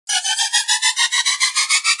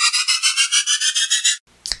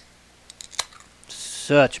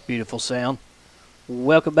Such a beautiful sound.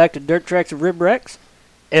 Welcome back to Dirt Tracks and Rib Wrecks,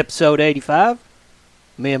 episode 85.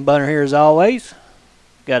 Me and Bunner here as always.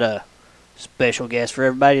 Got a special guest for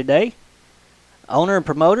everybody today. Owner and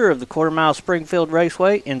promoter of the Quarter Mile Springfield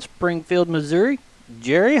Raceway in Springfield, Missouri,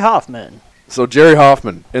 Jerry Hoffman. So Jerry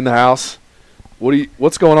Hoffman in the house.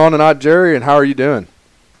 What's going on tonight, Jerry, and how are you doing?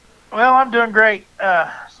 Well, I'm doing great.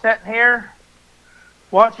 Sitting here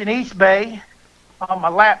watching East Bay on my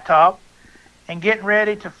laptop and getting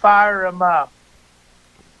ready to fire them up.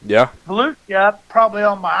 Yeah. Volusia up, probably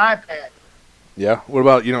on my iPad. Yeah. What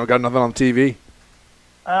about, got nothing on TV?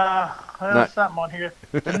 Something on here.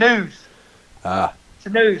 The news. It's the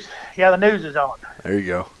news. Yeah, the news is on. There you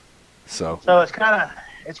go. So it's kind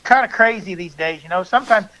of crazy these days,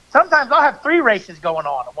 Sometimes I'll have 3 races going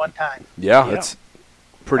on at one time. Yeah, it's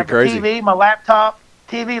pretty crazy. TV, my laptop,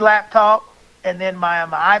 and then my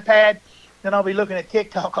iPad. Then I'll be looking at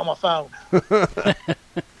TikTok on my phone.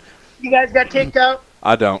 You guys got TikTok?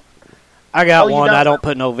 I don't. I got one. I don't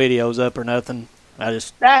put no videos up or nothing. I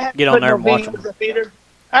just get on there and watch them.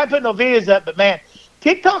 I haven't put no videos up, but man,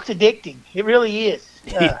 TikTok's addicting. It really is.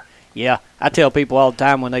 Yeah, I tell people all the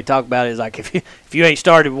time when they talk about it, it's like if you ain't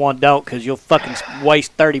started one, don't, because you'll fucking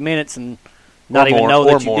waste 30 minutes and not even know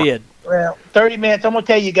that you did. Well, 30 minutes. I'm gonna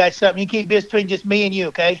tell you guys something. You keep this between just me and you,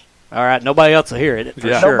 okay? All right, nobody else will hear it for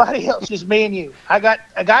sure. Nobody else, just me and you. A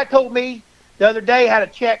guy told me the other day how to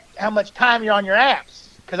check how much time you're on your apps,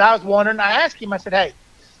 because I was wondering. I asked him. I said, "Hey,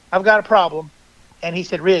 I've got a problem," and he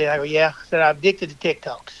said, "Really?" I go, "Yeah." I said, "I'm addicted to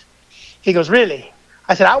TikToks." He goes, "Really?"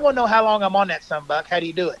 I said, "I want to know how long I'm on that sunbuck. How do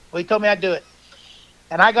you do it?" Well, he told me I'd do it,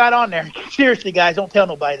 and I got on there. Seriously, guys, don't tell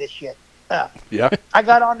nobody this shit. Yeah. I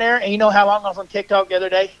got on there, and you know how long I was on TikTok the other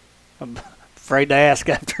day? I'm afraid to ask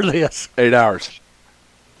after this. 8 hours.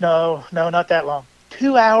 No, not that long.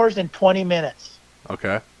 2 hours and 20 minutes.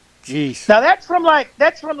 Okay. Jeez. Now that's from like,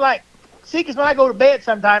 see, because when I go to bed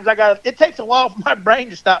sometimes it takes a while for my brain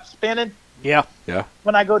to stop spinning. Yeah. Yeah.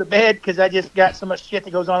 When I go to bed, because I just got so much shit that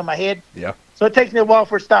goes on in my head. Yeah. So it takes me a while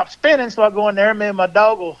for it to stop spinning, so I go in there and me and my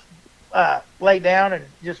dog will lay down and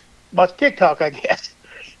just watch TikTok, I guess.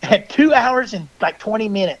 And 2 hours and like 20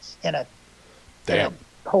 minutes in a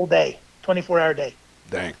whole day, 24-hour day.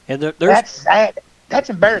 Dang. And that's sad. That's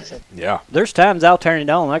embarrassing. Yeah. There's times I'll turn it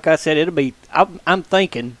on. Like I said, it'll be. I'm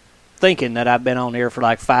thinking that I've been on here for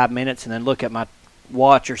like 5 minutes, and then look at my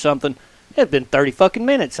watch or something. It's been 30 fucking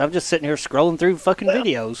minutes. I'm just sitting here scrolling through fucking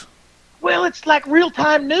videos. Well, it's like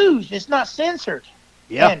real-time news. It's not censored.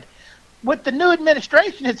 Yeah. And with the new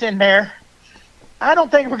administration that's in there, I don't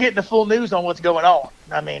think we're getting the full news on what's going on.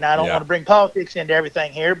 I mean, I don't want to bring politics into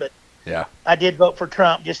everything here, but I did vote for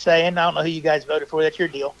Trump, just saying. I don't know who you guys voted for. That's your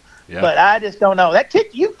deal. Yeah. But I just don't know.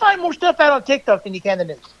 You can find more stuff out on TikTok than you can the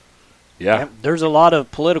news. Yeah. There's a lot of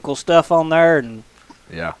political stuff on there, and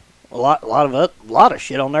a lot of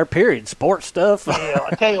shit on there. Period. Sports stuff. Yeah.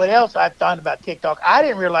 I'll tell you what else I thought about TikTok. I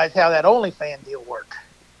didn't realize how that OnlyFans deal worked.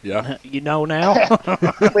 Yeah. You know now.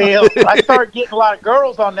 Well, I started getting a lot of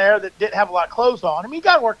girls on there that didn't have a lot of clothes on. I mean, you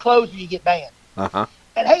got to wear clothes or you get banned. Uh-huh.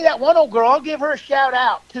 And hey, that one old girl, I'll give her a shout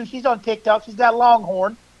out too. She's on TikTok. She's got a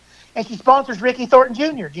Longhorn. And she sponsors Ricky Thornton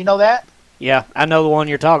Jr. Do you know that? Yeah, I know the one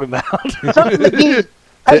you're talking about. Something McGee.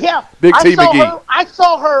 Yeah. Big T McGee. I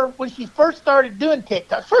saw her when she first started doing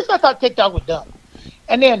TikTok. First, I thought TikTok was dumb.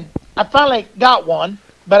 And then I finally got one,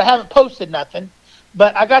 but I haven't posted nothing.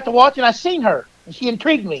 But I got to watch and I seen her. And she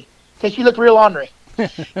intrigued me because she looked real ornery.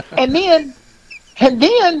 and then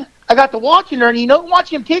I got to watching her. And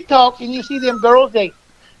watching them TikToks and you see them girls, they'll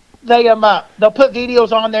put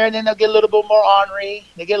videos on there, and then they'll get a little bit more ornery.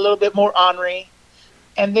 They get a little bit more ornery.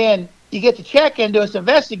 And then you get to check in, doing some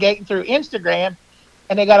investigating through Instagram,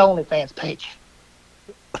 and they got an OnlyFans page.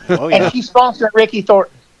 Oh, yeah. And she's sponsoring Ricky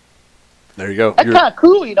Thornton. There you go. That's kind of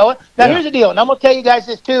cool, you know what? Now, here's the deal, and I'm going to tell you guys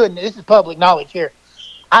this, too, and this is public knowledge here.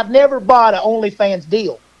 I've never bought an OnlyFans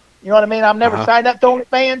deal. You know what I mean? I've never signed up to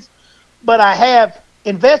OnlyFans, but I have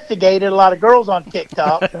investigated a lot of girls on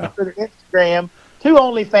TikTok through their Instagram to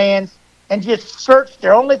OnlyFans and just searched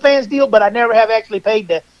their OnlyFans deal, but I never have actually paid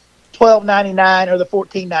the $12.99 or the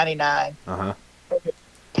 $14.99,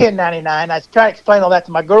 $10.99. I was trying to explain all that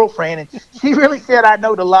to my girlfriend, and she really said I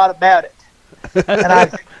knowed a lot about it. And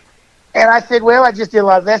I said, well, I just did a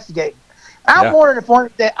lot of investigating. I'm wondering if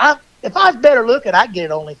I was better looking, I'd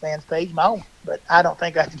get an OnlyFans page, my own, but I don't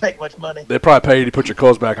think I'd make much money. They probably pay you to put your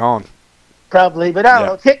clothes back on. Probably, but I don't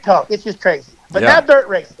know. TikTok, it's just crazy. But now dirt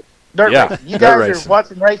racing. Racing. You guys are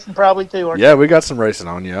watching racing probably too, aren't you? Yeah, we got some racing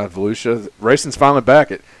on, Volusia. Racing's finally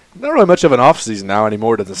back. Not really much of an off-season now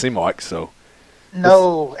anymore, doesn't seem like, so.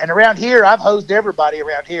 No, and around here, I've hosed everybody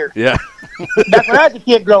around here. Yeah. That's when I was a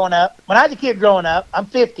kid growing up. I'm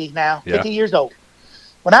 50 now, 50 years old.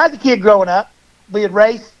 When I was a kid growing up, we would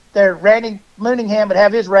race there. Randy Mooningham would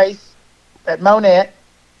have his race at Monette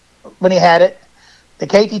when he had it, the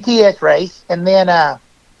KTTS race. And then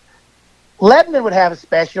Lebanon would have a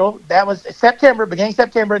special. That was September, beginning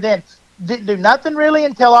September. Then didn't do nothing really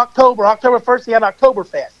until October. October 1st, we had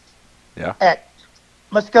Oktoberfest at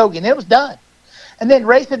Muskogee. It was done. And then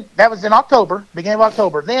racing, that was in October, beginning of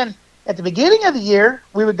October. Then at the beginning of the year,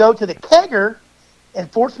 we would go to the kegger in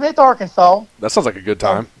Fort Smith, Arkansas. That sounds like a good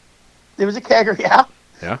time. There was a kegger, yeah.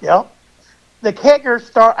 Yeah. The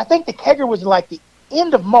kegger I think the kegger was like the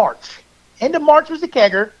end of March. End of March was the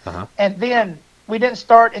kegger. And then we didn't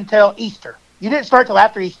start until Easter. You didn't start till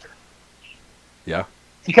after Easter. Yeah.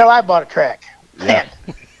 Until I bought a track. Yeah.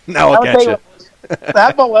 Now I'll catch you.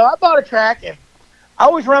 I bought a track, and I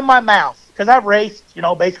always run my mouth because I've raced,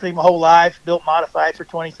 basically my whole life, built modified for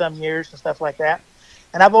 20-some years and stuff like that.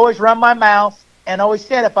 And I've always run my mouth and always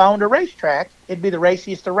said if I owned a racetrack, it'd be the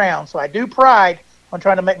raciest around. So I do pride on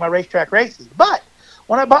trying to make my racetrack racy. But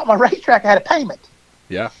when I bought my racetrack, I had a payment.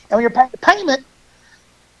 Yeah. And when you're paying the payment,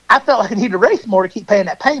 I felt like I needed to race more to keep paying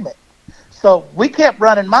that payment. So we kept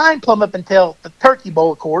running mine plumb up until the Turkey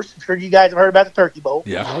Bowl, of course. I'm sure you guys have heard about the Turkey Bowl.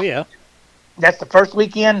 Yeah. Oh, yeah. That's the first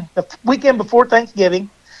weekend, the weekend before Thanksgiving.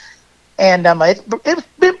 And it's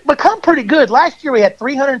become pretty good. Last year we had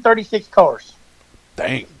 336 cars.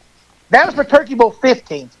 Dang. That was for Turkey Bowl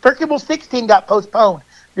 15. Turkey Bowl 16 got postponed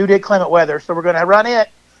due to inclement weather, so we're going to run it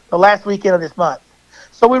the last weekend of this month.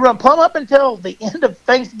 So we run plumb up until the end of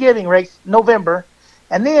Thanksgiving race, November,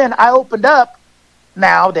 and then I opened up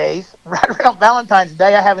nowadays, right around Valentine's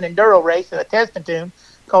Day, I have an enduro race and a test and tune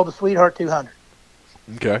called the Sweetheart 200.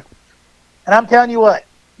 Okay. And I'm telling you what,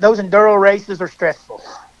 those enduro races are stressful.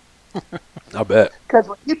 I bet. Because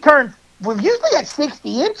when you turn, we've usually had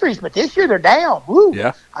 60 entries, but this year they're down. Woo.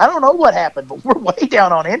 Yeah. I don't know what happened, but we're way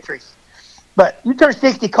down on entries. But you turn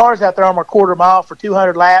 60 cars out there on a quarter mile for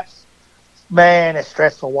 200 laps, man, it's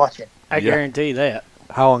stressful watching. I guarantee that.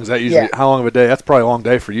 How long is that usually? How long of a day? That's probably a long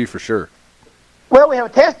day for you for sure. Well, we have a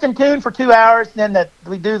test and tune for 2 hours, and then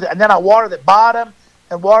and then I water the bottom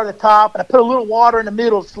and water the top, and I put a little water in the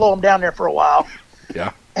middle to slow them down there for a while.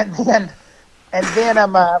 Yeah. And then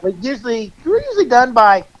we're usually done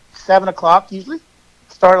by 7 o'clock. Usually,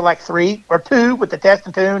 started like 3 or 2 with the test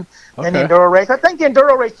and tune, and the enduro race. I think the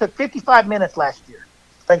enduro race took 55 minutes last year.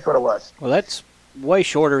 I think what it was. Well, that's way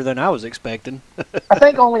shorter than I was expecting. I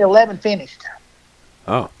think only 11 finished.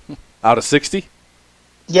 Oh, out of 60?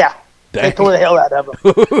 Yeah. Dang. They tore the hell out of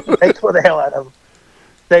them.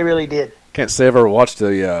 They really did. Can't say I've ever watched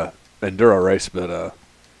the enduro race, but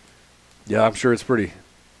yeah, I'm sure it's pretty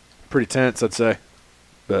tense, I'd say.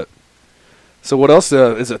 But so what else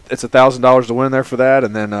is it? It's $1,000 to win there for that,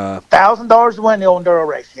 and then $1,000 to win the old enduro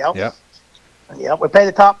race. Yep. Yep. Yep. We pay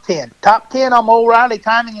the top 10. Top 10 on O'Reilly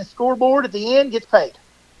timing and scoreboard at the end gets paid.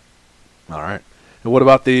 All right. And what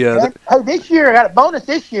about the? Hey, this year I got a bonus.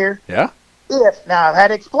 This year. Yeah. Now I've had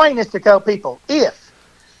to explain this to a couple people. If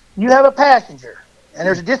you have a passenger, and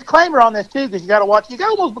there's a disclaimer on this too, because you got to watch. You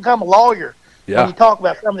got to almost become a lawyer when you talk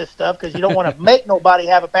about some of this stuff, because you don't want to make nobody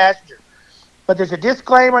have a passenger. But there's a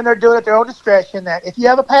disclaimer, and they're doing it at their own discretion, that if you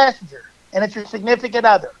have a passenger and it's your significant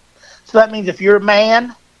other, so that means if you're a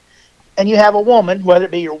man and you have a woman, whether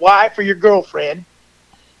it be your wife or your girlfriend,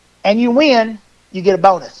 and you win, you get a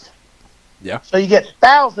bonus. Yeah. So you get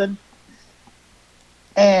 $1,000,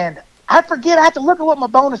 and I forget. I have to look at what my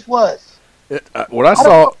bonus was. What I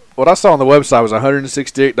saw on the website was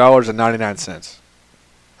 $168.99.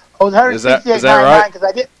 Oh, it was $168.99 is that right? because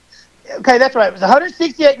I did. Okay, that's right. It was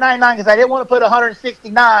 $168.99 because I didn't want to put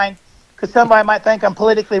 $169 because somebody might think I'm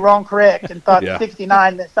politically wrong, correct, and thought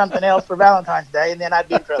 69 meant something else for Valentine's Day, and then I'd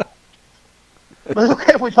be in trouble. But it's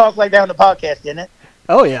okay if we talk like that on the podcast, isn't it?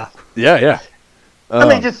 Oh yeah. Yeah. I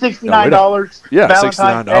mean, just $69. Yeah, Valentine's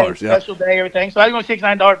 $69. Day, special day, everything. So I didn't want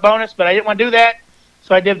 $69 bonus, but I didn't want to do that.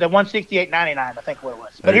 So I did the $168.99, I think what it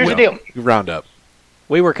was. But here's the deal. You round up.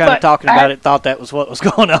 We were kind of talking about it, thought that was what was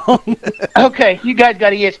going on. Okay, you guys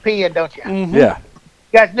got ESPN, don't you? Mm-hmm. Yeah.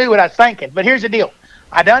 You guys knew what I was thinking. But here's the deal.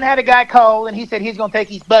 I done had a guy call, and he said he's going to take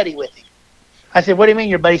his buddy with him. I said, what do you mean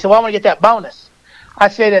your buddy? He said, well, I want to get that bonus. I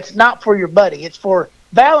said, it's not for your buddy. It's for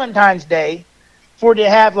Valentine's Day, for you to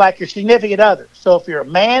have like your significant other. So if you're a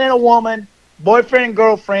man and a woman, boyfriend and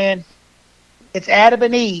girlfriend, it's Adam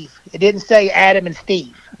and Eve. It didn't say Adam and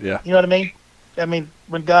Steve. Yeah. You know what I mean? I mean,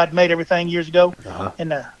 when God made everything years ago in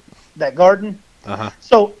that garden.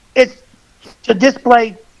 So it's to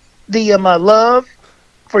display the love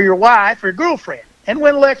for your wife or your girlfriend and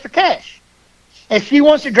win a little extra cash. If she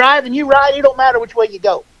wants to drive and you ride, it don't matter which way you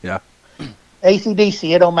go. Yeah. AC,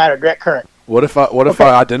 DC, it don't matter. Direct current. What if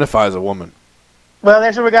I identify as a woman? Well,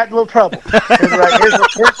 that's where we got a little trouble.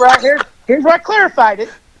 Here's where I clarified it.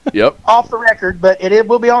 Yep. Off the record, but it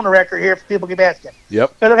will be on the record here if people keep asking.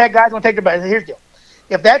 Yep. Because I've had guys want to take their body. Here's the deal: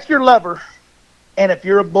 if that's your lover, and if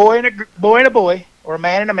you're a boy and a boy, or a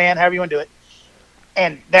man and a man, however you want to do it,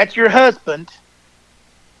 and that's your husband,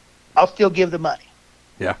 I'll still give the money.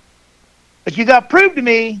 Yeah. But you got to prove to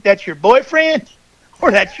me that's your boyfriend or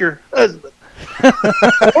that's your husband.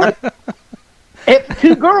 Or if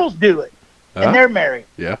two girls do it and they're married,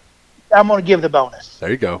 yeah, I'm going to give the bonus. There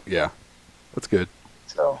you go. Yeah, that's good.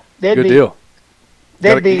 So good deal.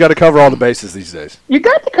 You got to cover all the bases these days. You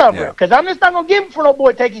got to cover it because I'm just not going to give him for no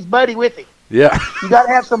boy to take his buddy with him. Yeah. You got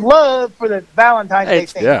to have some love for the Valentine's Day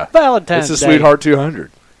thing. Yeah. Valentine's Day. It's a Sweetheart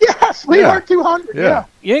 200. Yeah, Sweetheart 200. Yeah.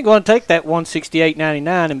 You ain't going to take that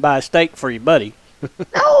 $168.99 and buy a steak for your buddy.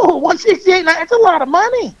 No, $168. That's a lot of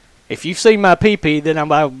money. If you see my pee-pee, then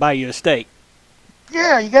I'll buy you a steak.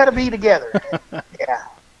 Yeah, you got to be together. Yeah.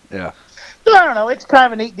 Yeah. So I don't know. It's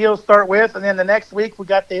kind of a neat deal to start with, and then the next week we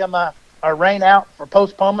got our rain out for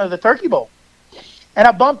postponement of the Turkey Bowl, and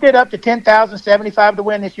I bumped it up to $10,075 to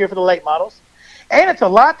win this year for the late models, and it's a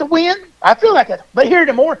lot to win. I feel like it, but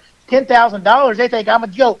here more $10,000. They think I'm a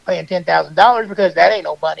joke paying $10,000 because that ain't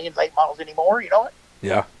no money in late models anymore. You know what?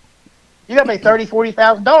 Yeah. You got to pay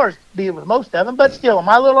 $30,000-$40,000 to be with most of them, but still, in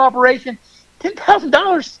my little operation,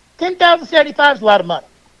 $10,075 is a lot of money.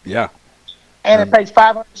 Yeah. And it pays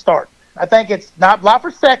 $500 to start. I think it's not a lot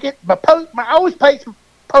for second, but I always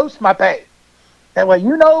post my pay. That way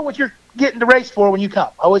you know what you're getting to race for when you come.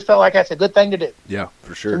 I always felt like that's a good thing to do. Yeah,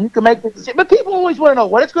 for sure. So you can make the decision. But people always want to know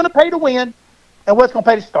what it's going to pay to win and what it's going to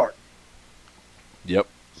pay to start. Yep.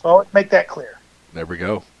 So I always make that clear. There we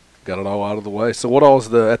go. Got it all out of the way. So what all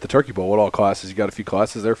is at the Turkey Bowl? What all classes? You got a few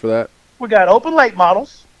classes there for that? We got open late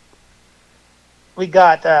models. We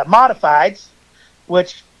got modifieds,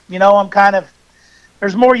 which, I'm kind of,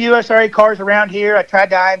 there's more USRA cars around here. I tried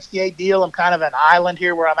the IMCA deal. I'm kind of an island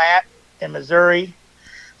here where I'm at in Missouri.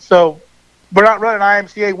 So we're not running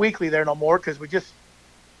IMCA weekly there no more because we just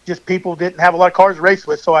people didn't have a lot of cars to race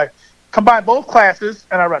with. So I combine both classes,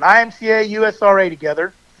 and I run IMCA, USRA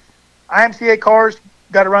together. IMCA cars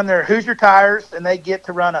got to run their Hoosier tires, and they get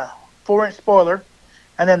to run a 4-inch spoiler.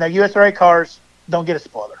 And then the USRA cars don't get a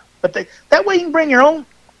spoiler. But that way you can bring your own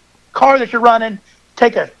car that you're running,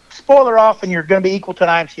 take a spoiler off, and you're going to be equal to an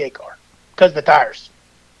IMCA car because of the tires.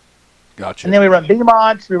 Gotcha. And then we run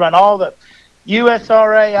B-mods. We run all the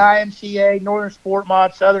USRA, IMCA, Northern Sport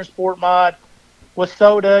Mod, Southern Sport Mod,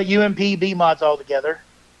 Wasoda, UMP, B-mods all together.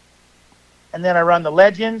 And then I run the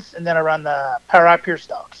Legends, and then I run the Power Eye Pure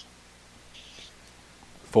Stocks.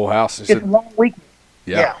 Full house. It's a long weekend.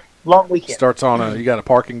 Yeah, long weekend. Starts on you got a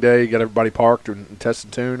parking day. You got everybody parked and test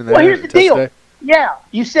and tune. And then here's the deal. Day. Yeah,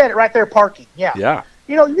 you said it right there, parking. Yeah. Yeah.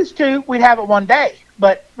 Used to, we'd have it one day,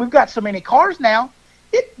 but we've got so many cars now.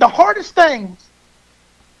 The hardest thing,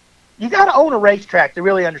 you got to own a racetrack to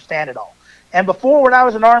really understand it all. And before, when I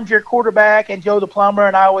was an armchair quarterback and Joe the plumber,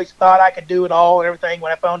 and I always thought I could do it all and everything,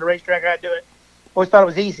 when I found a racetrack, I'd do it. Always thought it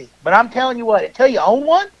was easy. But I'm telling you what, until you own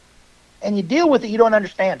one and you deal with it, you don't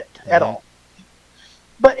understand it at all.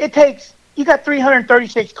 But you got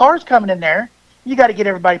 336 cars coming in there. You got to get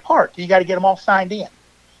everybody parked. You got to get them all signed in.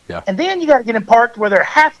 Yeah. And then you got to get them parked where they're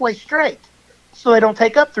halfway straight so they don't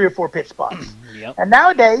take up 3 or 4 pit spots. Yep. And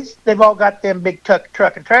nowadays, they've all got them big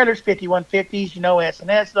truck and trailers, 5150s, S&S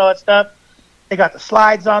and all that stuff. They got the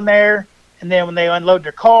slides on there. And then when they unload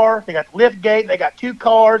their car, they got the lift gate. They got 2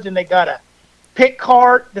 cars, and they got a pit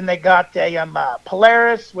cart. Then they got a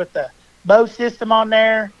Polaris with the bow system on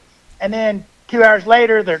there. And then 2 hours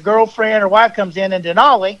later, their girlfriend or wife comes in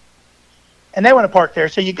Denali, and they want to park there.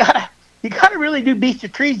 So you gotta really be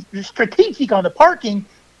strategic on the parking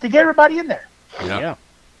to get everybody in there. Yeah.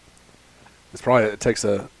 It's probably it takes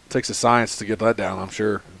a science to get that down, I'm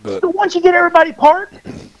sure. But so once you get everybody parked,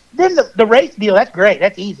 then the race deal, that's great.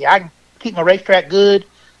 That's easy. I can keep my racetrack good.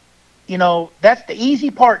 That's the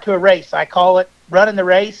easy part to a race. I call it running the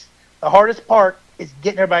race. The hardest part is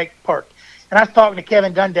getting everybody parked. And I was talking to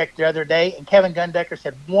Kevin Gundecker the other day, and Kevin Gundecker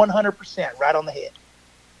said 100% right on the head.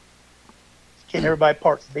 Getting everybody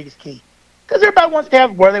parked is the biggest key. Because everybody wants to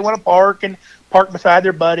have where they want to park and park beside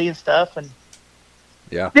their buddy and stuff. And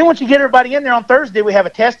then once you get everybody in there on Thursday, we have a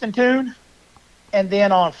test and tune. And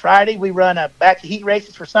then on Friday, we run a batch of heat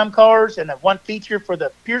races for some cars and one feature for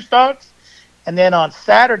the pure stocks. And then on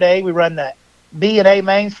Saturday, we run the B and A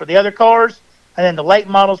mains for the other cars. And then the late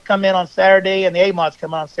models come in on Saturday, and the A mods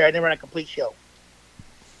come on Saturday. They run a complete show.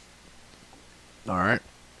 All right.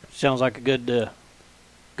 Sounds like a good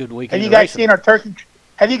weekend. Have you guys seen our turkey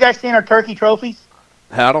Have you guys seen our turkey trophies?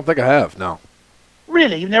 I don't think I have. No.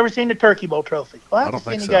 Really? You've never seen the Turkey Bowl trophy? Well, I I'll don't have to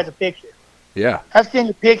send think you so. guys a picture. Yeah. I've seen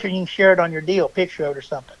the picture. You can share it on your deal, picture of it or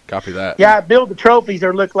something. Copy that. Yeah, I build the trophies.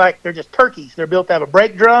 They look like they're just turkeys. They're built to have a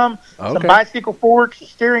brake drum, some Okay. bicycle forks, a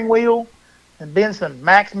steering wheel, and bend some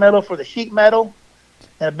max metal for the sheet metal,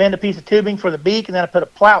 and I bend a piece of tubing for the beak, and then I put a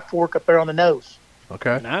plow fork up there on the nose.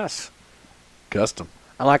 Okay. Nice. Custom.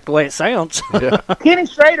 I like the way it sounds. Yeah. Kenny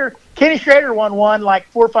Schrader won one like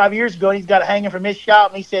 4 or 5 years ago, and he's got it hanging from his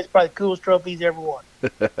shop, and he says it's probably the coolest trophy he's ever won.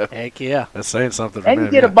 Heck yeah. That's saying something for And me.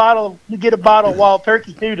 you get a bottle of wild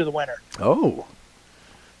turkey too to the winner. Oh.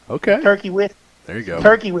 Okay. Turkey whiskey. There you go.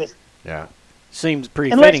 Turkey whiskey. Yeah. Seems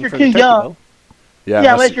pretty Unless fitting you're for too the turkey young. bowl.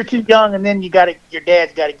 Yeah. Unless you're too young, and then your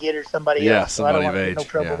dad's got to get her somebody yeah, else. So I somebody don't of want age. no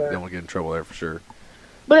trouble Yeah. there. Don't want to get in trouble there for sure.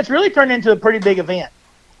 But it's really turned into a pretty big event.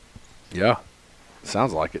 Yeah.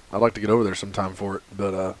 Sounds like it. I'd like to get over there sometime for it.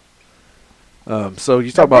 But so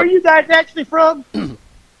you talk Where about are you guys actually from?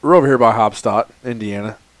 we're over here by Hobstadt,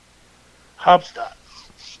 Indiana. Hobstadt.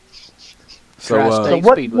 So Tri-state. So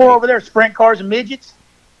what's Speedway. more over there? Sprint cars and midgets?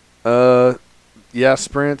 yeah,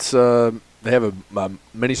 sprints. They have a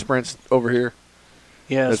mini sprints over here.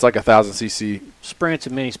 Yeah, It's like 1,000 cc, sprints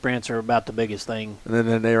and mini sprints are about the biggest thing. and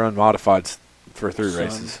then they run modifieds for 3 Some,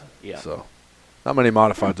 races. yeah. So not many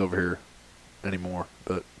modifieds over here anymore,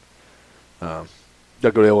 but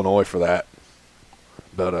they'll go to Illinois for that,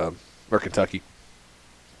 but or Kentucky.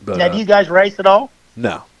 But Now, do you guys race at all?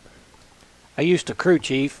 no, I used to crew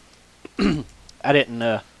chief. I didn't.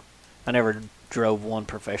 I never drove one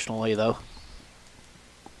professionally though.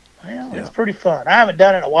 Well, Yeah. it's pretty fun. I haven't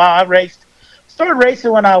done it in a while. Started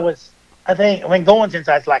racing when I was, going since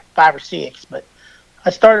I was like 5 or 6. But I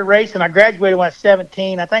started racing. I graduated when I was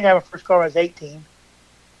 17. I think I had my first car when I was 18.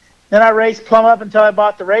 Then I raced plumb up until I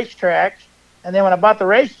bought the racetrack. And then when I bought the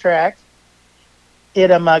racetrack, it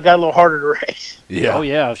got a little harder to race. yeah, Oh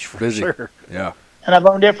yeah, for Busy. sure. yeah. And I've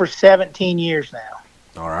owned it for 17 years now.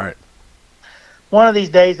 All right, One of these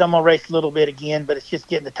days I'm going to race a little bit again, but it's just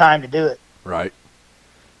getting the time to do it. right,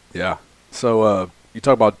 yeah. So you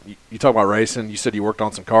talk about racing. You said you worked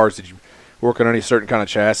on some cars. Did you work on any certain kind of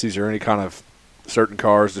chassis or any kind of certain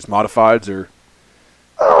cars, just modifieds or?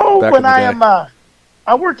 Oh, Back when in the day.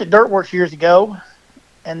 I worked at Dirtworks years ago,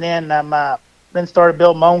 and then then started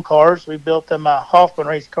building my own cars. We built them Hoffman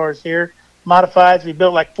race cars here, modifieds. We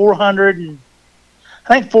built like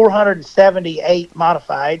 478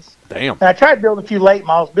 modifieds. Damn. And I tried to build a few late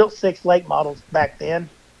models. Built 6 late models back then.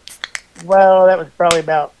 Well,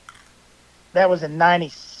 that was in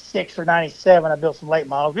 96 or 97. I built some late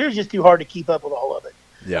models. It was just too hard to keep up with all of it.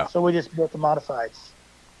 Yeah, So we just built the modifieds.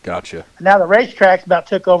 gotcha. And now the racetrack's about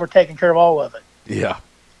took over taking care of all of it. Yeah.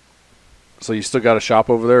 So you still got a shop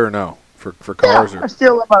over there or no for cars Yeah, or? I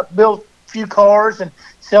still build a few cars and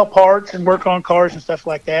sell parts and work on cars and stuff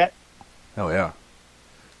like that. Oh yeah.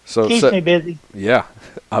 So Keeps me busy. yeah,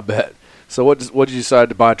 I bet. So what did you decide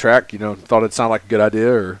to buy a track? You know, thought it sounded like a good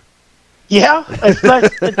idea or? Yeah, it's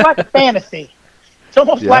like a fantasy. It's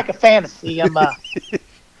almost Yeah. like a fantasy. It's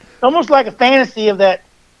almost like a fantasy of that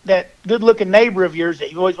good-looking neighbor of yours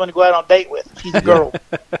that you always want to go out on a date with. She's a girl,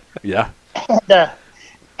 Yeah.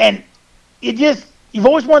 and you've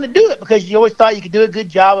always wanted to do it because you always thought you could do a good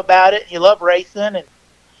job about it. You love racing,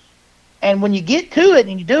 and when you get to it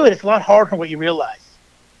and you do it, it's a lot harder than what you realize.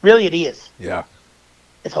 Really, it is. Yeah.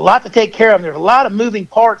 It's a lot to take care of. There's a lot of moving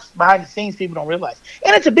parts behind the scenes people don't realize.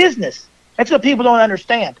 And it's a business. That's what people don't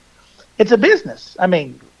understand. It's a business. I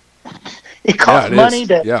mean, it costs it money is.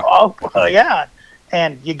 to Yeah. yeah.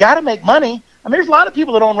 And you got to make money. I mean, there's a lot of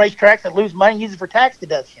people that own racetracks that lose money and use it for tax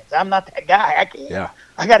deductions. I'm not that guy. I can't. Yeah.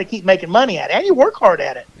 I got to keep making money at it. And you work hard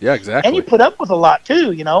at it. Yeah, exactly. And you put up with a lot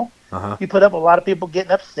too, you know. Uh-huh. You put up with a lot of people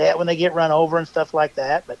getting upset when they get run over and stuff like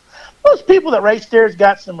that. But most people that race there's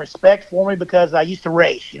got some respect for me because I used to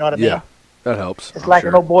race. You know what I mean? Yeah, that helps. It's I'm like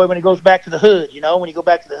sure. an old boy when he goes back to the hood. You know, when you go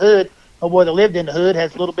back to the hood, old boy that lived in the hood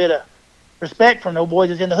has a little bit of respect from the old boy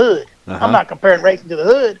that's in the hood. Uh-huh. I'm not comparing racing to the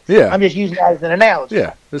hood. Yeah. I'm just using that as an analogy.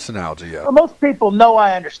 Yeah, this analogy, yeah. Well, most people know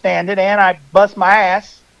I understand it, and I bust my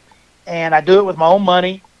ass, and I do it with my own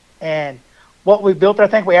money. And what we built, I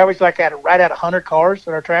think we averaged right at 100 cars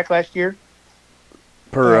at our track last year.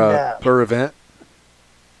 Per event?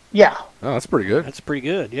 Yeah, Oh, that's pretty good. That's pretty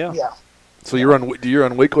good. Yeah. yeah, So do you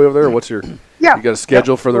run weekly over there, or what's your? yeah. You got a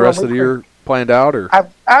schedule for the We're on rest of the weekly. year planned out, or?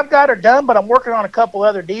 I've got her done, but I'm working on a couple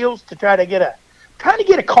other deals to trying to get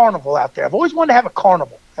a carnival out there. I've always wanted to have a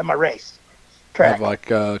carnival at my race track. Have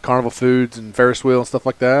like carnival foods and Ferris wheel and stuff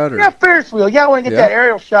like that, or? Yeah, Ferris wheel. Yeah, I want to get Yeah. that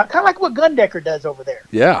aerial shot, kind of like what Gundecker does over there.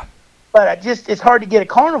 Yeah. But it's hard to get a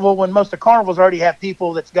carnival when most of the carnivals already have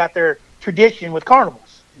people that's got their tradition with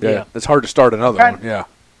carnivals. Yeah. It's hard to start another one. Yeah.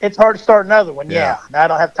 It's hard to start another one. Yeah. Now I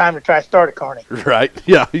don't have time to try to start a carny. Right.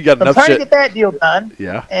 Yeah. You got enough I'm trying shit. to get that deal done.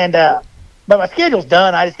 Yeah. And but my schedule's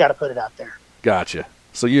done. I just got to put it out there. Gotcha.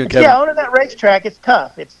 So you and But Kevin. yeah, owning that racetrack, it's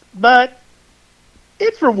tough. But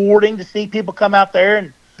it's rewarding to see people come out there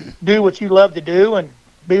and do what you love to do and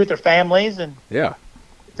be with their families and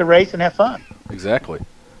to race and have fun. Exactly.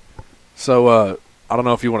 So I don't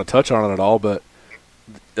know if you want to touch on it at all, but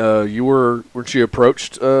weren't you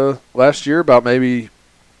approached last year about maybe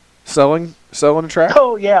selling a track?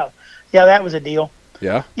 Oh yeah, that was a deal.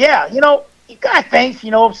 Yeah. Yeah, you guy thinks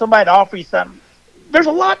if somebody offer you something. There's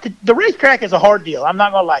a lot to the racetrack is a hard deal. I'm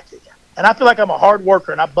not gonna lie to you, and I feel like I'm a hard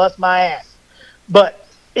worker and I bust my ass. But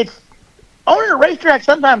it's owning a racetrack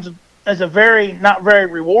sometimes is not very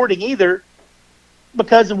rewarding either,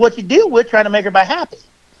 because of what you deal with trying to make everybody happy.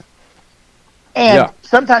 And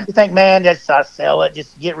sometimes you think, man, just sell it,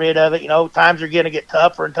 just get rid of it. Times are going to get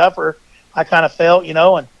tougher and tougher. I kind of felt,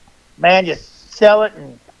 and man, just sell it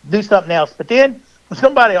and do something else. But then when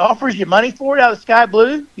somebody offers you money for it out of the sky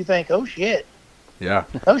blue, you think, oh, shit. Yeah.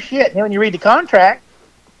 Oh, shit. And then when you read the contract,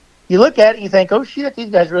 you look at it and you think, oh, shit, these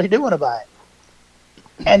guys really do want to buy it.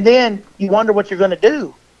 And then you wonder what you're going to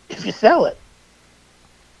do if you sell it.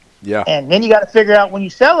 Yeah. And then you got to figure out when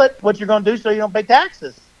you sell it what you're going to do so you don't pay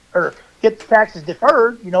taxes or get the taxes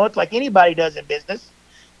deferred. It's like anybody does in business.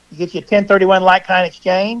 You get your 1031 like-kind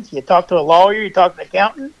exchange. You talk to a lawyer. You talk to an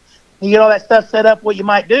accountant. You get all that stuff set up, what you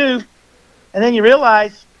might do. And then you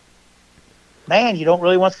realize, man, you don't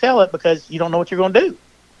really want to sell it because you don't know what you're going to do.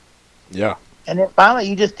 Yeah. And then finally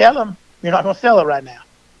you just tell them you're not going to sell it right now.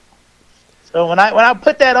 So when I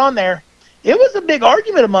put that on there, it was a big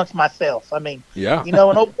argument amongst myself. I mean,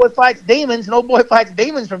 an old boy fights demons,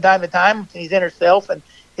 from time to time. He's in herself, and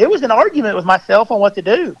it was an argument with myself on what to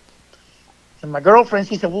do. And my girlfriend,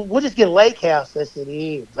 she said, well, we'll just get a lake house. I said,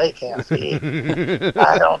 lake house.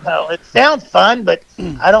 I don't know. It sounds fun, but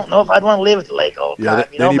I don't know if I'd want to live at the lake all the time.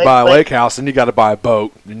 Then you buy a lake house, and you got to buy a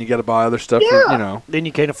boat. Then you got to buy other stuff. Then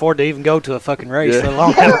you can't afford to even go to a fucking race, let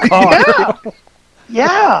alone have a car.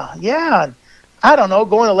 Yeah. I don't know.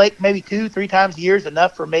 Going to the lake maybe 2-3 times a year is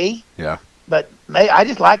enough for me. Yeah. But I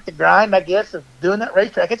just like the grind, I guess, of doing that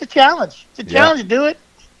racetrack. It's a challenge. It's a challenge to do it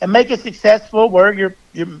and make it successful where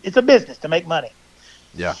it's a business to make money.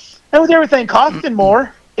 Yeah. And with everything costing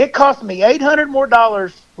more, it cost me $800 more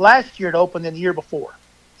last year to open than the year before.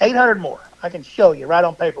 $800 more. I can show you right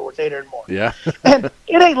on paper where it's $800 more. Yeah. And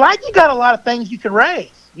it ain't like you got a lot of things you can raise.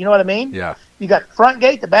 You know what I mean? Yeah. You got the front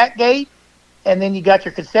gate, the back gate, and then you got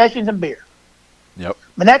your concessions and beer. Yep.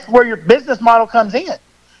 And that's where your business model comes in.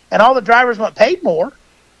 And all the drivers want paid more.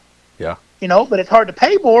 Yeah. But it's hard to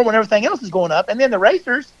pay more when everything else is going up. And then the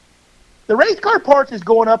racers, the race car parts is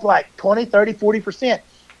going up like 20, 30, 40%.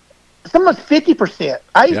 Sometimes 50%.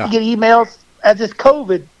 I used to get emails as this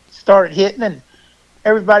COVID started hitting and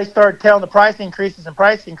everybody started telling the price increases.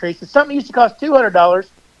 Something used to cost $200.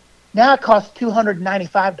 Now it costs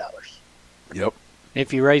 $295. Yep.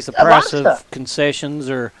 If you raise the price of concessions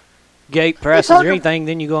or gate prices or anything,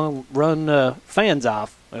 then you're going to run fans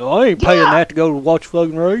off. Well, I ain't paying that to go watch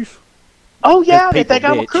fucking race. Oh, yeah, they think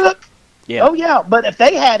I'm a crook. Yeah. Oh, yeah, but if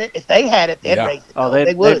they had it, they'd raise it. Oh,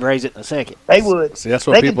 they'd raise it in a second. They would. See, that's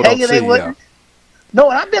what people don't see. Yeah. No,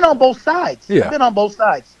 and I've been on both sides. Yeah. I've been on both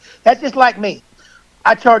sides. That's just like me.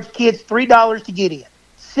 I charge kids $3 to get in.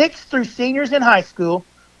 6th through seniors in high school.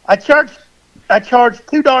 I charged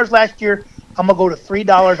 $2 last year. I'm going to go to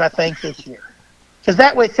 $3, I think, this year. Because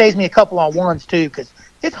that way it saves me a couple on ones, too, because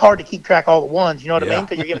it's hard to keep track of all the ones, you know what I mean?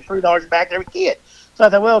 Because you're giving $3 back to every kid. So I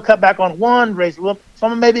thought, well, cut back on one, raise a little. So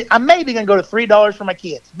I'm maybe going to go to $3 for my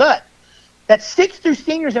kids. But that's 6th through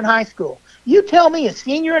seniors in high school. You tell me a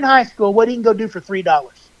senior in high school what he can go do for $3.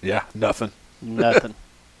 Yeah, nothing. Nothing.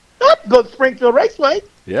 Go to Springfield Raceway.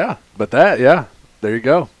 Yeah, but there you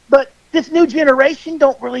go. But this new generation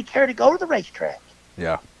don't really care to go to the racetrack.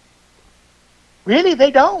 Yeah. Really,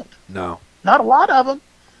 they don't. No. Not a lot of them.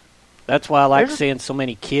 That's why I like seeing so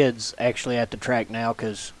many kids actually at the track now,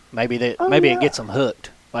 because maybe it gets them hooked,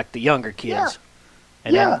 like the younger kids.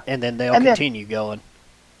 Yeah. And then they'll continue going.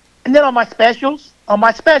 And then on my specials,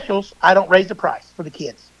 I don't raise the price for the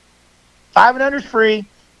kids. 5 and under is free,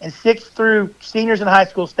 and 6 through seniors in high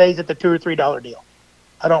school stays at the $2 or $3 deal.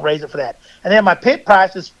 I don't raise it for that. And then my pit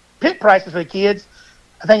prices for the kids,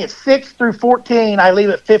 I think it's 6 through 14. I leave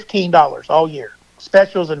it $15 all year.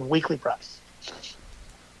 Specials and weekly price.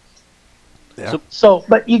 Yeah. So,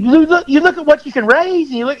 but you look at what you can raise,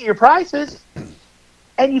 and you look at your prices,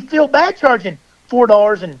 and you feel bad charging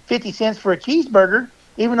 $4.50 for a cheeseburger,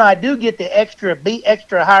 even though I do get the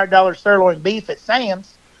extra higher dollar sirloin beef at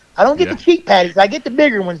Sam's. I don't get the cheap patties. I get the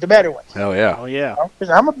bigger ones, the better ones. Hell yeah. Oh yeah. Because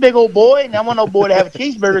I'm a big old boy, and I want no boy to have a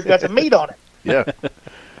cheeseburger that's got some meat on it. Yeah.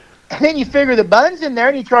 And then you figure the buns in there,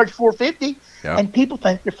 and you charge $4.50, and people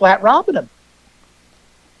think you're flat robbing them.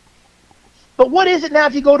 But what is it now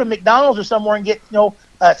if you go to McDonald's or somewhere and get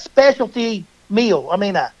a specialty meal? I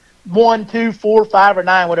mean, a 1, 2, 4, 5, or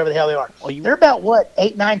 9, whatever the hell they are. Well, they're about what,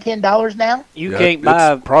 $8, $9, $10 now. You can't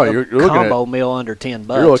buy probably a combo meal under $10.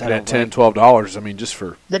 You're looking at $10, $12. I mean, just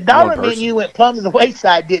for the dollar menu went plumb to the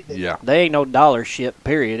wayside, didn't it? Yeah. They ain't no dollar shit.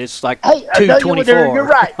 Period. It's like $2.24. You're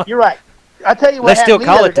right. You're right. I tell you what. They still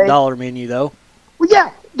call it the dollar menu though. Well,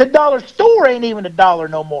 yeah. The dollar store ain't even $1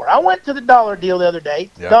 no more. I went to the dollar deal the other day,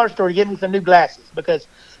 dollar store, to get me some new glasses because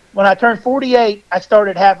when I turned 48, I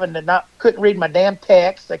started having to couldn't read my damn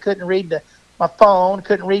text. I couldn't read my phone,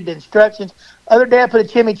 couldn't read the instructions. Other day, I put a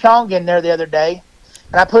chimichanga in there the other day,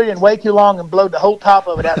 and I put it in way too long and blowed the whole top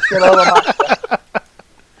of it out.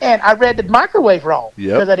 And I read the microwave wrong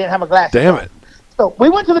because I didn't have my glasses. Damn on. it. So we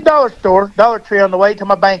went to the dollar store, Dollar Tree, on the way to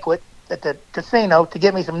my banquet at the casino to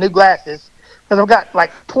get me some new glasses. Because I've got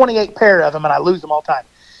like 28 pair of them, and I lose them all the time.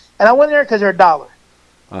 And I went there because they're $1.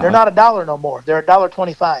 They're not $1 no more. They're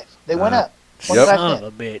 $1.25. They went up. Son of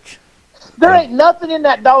a bitch. There ain't nothing in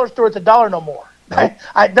that dollar store that's $1 no more. Nope.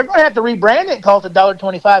 They're going to have to rebrand it and call it the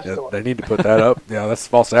 $1.25 store. They need to put that up. Yeah, that's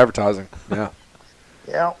false advertising. Yeah.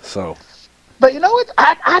 Yeah. So. But you know what?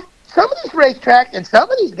 Some of these racetracks and some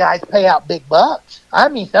of these guys pay out big bucks. I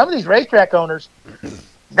mean, some of these racetrack owners.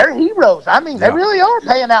 They're heroes. I mean, they really are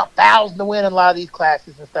paying out thousands to win in a lot of these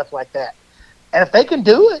classes and stuff like that. And if they can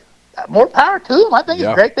do it, more power to them. I think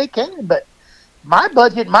it's great they can. But my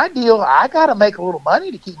budget, my deal, I got to make a little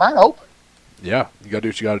money to keep mine open. Yeah, you got to do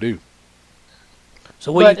what you got to do.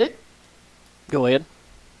 So go ahead.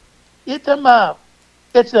 It's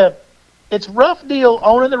a rough deal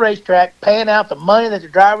owning the racetrack, paying out the money that the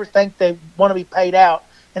drivers think they want to be paid out,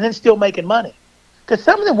 and then still making money. Because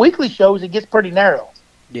some of the weekly shows, it gets pretty narrow.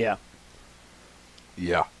 Yeah.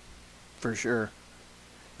 Yeah. For sure.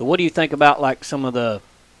 But what do you think about like some of the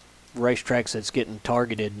racetracks that's getting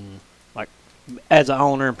targeted and like as an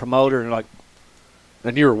owner and promoter and like?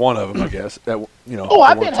 And you were one of them, I guess. Oh,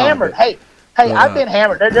 I've been hammered. Hey, I've been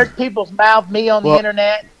hammered. There's people's mouth me on the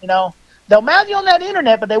internet. They'll mouth you on that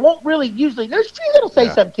internet, but they won't really usually. There's a few that'll say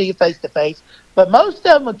something to you face to face, but most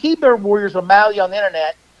of them, the keyboard warriors, will mouth you on the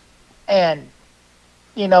internet, and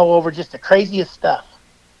over just the craziest stuff.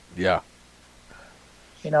 Yeah.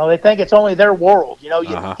 They think it's only their world. You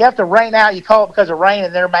have to rain out. You call it because of rain,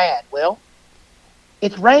 and they're mad. Well,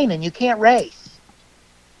 it's raining. You can't race.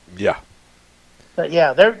 Yeah. But,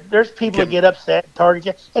 yeah, there's people that get upset and target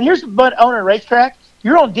you. And here's the owner of a racetrack.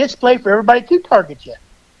 You're on display for everybody to target you,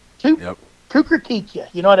 to critique you.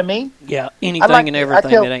 You know what I mean? Yeah, anything and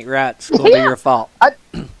everything that ain't right is going to be your fault. I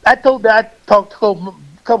talked to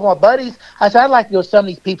a couple of my buddies. I said, I'd like to go to some of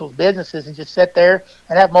these people's businesses and just sit there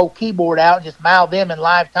and have my old keyboard out and just mouth them in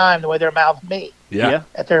live time the way they're mouthing me. Yeah.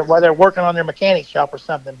 While they're working on their mechanic shop or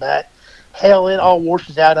something. But, hell, it all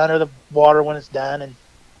washes out under the water when it's done. And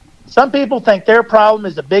some people think their problem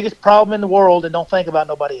is the biggest problem in the world and don't think about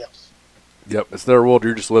nobody else. Yep, it's their world.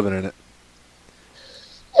 You're just living in it.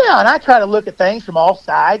 Yeah, and I try to look at things from all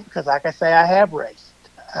sides because, like I say, I have raced.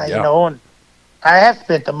 And I have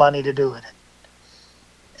spent the money to do it.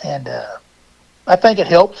 And I think it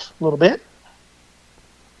helps a little bit.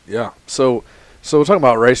 Yeah. So we're talking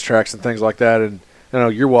about racetracks and things like that. And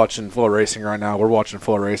you're watching Fuller Racing right now. We're watching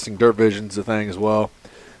Fuller Racing. Dirt Vision's a thing as well.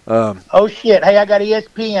 Oh shit! Hey, I got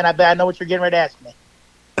ESPN. I bet I know what you're getting ready to ask me.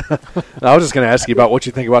 I was just going to ask you about what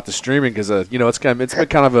you think about the streaming because it's been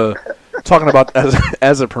kind of a talking about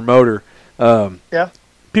as a promoter.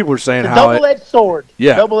 People are saying it's a how double-edged sword.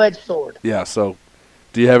 Yeah. Double-edged sword. Yeah. So,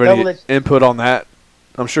 do you have any input on that?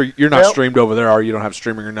 I'm sure you're not streamed over there, are you? Don't have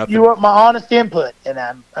streaming or nothing. You want my honest input, and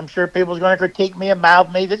I'm sure people's going to critique me and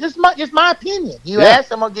mouth me. This is just my opinion. You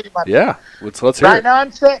ask, I'm going to give you my opinion. Yeah, let's hear it. Right now,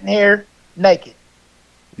 I'm sitting here naked.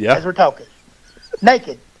 Yeah. As we're talking,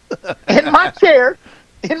 naked in my chair.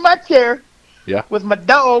 Yeah. With my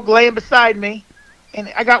dog laying beside me,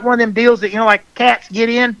 and I got one of them deals that like cats get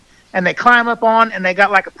in and they climb up on, and they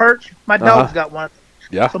got like a perch. My dog's got one.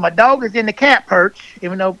 Yeah. So my dog is in the cat perch,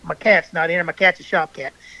 even though my cat's not in there. My cat's a shop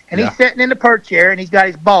cat. And he's sitting in the perch chair, and he's got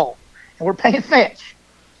his ball. And we're playing fetch.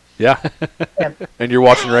 Yeah. And you're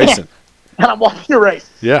watching racing. And I'm watching the race.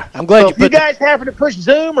 Yeah. I'm glad if you guys happen to push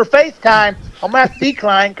Zoom or FaceTime, I'm going to have to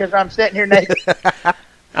decline because I'm sitting here naked.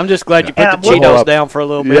 I'm just glad you put the Cheetos down for a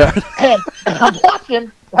little bit. Yeah. And I'm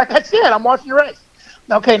watching, like I said, I'm watching the race.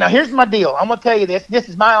 Okay, now here's my deal. I'm going to tell you this. This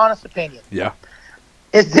is my honest opinion. Yeah.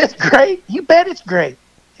 Is this great? You bet it's great.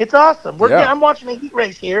 It's awesome. I'm watching a heat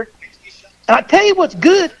race here, and I tell you what's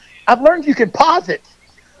good. I've learned you can pause it.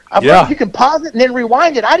 I've learned you can pause it and then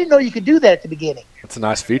rewind it. I didn't know you could do that at the beginning. That's a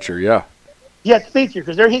nice feature, yeah. Yes, feature,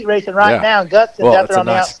 because they're heat racing right now, and Gustin's out there on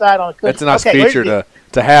the outside on the cushion. It's a nice feature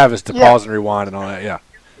to have is to pause and rewind and all that, yeah.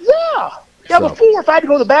 Yeah, before, if I had to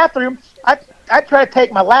go to the bathroom, I'd try to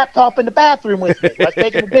take my laptop in the bathroom with me. I was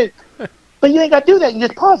taking the Duke. But you ain't got to do that. You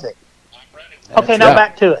just pause it. Okay, now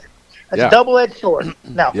back to it. That's a double-edged sword.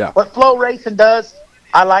 Now, what Flow Racing does,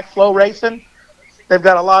 I like Flow Racing. They've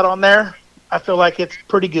got a lot on there. I feel like it's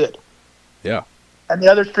pretty good. Yeah. And the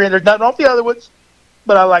other stream, there's nothing off the other ones,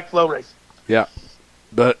 but I like Flow Racing. Yeah.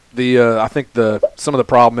 But I think some of the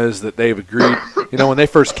problem is that they've agreed. When they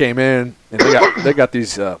first came in, and they got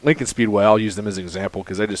these Lincoln Speedway. I'll use them as an example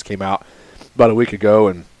because they just came out about a week ago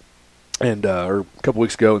or a couple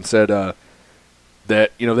weeks ago and said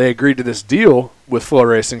that they agreed to this deal with Flow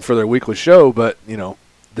Racing for their weekly show, but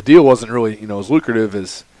the deal wasn't really as lucrative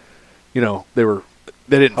as they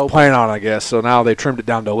didn't plan on, I guess. So now they trimmed it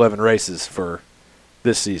down to 11 races for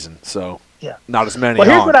this season. So. Yeah. Not as many. Well,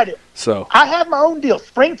 here's what I do. So I have my own deal,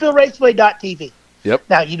 SpringfieldRaceway.tv. Yep.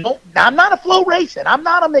 Now I'm not a Flow Racing. I'm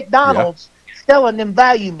not a McDonald's selling them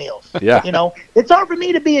value meals. Yeah. It's hard for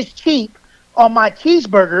me to be as cheap on my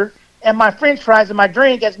cheeseburger and my French fries and my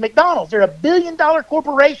drink as McDonald's. They're $1 billion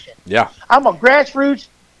corporation. Yeah. I'm a grassroots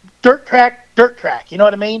dirt track. You know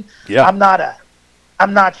what I mean? Yeah. I'm not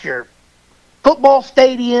your football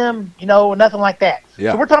stadium. Nothing like that.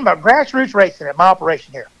 Yeah. So we're talking about grassroots racing at my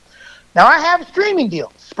operation here. Now, I have a streaming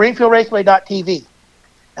deal, SpringfieldRaceway.tv.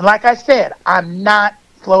 And like I said, I'm not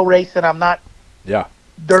Flow Racing. I'm not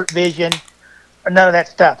Dirt Vision or none of that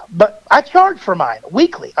stuff. But I charge for mine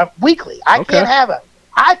weekly. I can't have a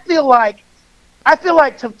 – I feel like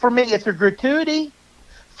for me it's a gratuity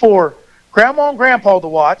for Grandma and Grandpa to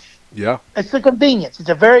watch. Yeah. It's a convenience. It's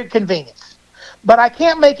a very convenience. But I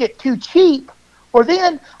can't make it too cheap, or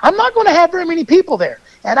then I'm not going to have very many people there.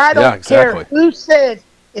 And I don't care who says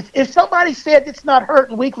 – If somebody said it's not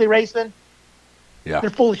hurting weekly racing, they're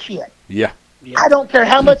full of shit. Yeah. I don't care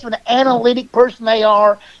how much of an analytic person they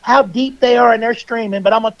are, how deep they are in their streaming,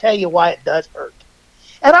 but I'm going to tell you why it does hurt.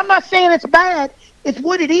 And I'm not saying it's bad. It's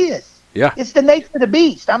what it is. Yeah. It's the nature of the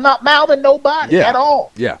beast. I'm not mouthing nobody at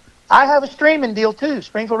all. Yeah. I have a streaming deal, too,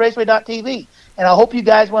 SpringfieldRaceway.tv. And I hope you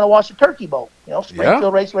guys want to watch the Turkey Bowl,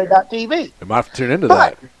 SpringfieldRaceway.tv. I might have to tune into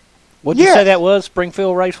that. What did you say that was?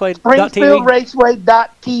 SpringfieldRaceway.tv?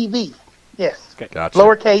 SpringfieldRaceway.tv. Yes. Okay. Gotcha.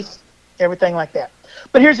 Lowercase, everything like that.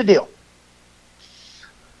 But here's the deal.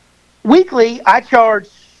 Weekly, I charge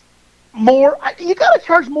more. You got to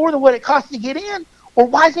charge more than what it costs to get in, or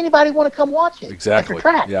why does anybody want to come watch it? Exactly. At the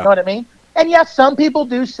track, yeah. You know what I mean? And yes, some people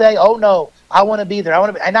do say, "Oh no, I want to be there.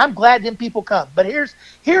 And I'm glad them people come. But here's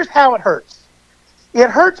how it hurts. It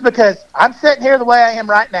hurts because I'm sitting here the way I am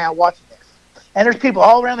right now watching this, and there's people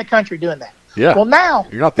all around the country doing that. Yeah. Well, now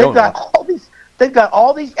you're not the they've got all these. They've got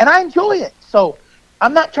all these, and I enjoy it. So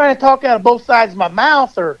I'm not trying to talk out of both sides of my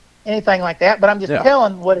mouth or anything like that, but I'm just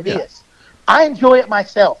telling what it is. I enjoy it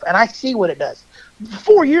myself, and I see what it does.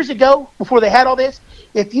 4 years ago, before they had all this,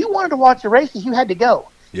 if you wanted to watch the races, you had to go.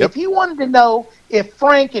 Yep. If you wanted to know if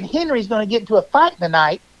Frank and Henry's going to get into a fight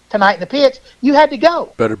tonight in the pits, you had to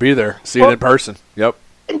go. Better be there. See it in person. Yep.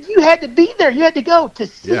 And you had to be there. You had to go to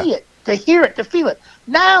see it, to hear it, to feel it.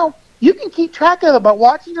 Now, you can keep track of it by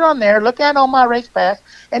watching it on there, look at it on my Race Pass,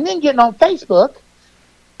 and then getting on Facebook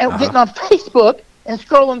and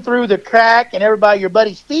scrolling through the track and everybody, your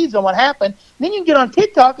buddies' feeds on what happened. Then you can get on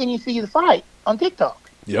TikTok and you see the fight on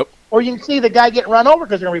TikTok. Yep. Or you can see the guy getting run over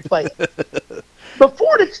because they're going to replay it.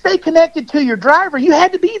 Before, to stay connected to your driver, you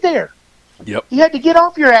had to be there. Yep. You had to get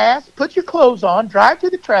off your ass, put your clothes on, drive to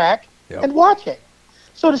the track, and watch it.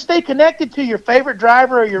 So to stay connected to your favorite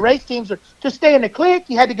driver or your race teams, or to stay in the click,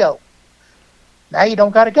 you had to go. Now you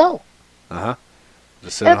don't got to go. And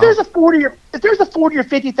if there's a $40 or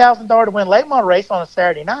 $50,000 to win late model race on a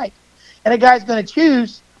Saturday night, and a guy's going to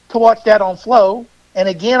choose to watch that on Flow, and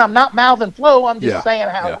again, I'm not mouthing Flow, I'm just saying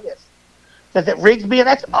how it is. Because at Rigsby,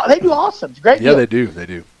 they do awesome. It's a great deal. They do. They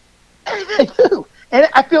do. They do. And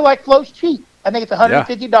I feel like Flow's cheap. I think it's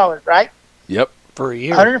 $150, right? Yep. For a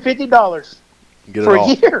year. $150 for a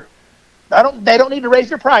year. They don't need to raise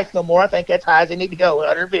their price no more. I think that's high as they need to go.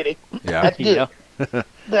 $150. Yeah. That's good.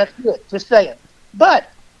 That's good. Just saying.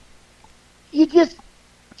 But you just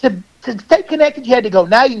to stay connected, you had to go.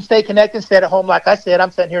 Now you can stay connected, stay at home. Like I said,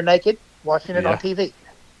 I'm sitting here naked watching it on TV.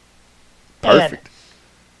 Perfect.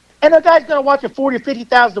 And a guy's going to watch a 40 or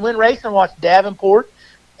 50,000 to win race and watch Davenport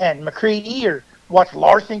and McCready or watch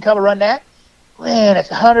Larson come and run that. Man,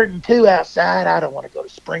 it's 102 outside. I don't want to go to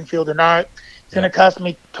Springfield tonight. It's going to cost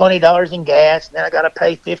me $20 in gas, and then I got to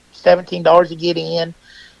pay $17 to get in,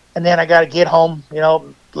 and then I got to get home,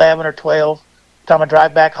 11 or 12 by the time I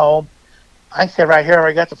drive back home. I can say right here, I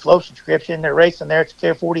already got the flow subscription. They're racing there. It's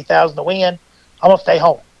clear 40,000 to win. I'm going to stay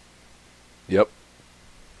home. Yep.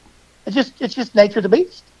 It's just nature of the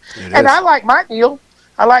beast. It And is. I like my deal.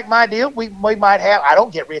 We might have, I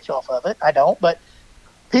don't get rich off of it. I don't. But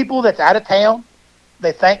people that's out of town,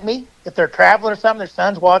 they thank me. If they're traveling or something, their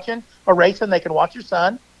son's watching or racing, they can watch their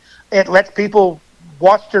son. It lets people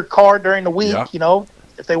watch their car during the week,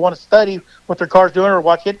 if they want to study what their car's doing or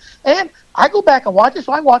watch it. And I go back and watch it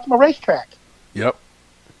so I can watch my racetrack. Yep.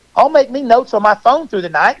 I'll make me notes on my phone through the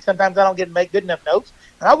night. Sometimes I don't get to make good enough notes.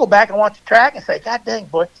 And I'll go back and watch the track and say, God dang,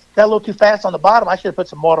 boy, got a little too fast on the bottom. I should have put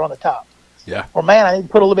some water on the top. Yeah. Or, man, I need to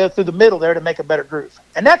put a little bit through the middle there to make a better groove.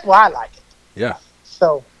 And that's why I like it. Yeah.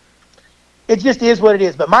 So it just is what it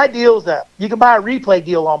is. But my deal's you can buy a replay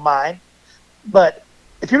deal on mine. But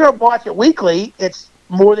if you're going to watch it weekly, it's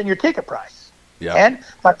more than your ticket price. Yeah. And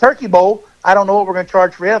my Turkey Bowl, I don't know what we're going to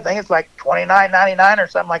charge for it. I think it's like $29.99 or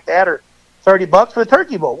something like that, or $30 for the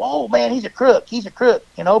Turkey Bowl. Oh, man, he's a crook.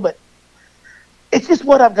 But it's just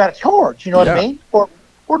what I've got to charge, you know what I mean? Or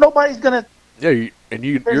nobody's going to. Yeah,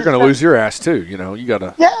 you're going to lose your ass too. You got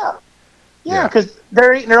to. Yeah, because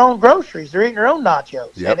they're eating their own groceries. They're eating their own nachos.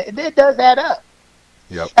 Yep. And it does add up.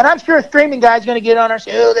 Yep. And I'm sure a streaming guy's going to get on there and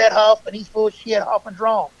say, oh, that Hoffman, he's full of shit. Hoffman's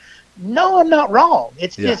wrong. No, I'm not wrong.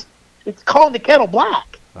 It's just, it's calling the kettle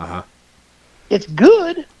black. Uh-huh. It's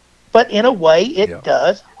good, but in a way it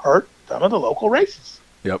does hurt some of the local races.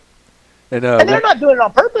 Yep. And they're not doing it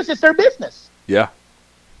on purpose. It's their business. Yeah.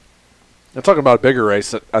 I'm talking about a bigger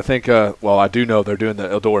race. I think, I do know they're doing the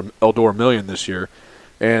Eldora Million this year.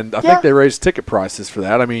 And I think they raised ticket prices for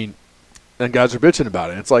that. I mean, and guys are bitching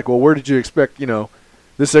about it. It's like, well, where did you expect,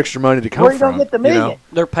 this extra money to come where you from? Gonna get the million?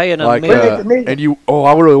 They're paying a like, million. and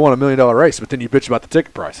I would really want $1 million race, but then you bitch about the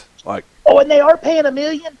ticket price. Like, and they are paying $1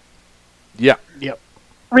 million? Yeah. Yep.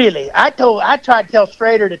 Really? I tried to tell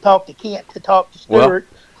Strader to talk to Kent, to talk to Stewart.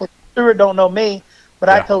 Stewart don't know me, but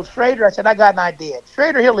I told Strader, I said, I got an idea.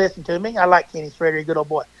 Strader, he'll listen to me. I like Kenny Strader, he's a good old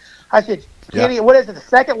boy. I said, Kenny, what is it, the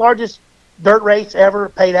second largest dirt race ever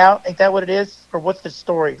paid out? Ain't that what it is? Or what's the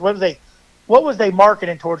story? What was they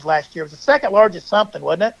marketing towards last year? It was the second largest something,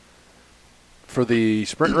 wasn't it? For the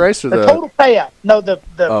sprint race or the total payout? No, the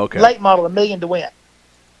late model, $1 million to win.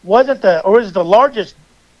 Was it the largest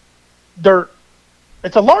dirt?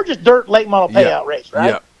 It's the largest dirt late model payout race,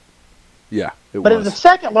 right? Yeah. It was the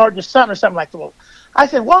second largest something or something like that. I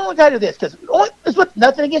said, why don't we go do this? Because it's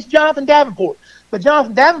nothing against Jonathan Davenport, but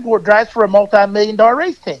Jonathan Davenport drives for a multi-million-dollar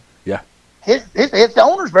race team. Yeah. His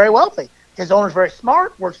owner's very wealthy. His owner's very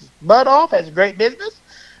smart, works his butt off, has a great business.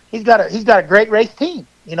 He's got a great race team.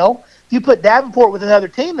 If you put Davenport with another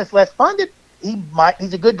team that's less funded,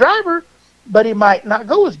 he's a good driver, but he might not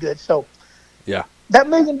go as good. So that $1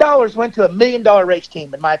 million went to $1 million race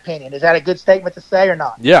team, in my opinion. Is that a good statement to say or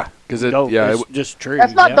not? Yeah, because it's just true.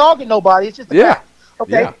 That's not dogging nobody. It's just a fact.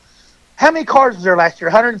 Okay. Yeah. How many cars was there last year?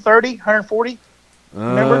 130, 140?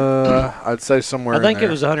 Remember? I'd say somewhere. I think it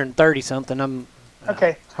was 130 something. I'm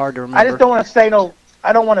okay. Hard to remember. I just don't want to say no.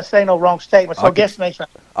 I don't want to say no wrong statement. So guesstimation.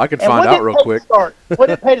 I can find out real quick. What did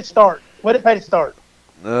it pay to start? I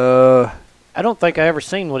don't think I ever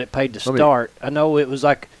seen what it paid to start. I know it was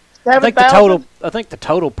like. 7,000? I think the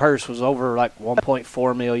total purse was over like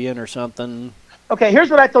 1.4 million or something. Okay,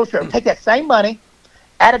 here's what I told you. Take that same money,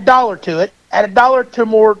 add $1 to it, add $1 to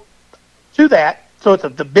more to that, so it's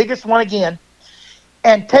the biggest one again,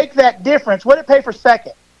 and take that difference. What did it pay for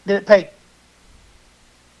second? Did it pay?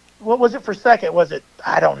 What was it for second? Was it?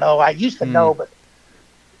 I don't know. I used to know, but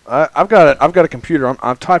I've got a computer.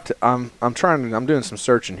 I'm doing some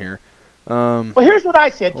searching here. Well, here's what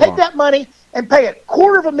I said. Take that money and pay it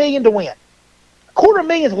 $250,000 to win.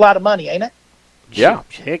 $250,000 is a lot of money, ain't it? Yeah.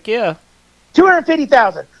 Heck yeah.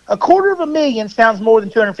 $250,000. $250,000 sounds more than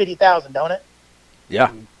 $250,000, don't it?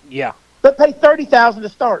 Yeah. Yeah. But pay $30,000 to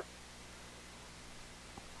start.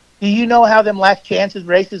 Do you know how them last chances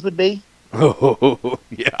races would be? Oh,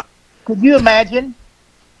 yeah. Could you imagine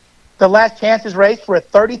the last chances race for a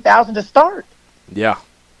 $30,000 to start? Yeah.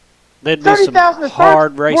 There'd be some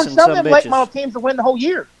hard racing some of them late model teams to win the whole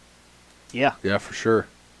year. Yeah. Yeah, for sure.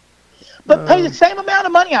 But pay the same amount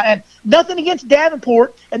of money out. And nothing against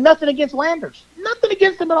Davenport and nothing against Landers. Nothing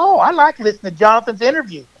against them at all. I like listening to Jonathan's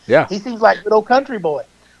interview. Yeah. He seems like a good old country boy.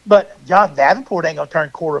 But John Davenport ain't going to turn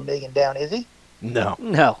 $250,000 down, is he? No.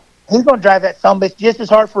 No. He's going to drive that sumbitch just as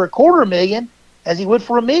hard for $250,000 as he would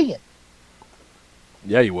for $1 million.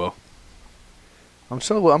 Yeah, you will. I'm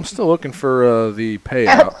still looking for the payout.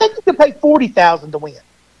 I think you can pay $40,000 to win.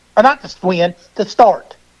 or not to win, to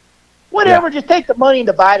start. Whatever, just take the money and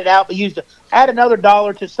divide it out, but add another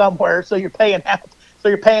dollar to somewhere so you're paying out. So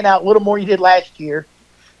you're paying out a little more you did last year.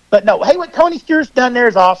 But no, hey, what Tony Stewart's done there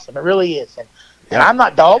is awesome. It really is. And I'm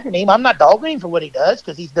not dogging him. I'm not dogging him for what he does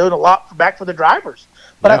because he's doing a lot back for the drivers.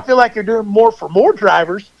 But I feel like you're doing more for more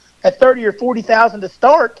drivers at $30,000 or $40,000 to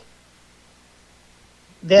start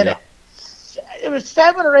than it was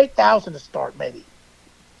 $7,000 or $8,000 to start, maybe.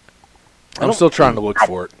 I'm still trying to look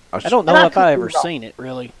for it. I don't know if I ever seen it,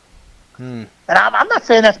 really. And I'm not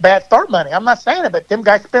saying that's bad start money. I'm not saying it, but them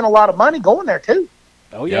guys spend a lot of money going there, too.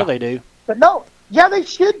 Oh, yeah, they do. But no, they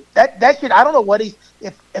should. That should. I don't know what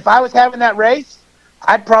if I was having that race,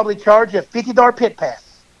 I'd probably charge a $50 pit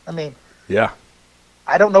pass. I mean,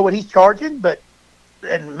 I don't know what he's charging, but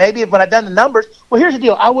and maybe when I've done the numbers, well, here's the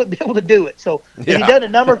deal: I wouldn't be able to do it. So if you done the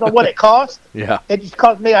numbers on what it costs, it just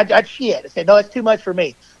cost me. I'd shit. I said, no, it's too much for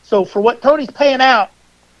me. So for what Tony's paying out,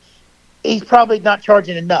 he's probably not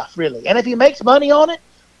charging enough, really. And if he makes money on it,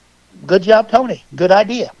 good job, Tony. Good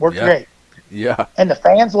idea. Worked great. Yeah. And the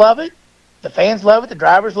fans love it. The fans love it. The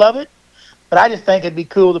drivers love it. But I just think it'd be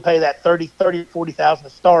cool to pay that $40,000 to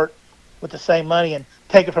start with the same money and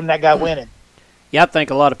take it from that guy winning. Yeah, I think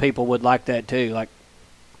a lot of people would like that too. Like,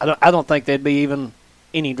 I don't think there'd be even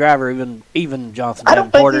any driver, even Johnson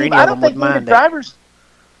Davenport or any of them would mind that. Drivers.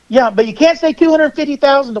 Yeah, but you can't say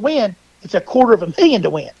 $250,000 to win. It's $250,000 to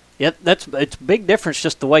win. Yeah, it's a big difference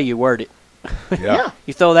just the way you word it. Yeah.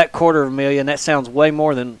 You throw that $250,000, that sounds like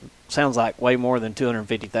way more than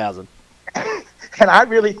 $250,000. And I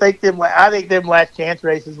really think them last chance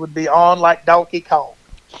races would be on like Donkey Kong.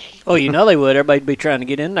 Oh, you know they would. Everybody'd be trying to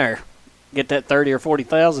get in there, get that $30,000 or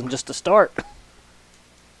 $40,000 just to start.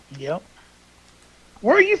 Yep.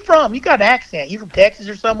 Where are you from? You got an accent. You from Texas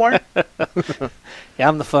or somewhere? Yeah,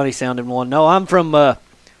 I'm the funny sounding one. No, I'm from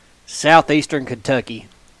southeastern Kentucky.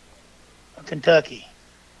 Kentucky.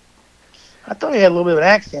 I thought you had a little bit of an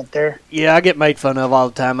accent there. Yeah, I get made fun of all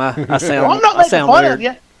the time. I sound well, I'm not making fun weird. of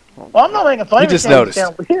you. Well, I'm not making fun of you. You just noticed. You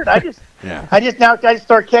sound weird. I just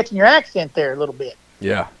started catching your accent there a little bit.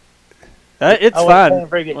 Yeah. It's fine.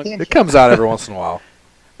 It comes out every once in a while.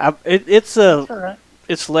 It's all right.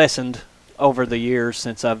 It's lessened over the years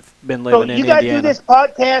since I've been living in Indiana. So you guys do this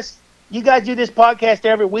podcast? You guys do this podcast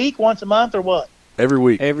every week, once a month, or what? Every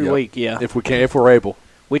week. Every week, yeah. If we're able.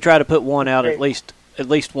 We try to put one out at least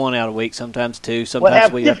one out a week. Sometimes two.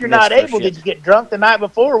 Sometimes we have if you're not able, did you get drunk the night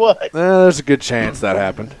before? Or what? There's a good chance that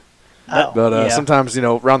happened. But sometimes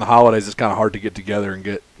around the holidays it's kind of hard to get together and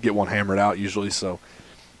get one hammered out usually. So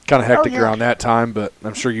kind of hectic around that time. But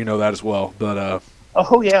I'm sure you know that as well. But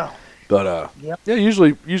oh yeah. But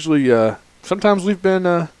usually sometimes we've been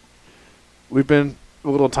a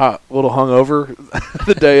little hungover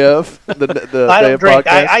the day of the I day don't of drink.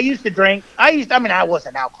 podcast. I used to drink. I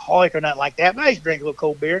wasn't alcoholic or nothing like that, but I used to drink a little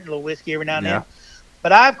cold beer, and a little whiskey every now and then.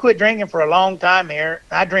 But I've quit drinking for a long time here.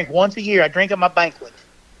 I drink once a year. I drink at my banquet.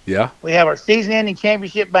 Yeah. We have our season-ending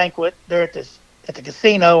championship banquet there at the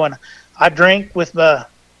casino, and I drink with we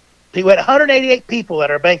had 188 people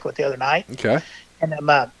at our banquet the other night. Okay. And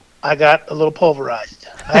I got a little pulverized.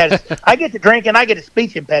 I get to drink, and I get a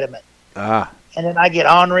speech impediment. Ah. And then I get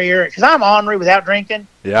ornery, because I'm ornery without drinking.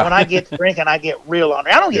 Yeah. When I get to drinking, I get real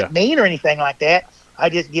ornery. I don't get mean or anything like that. I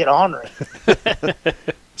just get ornery.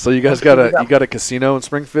 So you guys got a casino in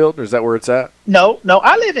Springfield, or is that where it's at? No.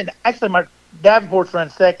 I live in my Davenport's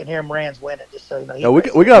running second here. Moran's winning. Just so you know. No,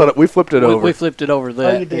 we flipped it over. We flipped it over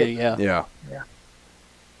there. Oh, you did? Yeah.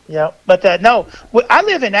 Yeah, but no, I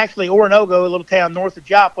live in actually Orinoco, a little town north of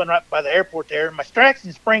Joplin, right by the airport there. My track's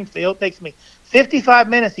in Springfield. It takes me 55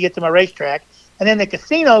 minutes to get to my racetrack. And then the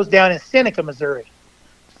casino's down in Seneca, Missouri,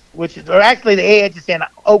 or actually the edge is in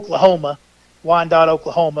Oklahoma, Wyandotte,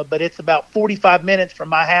 Oklahoma, but it's about 45 minutes from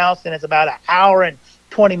my house, and it's about an hour and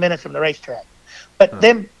 20 minutes from the racetrack. But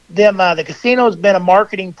the casino's been a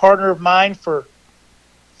marketing partner of mine for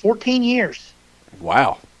 14 years.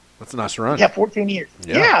 Wow. That's a nice run. Yeah, 14 years.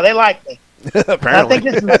 Yeah, they like me. Apparently. I think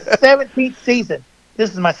this is my 17th season.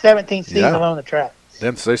 This is my 17th season on the track.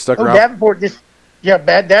 Them, so they stuck around. Davenport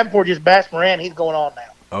just bashed Moran. He's going on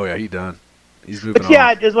now. Oh, yeah, he's done. He's moving on. But,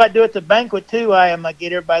 yeah, just what I do at the banquet, too. I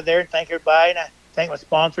get everybody there and thank everybody, and I thank my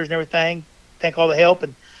sponsors and everything, thank all the help,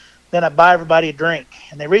 and then I buy everybody a drink.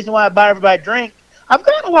 And the reason why I buy everybody a drink, I've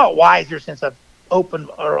gotten a lot wiser since I've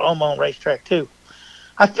opened or owned my own racetrack, too.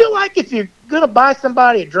 I feel like if you're going to buy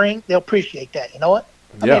somebody a drink, they'll appreciate that. You know what?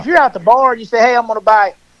 I mean, if you're out at the bar and you say, hey, I'm going to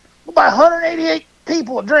buy 188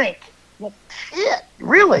 people a drink. Well, shit,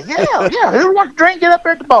 really? Yeah. Who wants a drink? Get up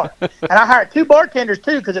there at the bar. And I hired 2 bartenders,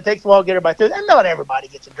 too, because it takes a while to get everybody through. And not everybody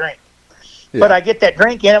gets a drink. But I get that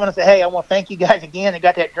drink in. I'm going to say, hey, I want to thank you guys again. I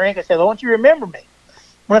got that drink. I said, I want you to remember me.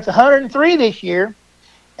 When it's 103 this year,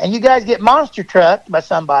 and you guys get monster trucked by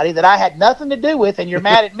somebody that I had nothing to do with, and you're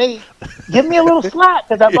mad at me, give me a little slack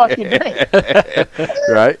because I bought you a drink.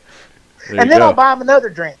 Right. There And you then go. I'll buy them another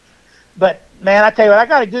drink. But, man, I tell you what, I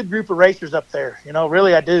got a good group of racers up there.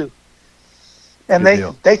 Really I do. And Good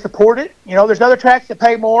deal. they support it. There's other tracks that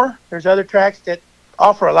pay more. There's other tracks that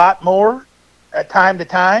offer a lot more time to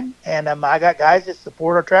time. And I got guys that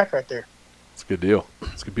support our track right there. It's a good deal.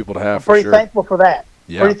 It's good people to have, I'm for pretty sure. thankful for that.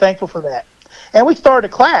 Yeah. Pretty thankful for that. And we started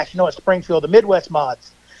a class, at Springfield, the Midwest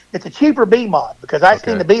mods. It's a cheaper B mod because I've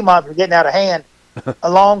seen the B mods were getting out of hand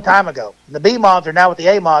a long time ago. And the B mods are now with the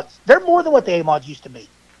A mods. They're more than what the A mods used to be.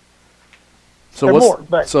 So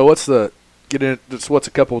what's a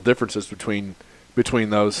couple of differences between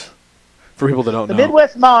those for people that don't know?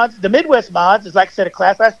 The Midwest mods is, like I said, a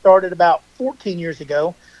class I started about 14 years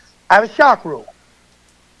ago. I have a shock rule.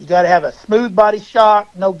 You got to have a smooth body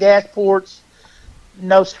shock, no gas ports,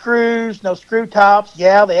 no screws, no screw tops.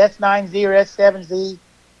 Yeah, the S9Z or S7Z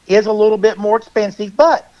is a little bit more expensive,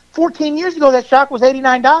 but 14 years ago that shock was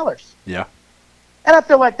 $89. Yeah. And I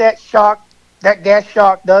feel like that gas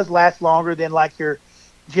shock does last longer than like your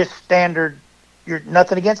just standard. You're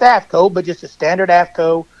nothing against AFCO, but just a standard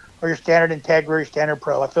AFCO or your standard Integra or your standard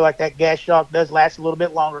Pro. I feel like that gas shock does last a little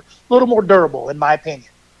bit longer, a little more durable, in my opinion.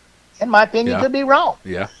 In my opinion, could be wrong.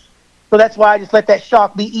 Yeah. So that's why I just let that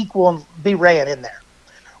shock be equal and be ran in there.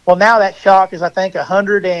 Well, now that shock is, I think,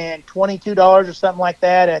 $122 or something like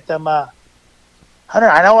that at them. I know.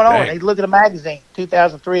 I need to look at a magazine,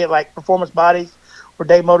 2003 at like Performance Bodies or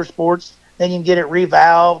Day Motorsports. Then you can get it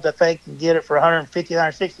revalved. I think you can get it for $150,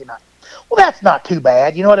 $169. Well, that's not too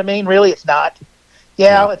bad. You know what I mean? Really, it's not.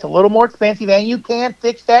 Yeah, it's a little more expensive, and you can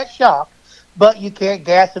fix that shock, but you can't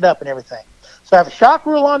gas it up and everything. So I have a shock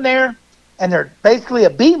rule on there, and they're basically a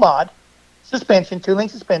B mod suspension, 2-link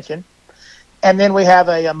suspension, and then we have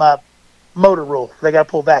a motor rule. They got to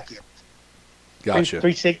pull vacuum. Gotcha.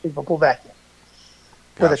 360 for pull vacuum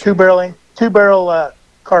with a two-barrel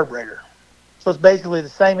carburetor. So it's basically the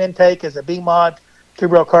same intake as a B mod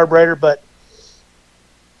 2-barrel carburetor, but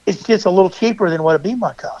it's just a little cheaper than what a B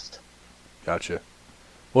mod costs. Gotcha.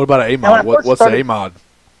 What about an A mod? What's the A mod?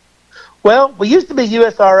 Well, we used to be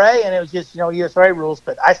USRA, and it was just USRA rules,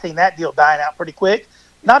 but I seen that deal dying out pretty quick.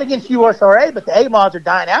 Not against USRA, but the A mods are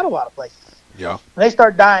dying out a lot of places. Yeah. When they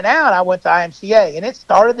started dying out, I went to IMCA, and it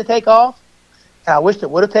started to take off. And I wished it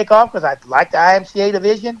would have taken off because I like the IMCA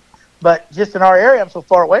division, but just in our area, I'm so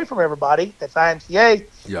far away from everybody that's IMCA,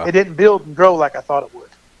 it didn't build and grow like I thought it would.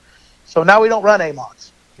 So now we don't run A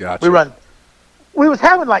mods. Gotcha. We was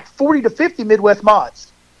having like 40 to 50 Midwest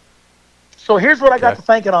mods. So here's what I got to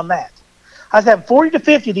thinking on that. I was having 40 to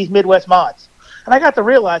 50 of these Midwest mods. And I got to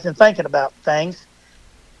realizing, thinking about things,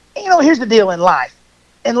 here's the deal in life.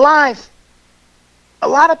 In life,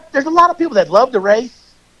 there's a lot of people that love to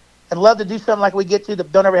race and love to do something like we get to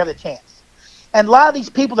that don't ever have the chance. And a lot of these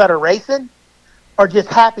people that are racing are just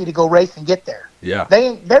happy to go race and get there. Yeah.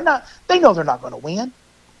 They know they're not going to win,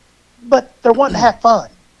 but they're wanting to have fun.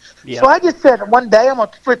 Yeah. So I just said one day I'm going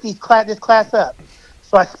to split this class up.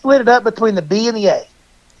 So I split it up between the B and the A.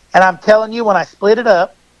 And I'm telling you, when I split it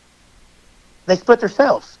up, they split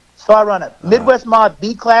themselves. So I run a Midwest Mod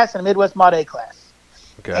B class and a Midwest Mod A class.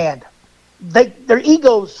 Okay. And their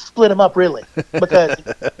egos split them up, really. Because,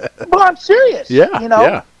 well, I'm serious. Yeah,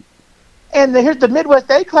 yeah. And here's the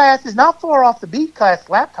Midwest A class is not far off the B class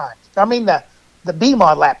lap times. I mean the B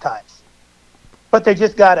mod lap times. But they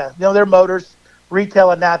just got their motors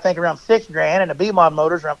retailing now, I think, around $6,000, and the B mod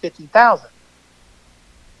motors around $15,000.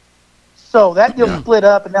 So that deal split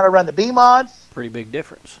up, and now I run the B mods. Pretty big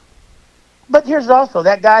difference. But here's also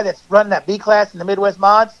that guy that's running that B class in the Midwest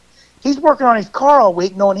mods. He's working on his car all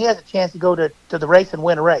week, knowing he has a chance to go to the race and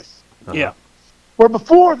win a race. Uh-huh. Yeah. Where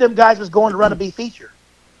before them guys was going to run a B feature.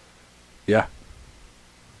 Yeah.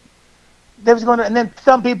 They was going to, and then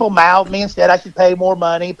some people mouthed me and said I should pay more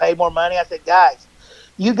money. I said, guys,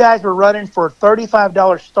 you guys were running for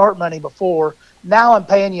 $35 start money before. Now I'm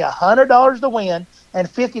paying you $100 to win and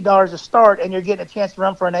 $50 to start, and you're getting a chance to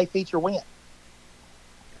run for an A feature win.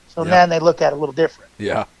 So now they look at it a little different.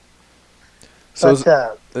 Yeah. So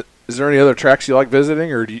is there any other tracks you like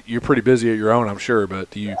visiting, or you're pretty busy at your own, I'm sure, but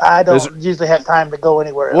do you? I don't usually have time to go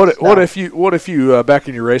anywhere else. What if you back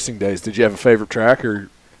in your racing days, did you have a favorite track, or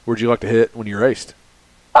where'd you like to hit when you raced?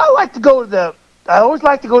 I always like to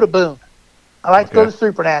go to Boone. I like to go to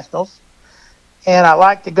Super Nationals, and I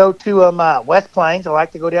like to go to West Plains. I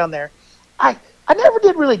like to go down there. I never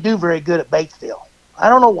did really do very good at Batesville. I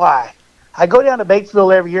don't know why. I go down to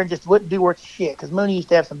Batesville every year and just wouldn't do worth shit because Mooney used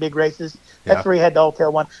to have some big races. That's where he had the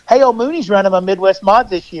All-Tail one. Hey, old Mooney's running my Midwest Mods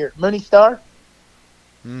this year. Mooney Star.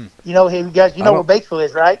 You know him, guys. You know where Batesville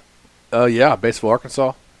is, right? Yeah, Batesville,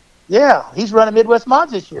 Arkansas. Yeah, he's running Midwest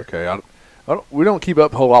Mods this year. Okay, we don't keep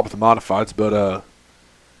up a whole lot with the modifieds, but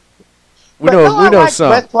we know some.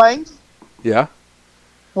 West Plains. Yeah.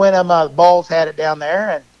 When Balls had it down there,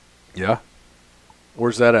 and yeah,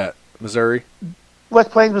 where's that at? Missouri. West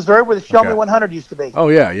Plains, Missouri, where the Show Me 100 used to be. Oh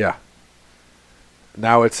yeah.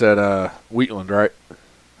 Now it's at Wheatland, right?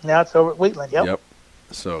 Now it's over at Wheatland. Yep.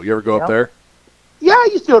 So you ever go up there? Yeah, I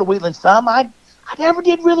used to go to Wheatland some. I never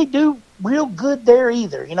did really do real good there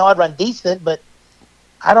either. You know, I'd run decent, but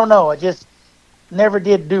I don't know. I just never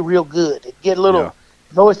did do real good. It'd get a little. Yeah.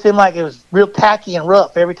 It always seemed like it was real tacky and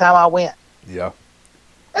rough every time I went. Yeah.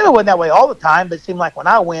 And it wasn't that way all the time, but it seemed like when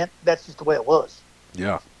I went, that's just the way it was.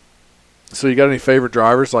 Yeah. So you got any favorite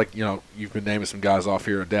drivers? Like, you know, you've been naming some guys off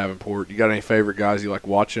here at Davenport. You got any favorite guys you like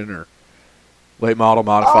watching, or late model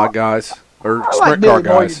modified guys, or sprint car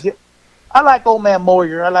guys? I like old man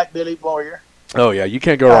Moyer. I like Billy Moyer. Oh yeah, you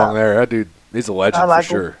can't go wrong there. That dude, he's a legend for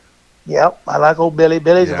sure. Yep, I like old Billy.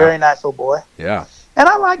 Billy's a very nice old boy. Yeah. And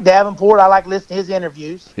I like Davenport. I like listening to his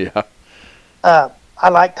interviews. Yeah. I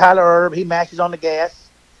like Tyler Erb. He mashes on the gas.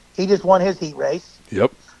 He just won his heat race.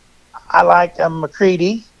 Yep. I like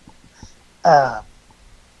McCready.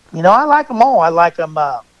 You know, I like them all. I like them.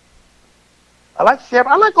 I like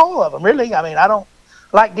Shepard. I like all of them, really. I mean, I don't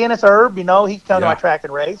like Dennis Erb. You know, he's come to my track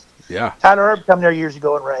and raced. Yeah. Tyler Erb come there years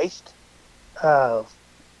ago and raced.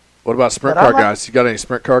 What about sprint car guys? You got any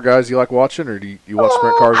sprint car guys you like watching, or do you watch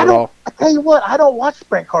sprint cars at all? I tell you what, I don't watch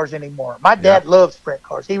sprint cars anymore. My dad loved sprint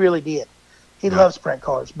cars. He really did. He loves sprint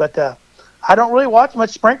cars. But I don't really watch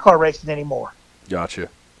much sprint car racing anymore. Gotcha.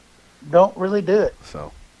 Don't really do it.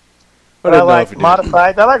 So. But I like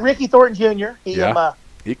modified. I like Ricky Thornton Jr. He came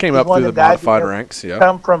up through the modified ranks. Yeah.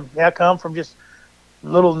 Come from just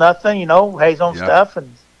little nothing, you know, has his own stuff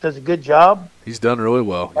and does a good job. He's done really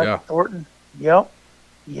well. Like Thornton. Yep.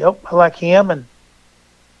 I like him, and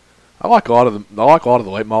I like a lot of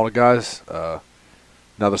the late model guys.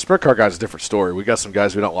 Now the sprint car guys is a different story. We got some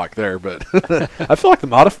guys we don't like there, but I feel like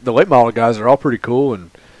the late model guys are all pretty cool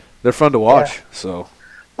and they're fun to watch. Yeah. So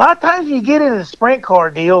a lot of times you get into the sprint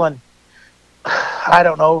car deal, and I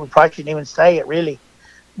don't know, we probably shouldn't even say it really,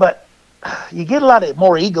 but you get a lot of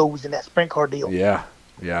more egos in that sprint car deal. Yeah,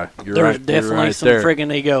 you're There's definitely some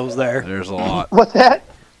friggin' egos there. There's a lot. What's that?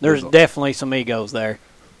 There's definitely some egos there.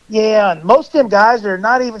 Yeah, and most of them guys are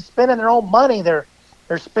not even spending their own money. They're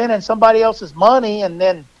spending somebody else's money and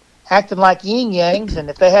then acting like yin yangs. And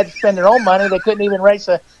if they had to spend their own money, they couldn't even race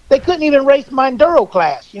my enduro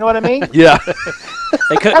class. You know what I mean? Yeah.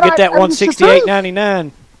 They couldn't get that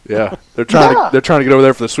 168.99. Yeah, they're trying to get over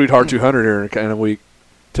there for the Sweetheart 200 here in a week,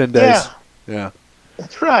 10 days. Yeah.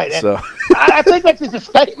 That's right. So I think that's just a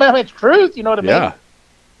statement of its truth. You know what I mean? Yeah.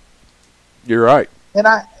 You're right. And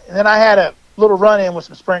I had a little run-in with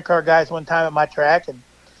some sprint car guys one time at my track, and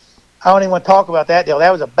I don't even want to talk about that deal.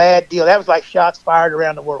 That was a bad deal. That was like shots fired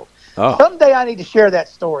around the world. Oh. Someday I need to share that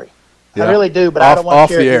story. Yeah. I really do, but I don't want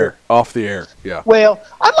to share it here. Off the air, yeah. Well,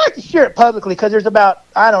 I'd like to share it publicly because there's about,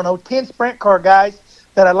 10 sprint car guys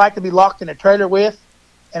that I'd like to be locked in a trailer with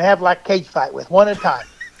and have like a cage fight with, one at a time.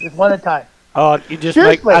 Just one at a time. Oh,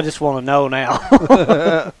 I just want to know now.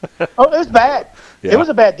 Oh, it was bad. Yeah. It was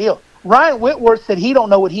a bad deal. Ryan Whitworth said he don't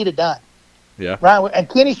know what he'd have done. Yeah. And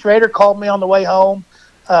Kenny Schrader called me on the way home.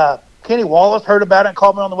 Kenny Wallace heard about it and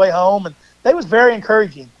called me on the way home, and they was very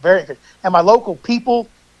encouraging, very encouraging. And my local people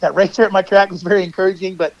that raced here at my track was very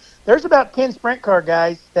encouraging. But there's about 10 sprint car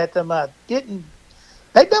guys that didn't.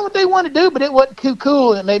 They done what they wanted to do, but it wasn't too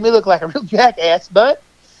cool, and it made me look like a real jackass. But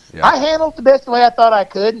I handled it the best way I thought I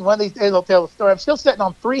could, and one of these days I'll tell the story. I'm still sitting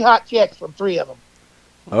on 3 hot checks from 3 of them.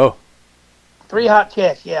 Oh. 3 hot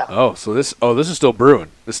checks, yeah. Oh, so this is still brewing.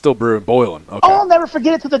 It's still boiling. Okay. Oh, I'll never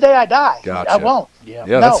forget it till the day I die. Gotcha. I won't. Yeah.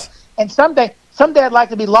 No. And someday I'd like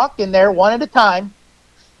to be locked in there one at a time.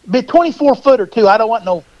 Be a 24-footer, too. I don't want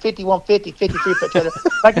no 5150, 53-foot trailer.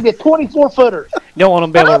 Like to be a 24-footer. You don't want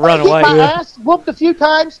them to be able to run away. My ass whooped a few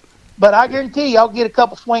times, but I guarantee you I'll get a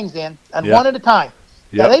couple swings in, and one at a time.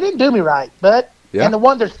 Now, they didn't do me right, but and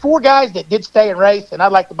there's 4 guys that did stay and race, and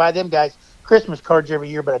I'd like to buy them guys Christmas cards every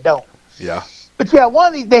year, but I don't. Yeah. But one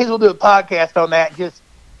of these days we'll do a podcast on that. Just,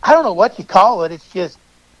 I don't know what you call it. It's just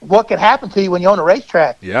what can happen to you when you own a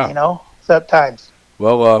racetrack. Yeah. Sometimes.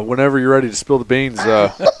 Well, whenever you're ready to spill the beans,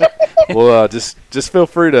 we'll just feel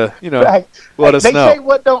free to let us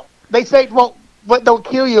know. They say what don't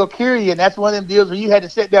kill you will cure you, and that's one of them deals where you had to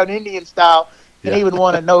sit down Indian style and he would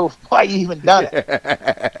want to know why you even done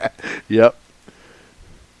it. Yep.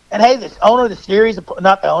 And hey, the owner of the series,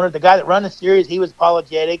 not the owner, the guy that run the series, he was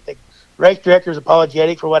apologetic. The race director was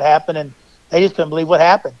apologetic for what happened, and they just couldn't believe what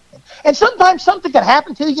happened. And sometimes something can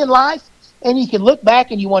happen to you in life, and you can look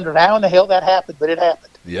back and you wonder how in the hell that happened, but it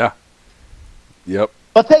happened. Yeah. Yep.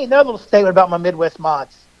 I'll tell you another little statement about my Midwest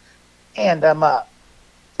mods. And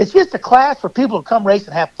it's just a class for people to come race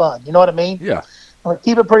and have fun. You know what I mean? Yeah. I'm gonna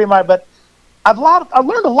keep it pretty much, but I've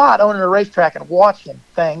learned a lot owning a racetrack and watching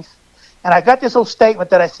things. And I got this little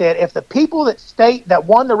statement that I said, if the people that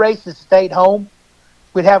won the races stayed home,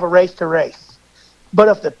 we'd have a race to race. But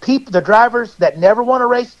if the drivers that never won a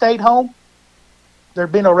race stayed home,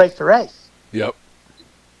 there'd be no race to race. Yep.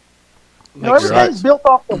 You know, everything's built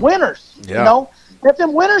off the winners. Yeah. You know, if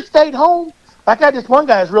them winners stayed home, like I had this one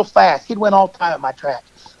guy who was real fast. He'd win all the time at my track.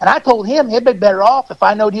 And I told him he'd be better off if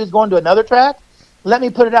I knowed he was going to another track, let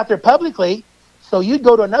me put it out there publicly, so you'd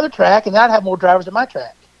go to another track and I'd have more drivers at my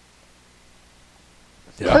track.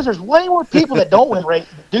 Yeah. Because there's way more people that don't win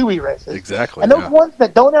races than do races. Exactly. And those ones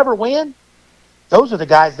that don't ever win, those are the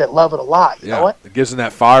guys that love it a lot. You know what? It gives them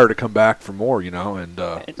that fire to come back for more, and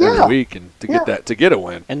every week and to get a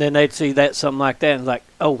win. And then they'd see that something like that and like,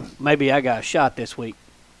 oh, maybe I got a shot this week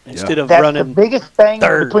instead of That's running the biggest thing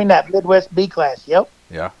third. Between that Midwest B class. Yep.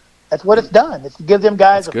 Yeah. That's what it's done. It's to give them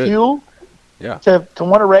guys That's a good. fuel Yeah. to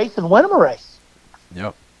win a race and win them a race.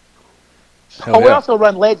 Yep. We also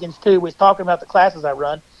run Legends, too. We was talking about the classes I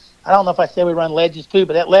run. I don't know if I said we run Legends, too,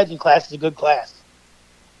 but that Legend class is a good class.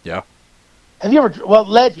 Yeah. Have you ever,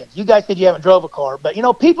 Legends, you guys said you haven't drove a car, but,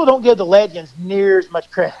 people don't give the Legends near as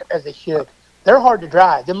much credit as they should. They're hard to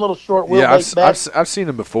drive. Them little short wheelbase bags. I've seen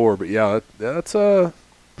them before, but that's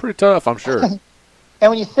pretty tough, I'm sure. And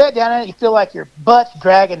when you sit down in it, you feel like your butt's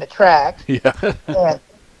dragging the track. Yeah. And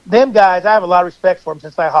them guys, I have a lot of respect for them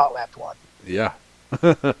since I hot lapped one. Yeah.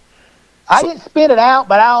 I didn't spin it out,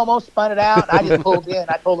 but I almost spun it out. And I just pulled in.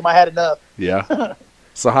 I told them I had enough. Yeah.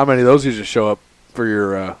 So how many of those usually show up for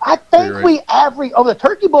your I think we average, the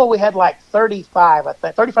Turkey Bowl we had like 35, I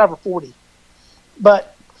think, 35 or 40.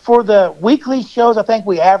 But for the weekly shows, I think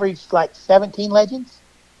we averaged like 17 Legends.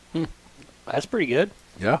 That's pretty good.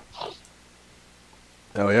 Yeah.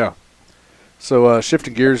 Oh, yeah. So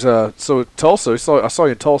shifting gears, so Tulsa, I saw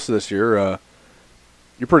you in Tulsa this year.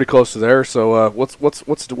 You're pretty close to there. So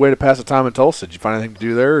what's the way to pass the time in Tulsa? Did you find anything to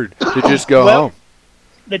do there, or did you just go home?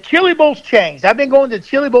 The Chili Bowl's changed. I've been going to the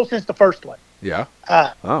Chili Bowl since the first one. Yeah.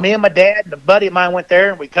 Me and my dad and a buddy of mine went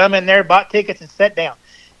there, and we come in there, bought tickets, and sat down.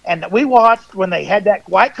 And we watched when they had that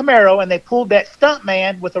white Camaro, and they pulled that stunt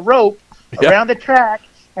man with a rope around the track,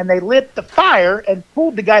 and they lit the fire and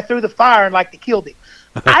pulled the guy through the fire and like they killed him.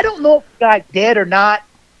 I don't know if the guy's dead or not,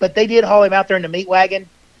 but they did haul him out there in the meat wagon,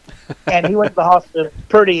 and he went to the hospital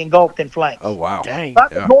pretty engulfed in flames. Oh, wow. Dang. I've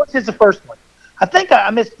been going since the first one. I think I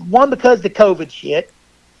missed one because of the COVID shit,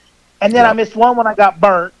 and then I missed one when I got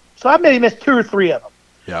burnt. So I maybe missed 2 or 3 of them.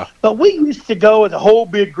 Yeah. But we used to go as a whole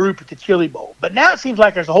big group at the Chili Bowl. But now it seems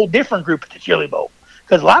like there's a whole different group at the Chili Bowl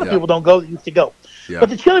because a lot of people don't go that used to go. Yeah. But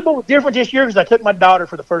the Chili Bowl was different this year because I took my daughter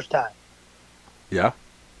for the first time. Yeah.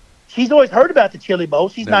 She's always heard about the Chili Bowl.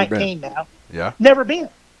 She's Never 19 now. Yeah. Never been.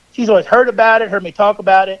 She's always heard about it, heard me talk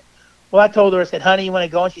about it. Well, I told her, I said, honey, you want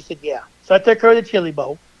to go? And she said, yeah. So I took her to the Chili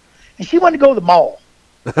Bowl. And she wanted to go to the mall.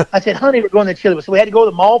 I said, honey, we're going to the Chili Bowl. So we had to go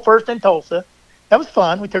to the mall first in Tulsa. That was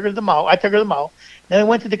fun. We took her to the mall. I took her to the mall. Then we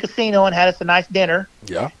went to the casino and had us a nice dinner.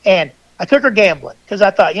 Yeah. And I took her gambling because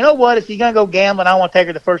I thought, you know what? If she's going to go gambling, I want to take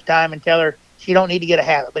her the first time and tell her she don't need to get a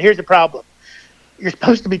habit. But here's the problem. You're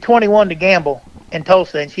supposed to be 21 to gamble in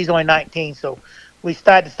Tulsa, and she's only 19. So we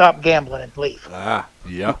decided to stop gambling and leave.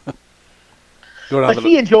 Yeah. But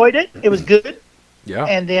she enjoyed it. It was good. Yeah.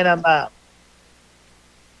 And then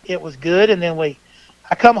it was good. And then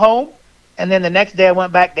I come home, and then the next day I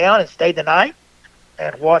went back down and stayed the night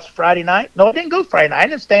and watched Friday night. No, I didn't go Friday night. I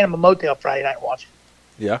didn't stay in my motel Friday night and watch it.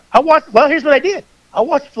 Yeah. Well, here's what I did. I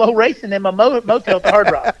watched Flow Racing in my motel at the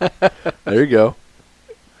Hard Rock. There you go.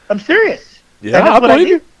 I'm serious. Yeah, I believe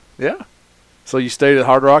you. Yeah. So you stayed at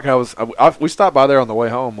Hard Rock. We stopped by there on the way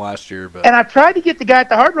home last year, but and I tried to get the guy at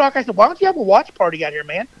the Hard Rock. I said, "Why don't you have a watch party out here,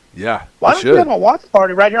 man? Yeah, why don't you have a watch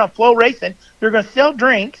party right here on Flow Racing? They're going to sell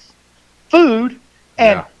drinks, food,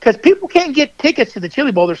 and because people can't get tickets to the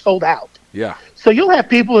Chili Bowl, they're sold out. Yeah. So you'll have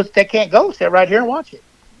people that can't go sit right here and watch it.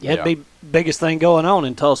 Yeah, it'd be biggest thing going on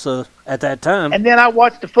in Tulsa at that time. And then I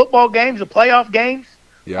watched the football games, the playoff games,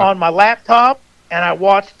 on my laptop, and I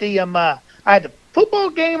watched the I had the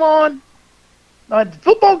football game on. The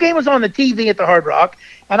football game was on the TV at the Hard Rock,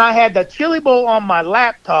 and I had the Chili Bowl on my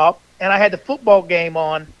laptop, and I had the football game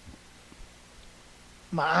on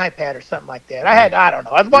my iPad or something like that. I don't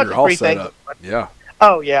know. I was watching You're all three set things. up. Yeah.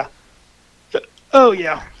 Oh yeah. Oh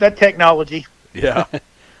yeah. That technology. Yeah.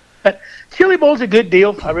 But Chili Bowl's a good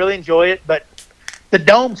deal. I really enjoy it, but the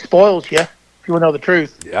dome spoils you. If you want to know the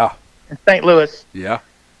truth. Yeah. In St. Louis. Yeah.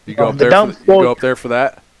 You go up the there. dome You go up there for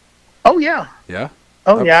that. Oh yeah. Yeah.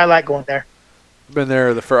 Oh yeah. I like going there. I've been there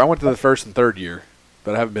I went to the first and third year,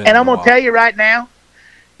 but I haven't been. And I'm gonna tell you right now,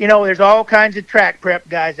 there's all kinds of track prep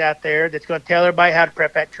guys out there that's gonna tell everybody how to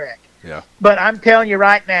prep that track. Yeah. But I'm telling you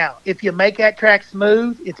right now, if you make that track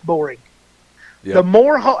smooth, it's boring. Yep. The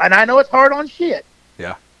more, and I know it's hard on shit.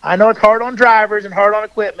 Yeah. I know it's hard on drivers and hard on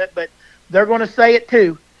equipment, but they're going to say it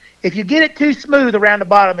too. If you get it too smooth around the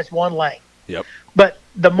bottom, it's one lane. Yep. But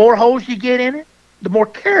the more holes you get in it, the more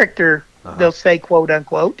character they'll say, quote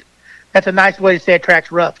unquote. That's a nice way to say a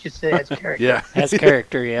track's rough. Just say it's character. Yeah. Has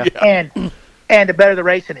character, yeah. And the better the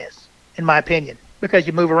racing is, in my opinion, because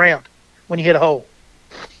you move around when you hit a hole.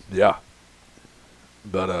 Yeah.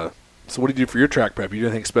 But so what do you do for your track prep? You do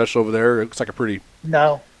anything special over there? It looks like a pretty.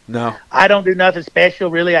 No. No. I don't do nothing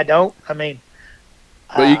special, really. I don't. I mean,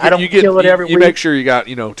 but I don't kill it every week. You make sure you got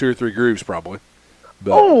 2 or 3 grooves probably.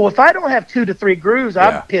 But, if I don't have 2 to 3 grooves,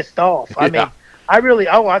 I'm pissed off. I mean, I really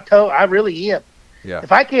am. Yeah.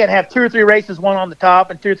 If I can't have 2 or 3 races, one on the top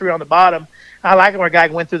and 2 or 3 on the bottom, I like it where a guy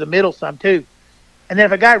can win through the middle some too. And then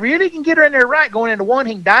if a guy really can get her in there right, going into one,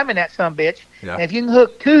 he can diamond that sumbitch. Yeah. And if you can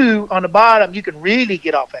hook 2 on the bottom, you can really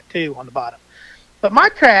get off at 2 on the bottom. But my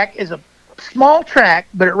track is a small track,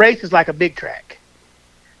 but it races like a big track.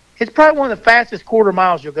 It's probably one of the fastest quarter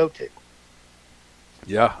miles you'll go to.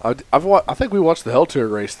 Yeah, I think we watched the Hell Tour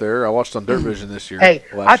race there. I watched on Dirt Vision this year. Hey,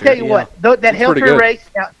 I'll tell you what, that Hell Tour race.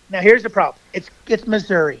 Now here's the problem. It's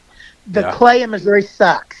Missouri. The clay in Missouri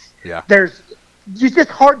sucks. Yeah. It's just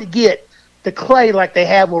hard to get the clay like they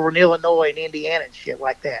have over in Illinois and Indiana and shit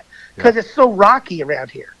like that because it's so rocky around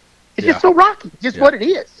here. It's just so rocky. Just what it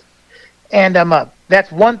is. And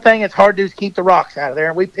that's one thing that's hard to do is keep the rocks out of there.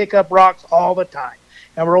 And we pick up rocks all the time,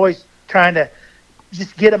 and we're always trying to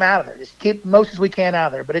just get them out of there. Just keep the most as we can out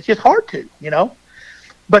of there. But it's just hard to,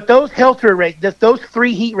 But those Hell Tour races, those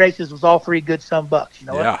 3 heat races was all 3 good $bucks. You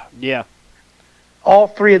know what? Yeah. All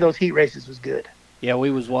 3 of those heat races was good. Yeah, we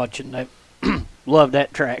was watching that. Loved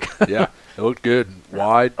that track. Yeah, it looked good,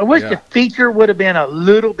 wide. I wish the feature would have been a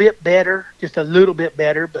little bit better, just a little bit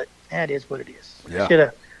better, but that is what it is. Yeah. Should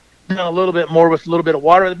have done a little bit more with a little bit of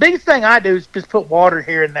water. The biggest thing I do is just put water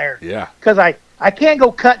here and there. Yeah. Because I can't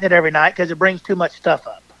go cutting it every night because it brings too much stuff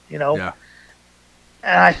up, Yeah.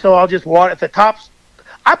 And so I'll just water at the tops.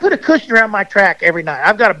 I put a cushion around my track every night.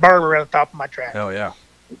 I've got a berm around the top of my track. Hell yeah.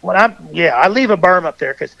 I leave a berm up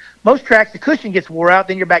there because most tracks the cushion gets wore out,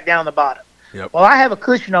 then you're back down on the bottom. Yep. Well, I have a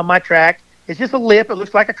cushion on my track. It's just a lip. It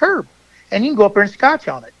looks like a curb, and you can go up there and scotch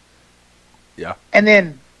on it. Yeah. And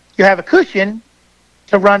then you have a cushion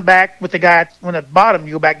to run back with the guy on the bottom.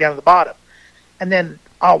 You go back down to the bottom, and then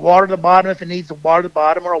I'll water the bottom if it needs to water the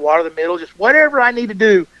bottom, or I'll water the middle. Just whatever I need to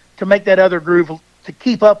do to make that other groove to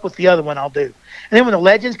keep up with the other one, I'll do. And then when the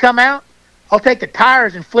legends come out, I'll take the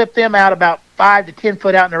tires and flip them out about 5 to 10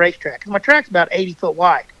 foot out in the racetrack. 'Cause my track's about 80 foot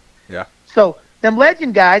wide. Yeah. So them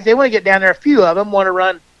legend guys, they want to get down there. A few of them want to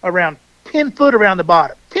run around 10 foot around the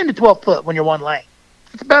bottom, 10 to 12 foot when you're one lane.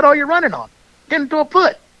 That's about all you're running on, 10 to 12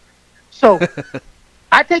 foot. So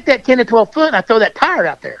I take that 10 to 12 foot and I throw that tire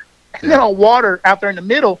out there. And then I'll water out there in the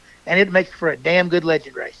middle, and it makes for a damn good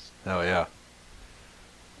legend race. Oh, yeah.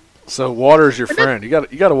 So water's your friend. You got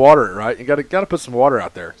to water it, right? You got to put some water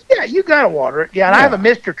out there. Yeah, you got to water it. Yeah, and I have a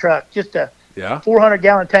mister truck, just a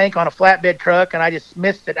 400-gallon tank on a flatbed truck, and I just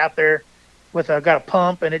mist it out there got a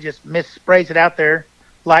pump, and it just sprays it out there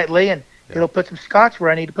lightly, and it'll put some scotch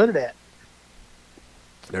where I need to put it at.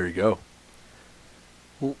 There you go.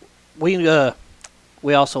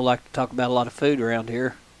 We also like to talk about a lot of food around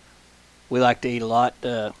here. We like to eat a lot.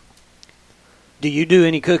 Do you do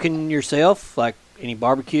any cooking yourself, like any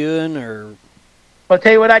barbecuing or? I'll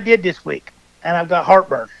tell you what I did this week, and I've got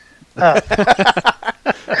heartburn.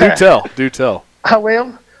 Do tell. I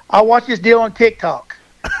will. I watched this deal on TikTok,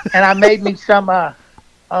 and I made me some. What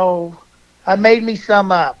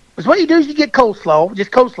you do is you get coleslaw,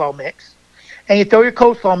 just coleslaw mix, and you throw your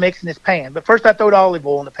coleslaw mix in this pan. But first, I throw the olive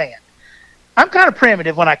oil in the pan. I'm kind of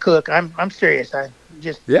primitive when I cook. I'm serious. I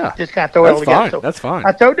just kind of throw it all together. So that's fine.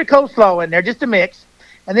 I throw the coleslaw in there, just a mix,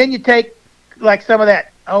 and then you take like some of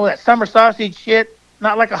that summer sausage shit.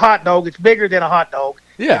 Not like a hot dog. It's bigger than a hot dog.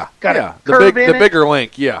 Yeah, got a curve the bigger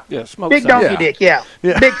link. Yeah, smoke big donkey dick. Yeah,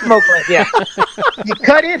 big smoke link. Yeah. You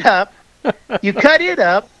cut it up.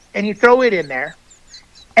 And you throw it in there,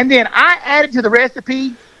 and then I added to the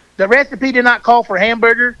recipe. The recipe did not call for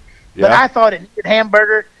hamburger, But Yeah. I thought it needed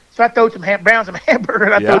hamburger, so I threw some brown some hamburger,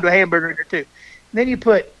 and I Yeah. threw the hamburger in there too. And then you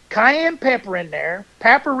put cayenne pepper in there,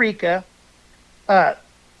 paprika,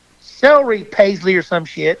 celery paisley or some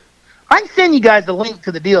shit. I can send you guys the link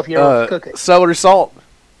to the deal if you ever want to cook it. Celery salt.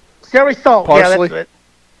 Celery salt, Parsley. yeah, that's it.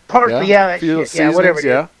 Parsley, yeah, that Few shit, yeah, whatever it is.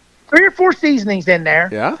 Yeah. 3 or 4 seasonings in there.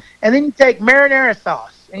 Yeah. And then you take marinara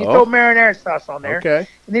sauce, and you throw marinara sauce on there. Okay.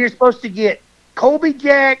 And then you're supposed to get Colby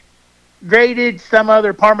Jack, grated, some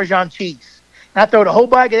other Parmesan cheese. And I throw the whole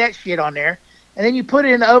bag of that shit on there. And then you put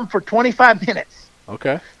it in the oven for 25 minutes.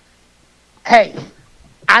 Okay. Hey,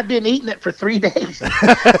 I've been eating it for 3 days.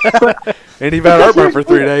 And you've had heartburn for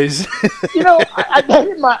 3 days. You know, I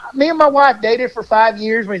dated me and my wife dated for 5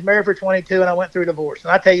 years. We was married for 22, and I went through a divorce.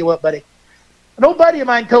 And I tell you what, buddy, an old buddy of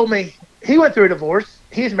mine told me he went through a divorce.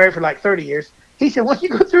 He was married for like 30 years. He said, once you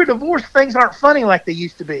go through a divorce, things aren't funny like they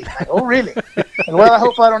used to be. I go, oh, really? And, well, I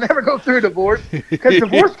hope I don't ever go through a divorce, because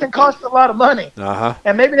divorce can cost a lot of money. Uh-huh.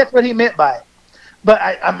 And maybe that's what he meant by it. But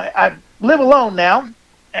I live alone now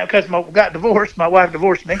because I got divorced. My wife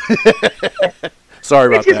divorced me. Sorry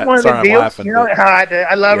about It's just that. one of Sorry, them I'm deals. laughing. You know but- how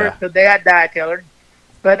I love her Yeah. till the day I die, I tell her.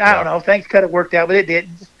 But I don't Yeah. know. Things could have worked out, but it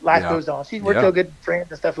didn't. Just life Yeah. goes on. We're Yeah. still good friends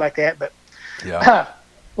and stuff like that. But yeah.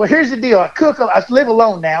 well, here's the deal. I live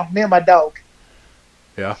alone now, me and my dog.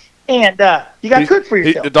 Yeah. And you got to cook for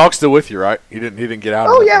yourself. The dog's still with you, right? He didn't get out. or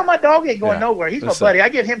Oh, nothing? yeah, my dog ain't going Yeah. nowhere. He's my Listen. buddy. I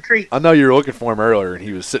give him treats. I know you were looking for him earlier, and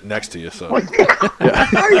he was sitting next to you. So I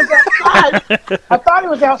thought he was outside. I thought he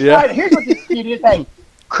was outside. Yeah. Here's what this shit is. Hey,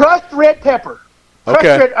 crushed red pepper. Crushed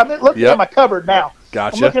Okay. red, I'm looking Yep. at my cupboard now.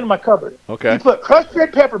 Gotcha. I'm looking at my cupboard. Okay. You put crushed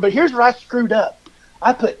red pepper, but here's where I screwed up.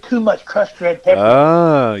 I put too much crushed red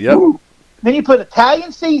pepper. Yep. Ooh. Then you put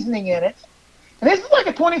Italian seasoning in it. And this is like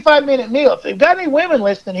a 25-minute meal. If you've got any women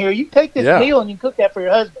listening here, you take this Yeah. meal and you cook that for your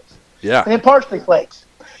husbands. Yeah. And then parsley flakes.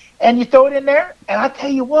 And you throw it in there, and I tell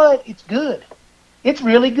you what, it's good. It's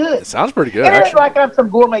really good. It sounds pretty good, And it ain't actually. like I'm some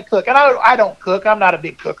gourmet cook. And I don't cook. I'm not a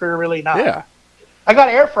big cooker, really not. Yeah. I got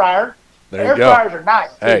an air fryer. There Air you go. fryers are nice,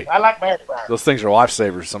 too. Hey. I like my air fryer. Those things are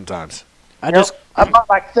lifesavers sometimes. I just I bought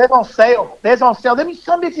they're on sale. They're on sale.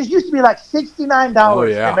 Some bitches used to be like $69. Oh,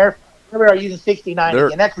 yeah. And they're using $69 They're-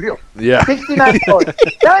 again. That's real. Yeah. $69.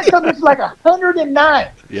 Now some bitches like $109.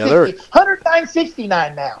 Yeah, they're-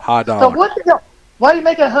 $109.69 now. High So dollar. what the hell? Why are you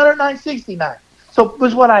making $109.69? So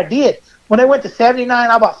was what I did. When they went to $79,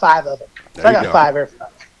 I bought 5 of them. So There I you got go. 5 air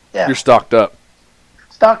fryers. Yeah. You're stocked up.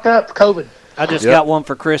 Stocked up for COVID. I just Yep. got one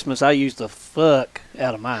for Christmas. I used the fuck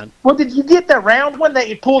out of mine. Well, did you get that round one that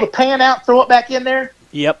you pull the pan out, throw it back in there?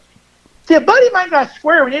 Yep. See, a buddy of mine got a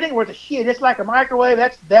square one. It ain't worth a shit. It's like a microwave.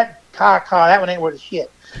 That one ain't worth a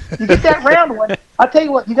shit. You get that round one. I'll tell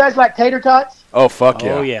you what. You guys like tater tots? Oh, fuck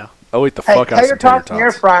yeah. Oh yeah. I'll eat the Hey, fuck out of tater some tater tots in the air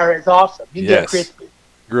tots. fryer is awesome. You can get them Yes. crispy.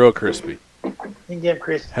 Grill crispy. You can get them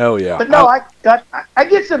crispy. Hell yeah. But no, I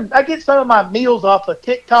get some of my meals off of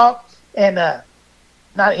TikTok and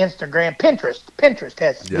not Instagram, Pinterest. Pinterest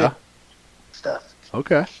has Yeah. good stuff.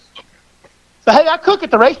 Okay. So hey, I cook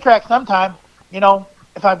at the racetrack sometime. You know,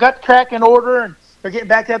 if I've got the track in order and they're getting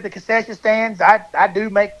back up the concession stands, I do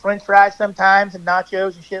make French fries sometimes and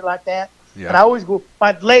nachos and shit like that. Yeah. And I always go.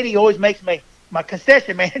 My lady always makes me. My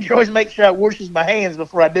concession manager always makes sure I washes my hands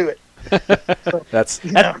before I do it. That's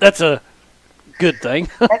You know, That's a good thing.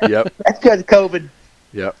 yep. that's because of COVID.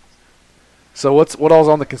 Yep. So what all's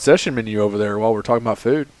on the concession menu over there while we're talking about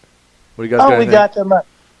food? What do you guys got? Oh, we anything? got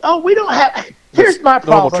them. We don't have. Here's my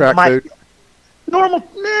normal problem. track Mike. food? Normal.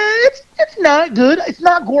 Nah, it's not good. It's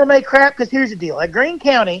not gourmet crap. Because here's the deal: at Greene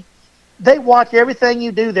County, they watch everything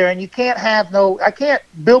you do there, and you can't have no. I can't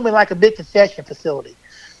build me like a big concession facility.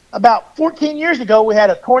 About 14 years ago, we had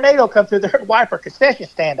a tornado come through there and wipe our concession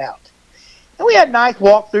stand out. And we had a nice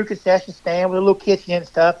walk-through concession stand with a little kitchen and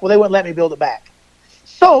stuff. Well, they wouldn't let me build it back.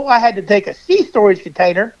 So I had to take a sea storage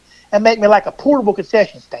container and make me like a portable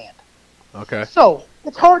concession stand. Okay. So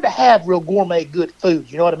it's hard to have real gourmet good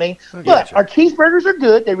foods, you know what I mean? I But gotcha. our cheeseburgers are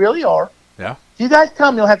good. They really are. Yeah. If you guys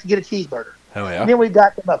come, you'll have to get a cheeseburger. Hell yeah. And then we've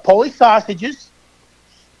got the Polish sausages.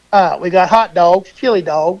 We got hot dogs, chili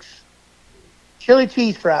dogs, chili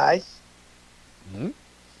cheese fries. Mhm.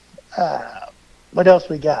 What else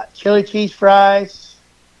we got? Chili cheese fries.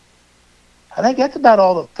 I think that's about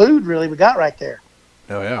all the food really we got right there.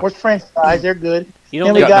 Hell yeah. Of course, French fries, they're good. You Then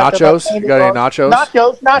don't we You got the nachos? candy You got any bars.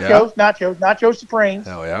 nachos? Nacho Supremes.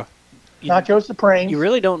 Hell yeah. Nacho Supremes. You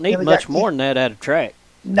really don't need Then we much got- more than that at a track.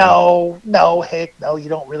 No, heck no, you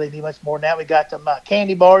don't really need much more than that. We got some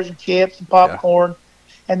candy bars and chips and popcorn.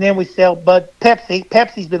 And then we sell Pepsi.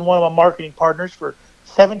 Pepsi's been one of my marketing partners for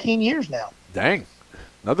 17 years now. Dang.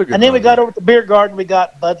 Another good And then we one. got over at the beer garden, we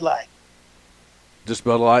got Bud Light. Just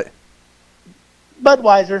Bud Light.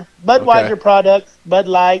 Budweiser products, Bud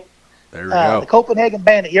Light. There we go. The Copenhagen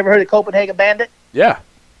Bandit. You ever heard of Copenhagen Bandit? Yeah.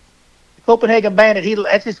 Copenhagen Bandit.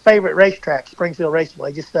 That's his favorite racetrack, Springfield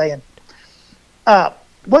Raceway. Just saying.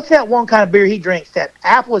 What's that one kind of beer he drinks? That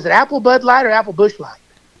apple? Is it apple Bud Light or apple Busch Light?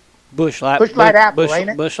 Busch Light. Busch Light apple,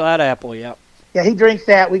 ain't it? Busch Light apple. Yeah. Yeah, he drinks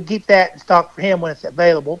that. We keep that in stock for him when it's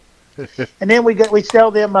available. And then we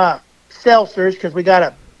sell them seltzers because we got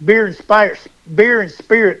a beer and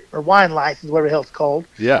spirit or wine license, whatever the hell it's called.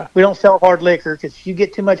 Yeah. We don't sell hard liquor because you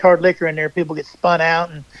get too much hard liquor in there, people get spun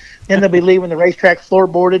out, and then they'll be leaving the racetrack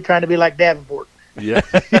floorboarded, trying to be like Davenport. Yeah.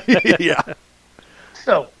 Yeah.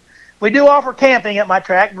 So we do offer camping at my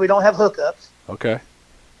track. We don't have hookups. Okay.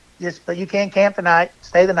 But you can camp the night,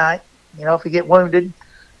 stay the night. You know, if you get wounded.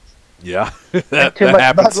 Yeah. that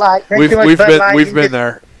happens. Bud Light, we've been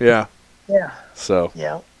there. Yeah. Yeah. So.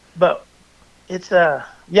 Yeah, but it's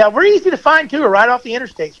we're easy to find too. We're right off the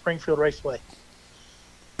interstate, Springfield Raceway.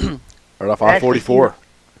 Right off I-44.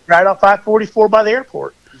 Right off I-44 by the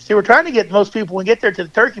airport. See, we're trying to get most people when we get there to the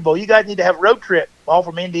Turkey Bowl. You guys need to have a road trip, all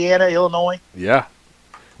from Indiana, Illinois. Yeah.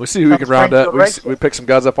 We'll see who we can round up. We pick some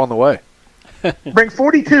guys up on the way. Bring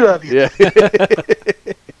 42 of you. Yeah.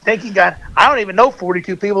 Thinking, God, I don't even know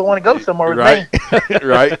 42 people that want to go somewhere with me.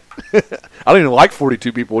 Right. I don't even like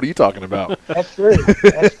 42 people. What are you talking about? That's true.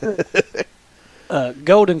 That's true.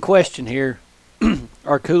 Golden question here.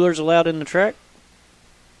 Are coolers allowed in the track?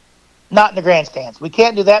 Not in the grandstands. We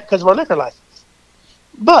can't do that because of our liquor license.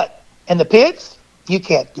 But in the pits, you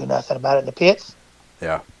can't do nothing about it in the pits.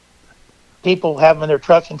 Yeah. People have them in their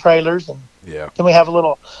trucks and trailers. And yeah. Then we have a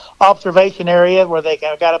little observation area where they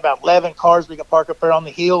got about 11 cars we can park up there on the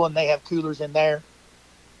hill, and they have coolers in there.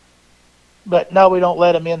 But no, we don't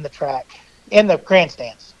let them in the track, in the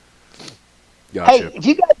grandstands. Gotcha. Hey, if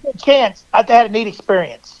you guys get a chance, I've had a neat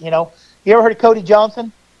experience. You know, you ever heard of Cody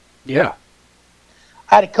Johnson? Yeah.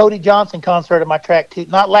 I had a Cody Johnson concert at my track too,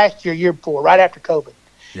 not last year, year before, right after COVID.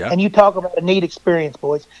 Yeah. And you talk about a neat experience,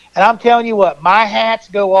 boys. And I'm telling you what, my hats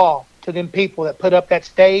go off to them people that put up that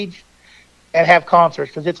stage and have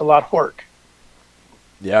concerts because it's a lot of work.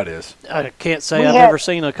 Yeah, it is. I can't say I've ever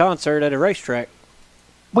seen a concert at a racetrack.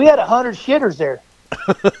 We had 100 shitters there.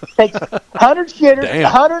 Takes 100 shitters, Damn.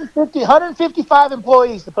 155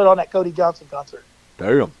 employees to put on that Cody Johnson concert.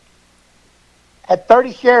 Damn. Had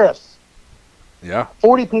 30 sheriffs. Yeah.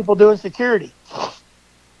 40 people doing security.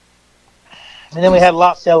 And then we had a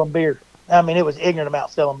lot selling beer. I mean, it was ignorant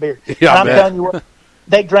amount selling beer. Yeah, and I'm telling you what,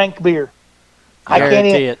 they drank beer. I can't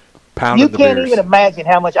even. You can't even imagine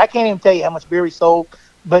how much. I can't even tell you how much beer we sold,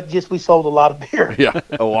 but we sold a lot of beer. Yeah,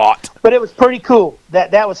 a lot. But it was pretty cool.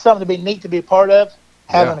 That was something to be neat to be a part of,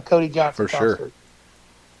 having a Cody Johnson concert. Sure.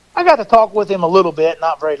 I got to talk with him a little bit,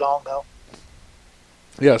 not very long though.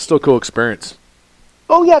 Yeah, it's still a cool experience.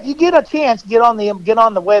 Oh yeah, if you get a chance, get on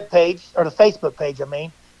the web page or the Facebook page,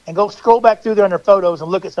 and go scroll back through there on their photos and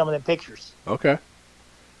look at some of them pictures. Okay.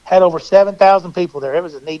 Had over 7,000 people there. It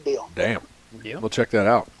was a neat deal. Damn. Yeah. We'll check that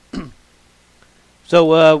out.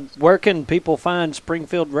 So, where can people find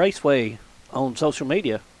Springfield Raceway on social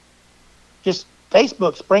media? Just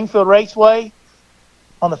Facebook, Springfield Raceway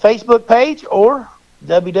on the Facebook page, or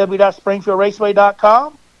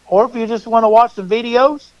www.springfieldraceway.com. Or if you just want to watch some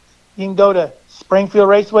videos, you can go to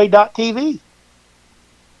springfieldraceway.tv.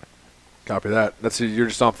 Copy that. You're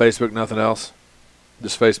just on Facebook, nothing else?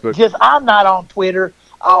 Just Facebook? I'm not on Twitter.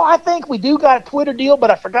 Oh, I think we do got a Twitter deal,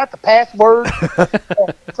 but I forgot the password.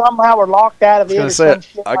 Somehow we're locked out of it.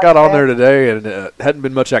 I got on there today, and hadn't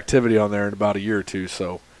been much activity on there in about a year or two.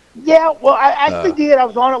 So. Yeah, well, I actually did. I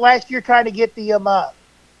was on it last year trying to get the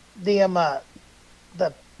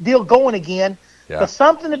deal going again. Yeah. But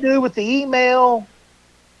something to do with the email.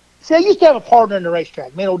 See, I used to have a partner in the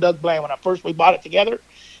racetrack, me and old Doug Bland, when we bought it together.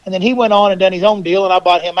 And then he went on and done his own deal, and I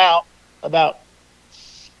bought him out about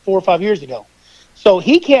 4 or 5 years ago. So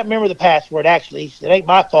he can't remember the password, actually. It ain't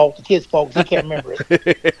my fault. It's his fault because he can't remember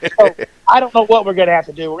it. So I don't know what we're going to have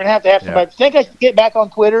to do. We're going to have somebody. Think I should get back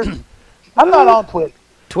on Twitter? I'm not on Twitter.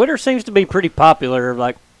 Twitter seems to be pretty popular.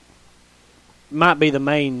 Like, might be the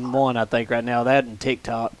main one, I think, right now. That and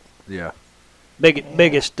TikTok. Yeah.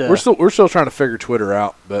 Biggest. We're still trying to figure Twitter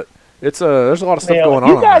out, but it's there's a lot of stuff going on.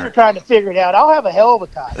 You guys are trying to figure it out. I'll have a hell of a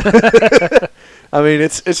time. I mean,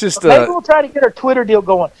 it's just. Maybe we'll try to get our Twitter deal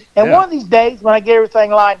going. And one of these days, when I get everything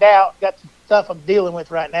lined out, got some stuff I'm dealing with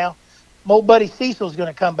right now. My old buddy Cecil's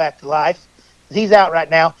going to come back to life. He's out right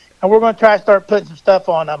now, and we're going to try to start putting some stuff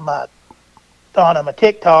on a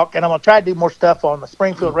TikTok, and I'm going to try to do more stuff on the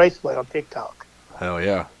Springfield Raceway on TikTok. Hell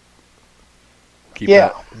yeah.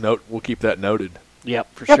 We'll keep that noted.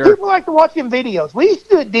 Yep, for sure. People like to watch them videos. We used to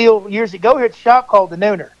do a deal years ago here at the shop called the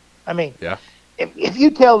Nooner. I mean, if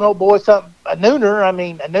you tell an old boy something, a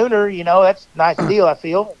nooner, you know, that's a nice deal, I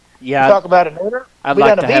feel. Yeah. Talk about a nooner. I'd We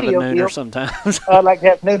like done to have a video nooner deal. sometimes. I'd like to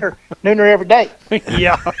have nooner every day.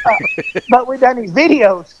 Yeah. But we've done these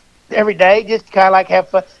videos every day just to kind of like have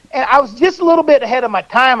fun. And I was just a little bit ahead of my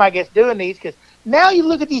time, I guess, doing these because now you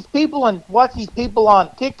look at these people and watch these people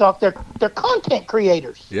on TikTok. They're content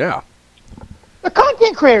creators. Yeah. They're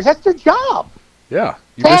content creators. That's their job. Yeah.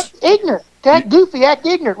 To act ignorant. To act goofy, act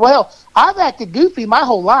ignorant. Well, I've acted goofy my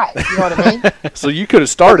whole life. You know what I mean? So you could have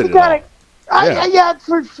started it all. Yeah,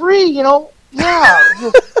 for free, you know.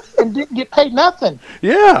 Yeah, and didn't get paid nothing.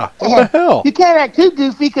 Yeah, what the hell? You can't act too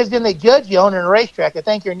goofy because then they judge you on a racetrack. They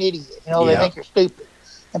think you're an idiot. You know, they think you're stupid.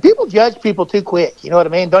 And people judge people too quick. You know what I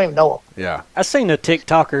mean? Don't even know them. Yeah. I seen a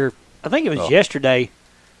TikToker, I think it was yesterday.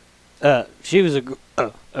 She was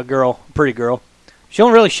a girl, a pretty girl. She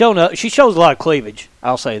don't really show no. She shows a lot of cleavage.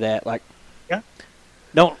 I'll say that. Like,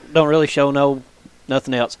 don't really show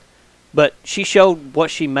nothing else. But she showed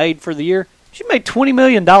what she made for the year. She made $20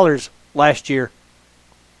 million last year.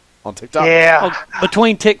 On TikTok? Yeah.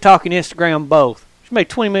 Between TikTok and Instagram both. She made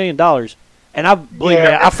 $20 million. And I believe me,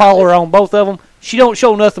 I follow her on both of them. She don't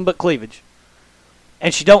show nothing but cleavage.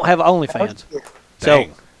 And she don't have OnlyFans.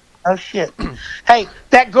 Oh, shit. Hey,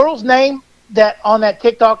 that girl's name that on that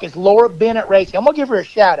TikTok is Laura Bennett Racing. I'm going to give her a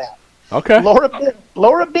shout-out. Okay.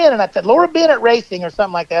 Laura Bennett. I said Laura Bennett Racing or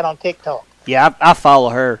something like that on TikTok. Yeah, I follow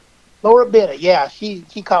her. Laura Bennett, yeah, she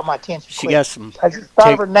caught my attention. She got some I just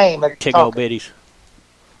thought of her name. tickle bitties.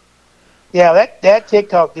 Yeah, that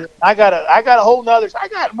TikTok deal. I got a whole nother. I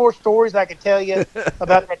got more stories I can tell you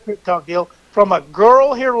about that TikTok deal from a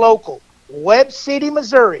girl here local, Webb City,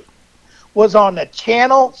 Missouri, was on the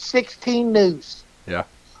Channel 16 News. Yeah.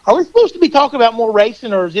 Are we supposed to be talking about more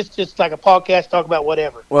racing, or is this just like a podcast talk about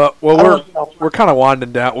whatever? Well, we're kind of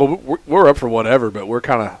winding down. Well, we're up for whatever, but we're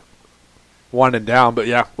kind of winding down. But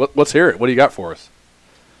yeah, let's hear it. What do you got for us?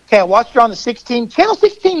 Okay, I watched her on the Channel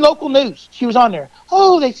 16 local news. She was on there.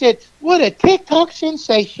 Oh, they said, what a TikTok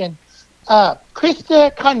sensation.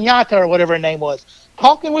 Krista Kanyata, or whatever her name was,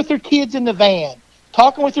 talking with her kids in the van,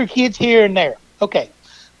 talking with her kids here and there. Okay.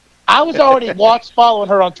 I was already following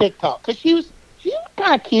her on TikTok because she was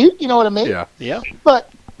kind of cute, you know what I mean? Yeah. Yeah.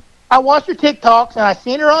 But I watched her TikToks, and I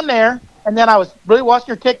seen her on there, and then I was really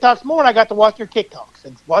watching her TikToks more, and I got to watch her TikToks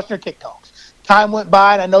and watching her TikToks. Time went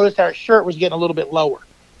by, and I noticed her shirt was getting a little bit lower.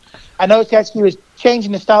 I noticed that she was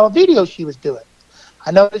changing the style of videos she was doing. I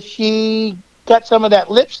noticed she got some of that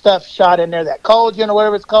lip stuff shot in there, that collagen or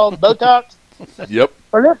whatever it's called, Botox. Yep.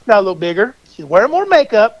 Her lips got a little bigger. She's wearing more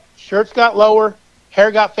makeup. Shirts got lower.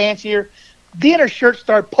 Hair got fancier. Then her shirt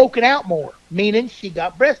started poking out more, meaning she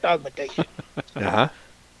got breast augmentation. Uh-huh.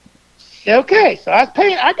 Okay, so I was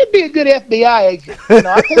paying. I could be a good FBI agent. You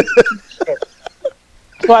know,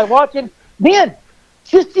 so I was watching. Then,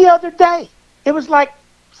 just the other day, it was like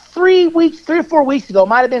 3 or 4 weeks ago.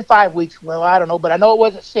 Might have been 5 weeks. Well, I don't know, but I know it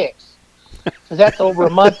wasn't 6. Because that's over a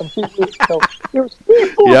month and 2 weeks. So it was 3 or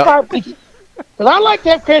 4 or 5 weeks. Because I like to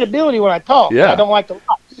have credibility when I talk. Yeah. I don't like to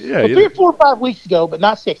lie. Yeah. So 3 or 4 or 5 weeks ago, but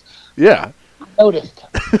not 6. Yeah.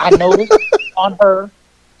 I noticed on her,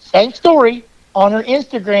 same story, on her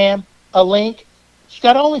Instagram, a link. She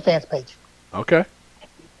got an OnlyFans page. Okay.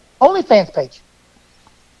 OnlyFans page.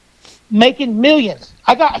 Making millions.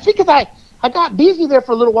 I got busy there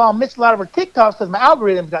for a little while, missed a lot of her TikToks because my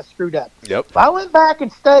algorithms got screwed up. Yep. But I went back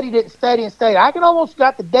and studied it and studied. I can almost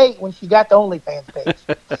got the date when she got the OnlyFans page.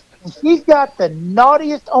 And she's got the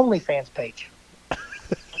naughtiest OnlyFans page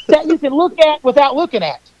that you can look at without looking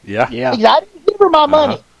at. Yeah. Yeah. Because I didn't give her my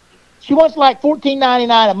money. She wants like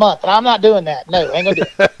 $14.99 a month, and I'm not doing that. No, I ain't gonna do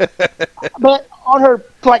it. But on her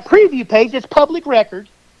like preview page, it's public record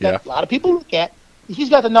that a lot of people look at. And she's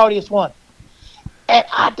got the naughtiest one. And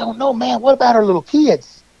I don't know, man. What about her little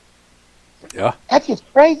kids? Yeah. That's just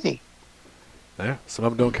crazy. Yeah. Some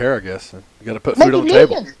of them don't care, I guess. You got to put food on the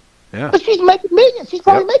table. Yeah. But she's making millions. She's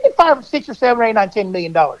probably making $5 or $6 or $7 or $8, $9, $10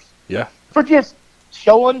 million. Yeah. For just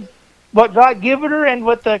showing what God given her and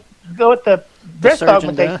what the breast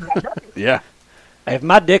augmentation. Yeah. If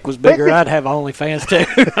my dick was bigger, I'd have OnlyFans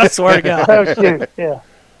too. I swear to God. Oh, shoot. Yeah.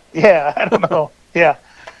 Yeah, I don't know. Yeah.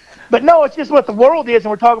 But no, it's just what the world is, and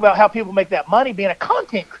we're talking about how people make that money being a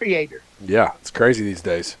content creator. Yeah, it's crazy these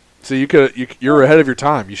days. So you're ahead of your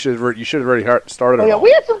time. You should have already started. Oh, yeah,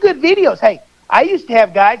 we had some good videos. Hey, I used to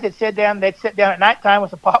have guys that they'd sit down at nighttime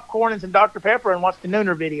with some popcorn and some Dr. Pepper and watch the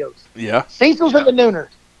Nooner videos. Yeah. Cecil's and the Nooner.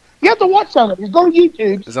 You have to watch some of it. Just go to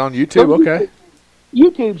YouTube. It's on YouTube. Okay.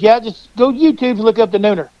 YouTube, yeah. Just go to YouTube and look up the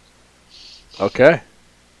Nooner. Okay.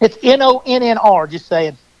 It's NONNR. Just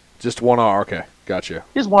saying. Just one R. Okay. Gotcha.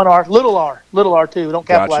 Just one R, little R too. Don't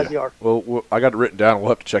capitalize Gotcha. the R. Well, I got it written down. We'll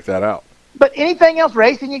have to check that out. But anything else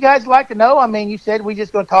racing you guys like to know? I mean, you said we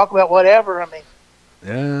just going to talk about whatever. I mean,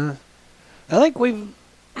 Yeah. I think we've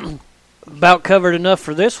about covered enough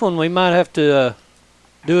for this one. We might have to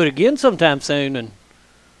do it again sometime soon and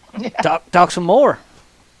talk some more.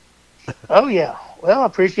 Oh, yeah. Well, I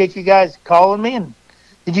appreciate you guys calling me. And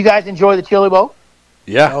did you guys enjoy the Chili Bowl?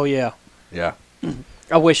 Yeah. Oh, yeah. Yeah.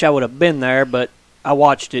 I wish I would have been there, but I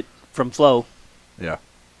watched it from Flow. Yeah.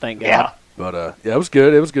 Thank God. Yeah. But, yeah, it was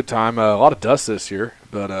good. It was a good time. A lot of dust this year.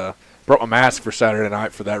 But brought my mask for Saturday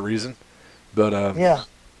night for that reason. But, Yeah.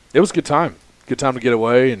 it was a good time. Good time to get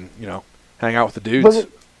away and, hang out with the dudes.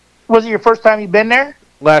 Was it your first time you've been there?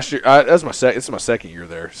 Last year, this is my second year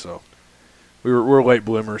there, so we're late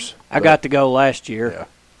bloomers. I got to go last year.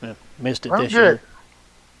 Yeah. Missed it Oh, this good.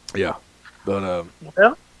 year. Yeah. But,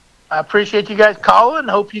 Well, I appreciate you guys calling.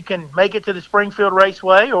 Hope you can make it to the Springfield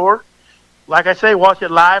Raceway, or, like I say, watch it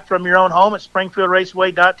live from your own home at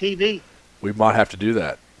springfieldraceway.tv. we might have to do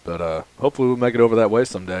that. But hopefully we'll make it over that way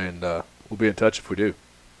someday, and we'll be in touch if we do.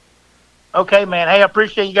 Okay, man. Hey, I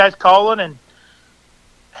appreciate you guys calling, and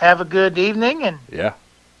have a good evening, and Yeah.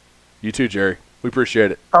 You too, Jerry. We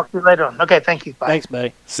appreciate it. talk to you later on. Okay, thank you. Bye. Thanks,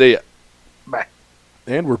 buddy. See ya. Bye.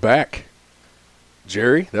 And we're back.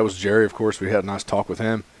 Jerry, that was Jerry, of course. We had a nice talk with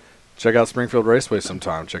him. Check out Springfield Raceway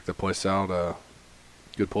sometime. Check the place out.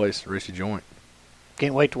 Good place, racy joint.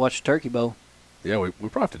 Can't wait to watch the Turkey Bowl. Yeah, we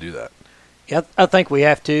probably have to do that. Yeah, I think we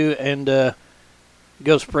have to, and go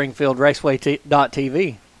to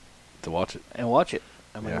springfieldraceway.tv To watch it. and watch it.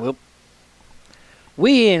 I mean, Yeah.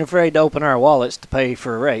 we ain't afraid to open our wallets to pay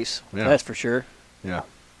for a race. Yeah. That's for sure. Yeah.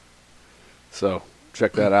 So,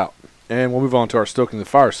 check that out. And we'll move on to our Stoking the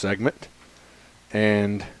Fire segment.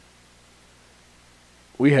 And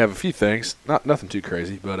we have a few things. Nothing too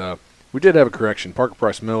crazy, but we did have a correction. Parker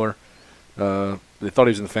Price Miller, they thought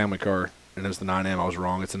he was in the family car, and it was the 9M. I was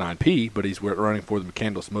wrong. It's a 9P, but he's running for the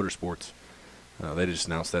McCandless Motorsports. They just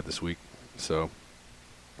announced that this week. So,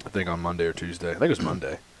 I think on Monday or Tuesday. I think it was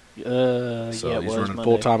Monday. So So yeah, it he's was running Monday.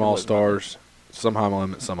 full-time It was All-Stars, some high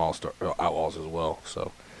limit, some All-Star Outlaws as well.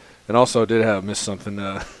 So, and also I did have missed something.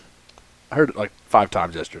 I heard it like 5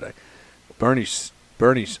 times yesterday. Bernie,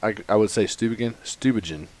 I would say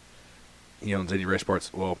Stubigen. He owns 80 Race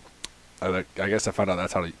Parts. Well, I guess I found out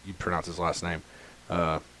that's how you pronounce his last name.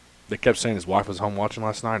 They kept saying his wife was home watching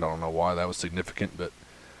last night. I don't know why that was significant, but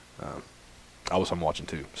I was home watching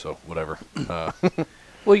too. So whatever.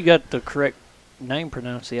 Well, you got the correct name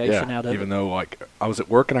pronunciation Yeah, out of even it. though like I was at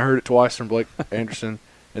work and I heard it twice from Blake Anderson,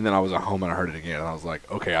 and then I was at home and I heard it again, and I was like,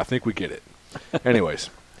 okay, I think we get it. Anyways,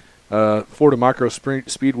 Florida Micro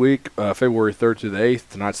Speed Week, February 3rd through the 8th.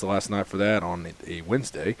 Tonight's the last night for that on a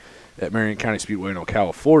Wednesday at Marion County Speedway in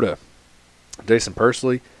Ocala, Florida. Jason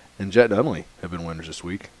Pursley and Jet Dunley have been winners this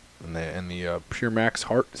week in the Pure Max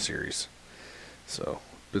Heart Series. So,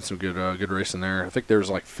 been some good racing there. I think there was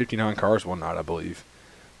like 59 cars one night, I believe.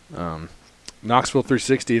 Knoxville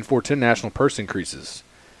 360 and 410 national purse increases,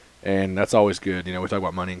 and that's always good. We talk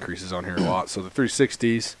about money increases on here a lot. So the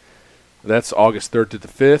 360s, that's August 3rd to the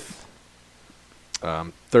 5th.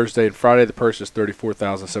 Thursday and Friday, the purse is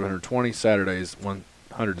 $34,720. Saturday is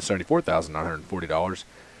 $174,940,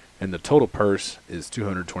 and the total purse is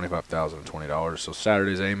 $225,020. So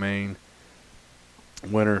Saturday's A main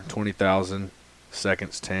winner $20,000,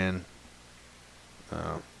 seconds $10,000,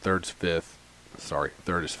 third's $5,000. Sorry,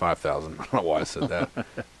 third is $5,000. I don't know why I said that.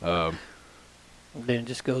 Then it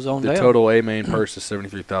just goes on The down. total A main purse is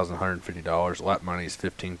 $73,150. Lap money is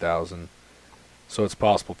 $15,000. So it's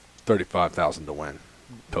possible $35,000 to win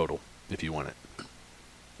total if you win it,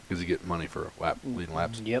 because you get money for leading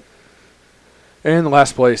laps. Yep. And the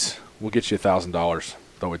last place will get you $1,000.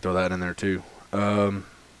 Thought we'd throw that in there too. And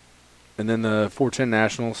then the 410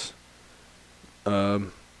 Nationals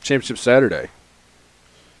Championship Saturday.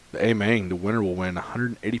 The A main, the winner will win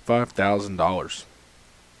 $185,000.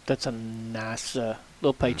 That's a nice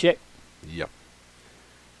little paycheck. Yep.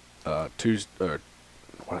 Tuesday, what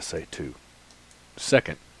did I say?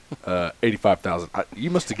 Second, 85,000.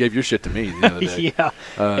 You must have gave your shit to me the other day. Yeah.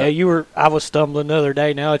 Yeah, I was stumbling the other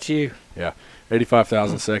day. Now it's you. Yeah.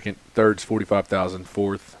 85,000 second, third's 45,000,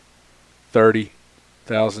 fourth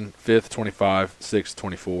 30,000, fifth 25, sixth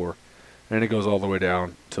 24, and it goes all the way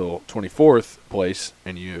down till 24th place,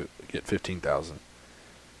 and you get 15,000.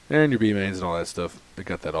 And your B mains and all that stuff, they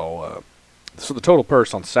got that all. So the total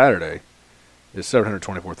purse on Saturday is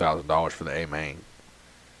 $724,000 for the A main.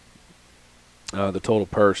 The total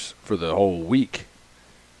purse for the whole week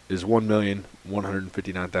is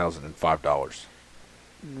 $1,159,005.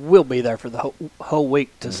 We'll be there for the whole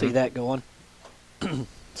week to see that going.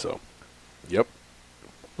 So, yep.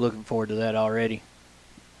 Looking forward to that already.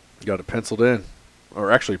 Got it penciled in.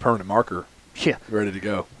 Or actually, permanent marker. Yeah. Ready to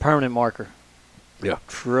go. Permanent marker. Yeah.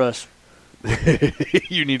 Trust.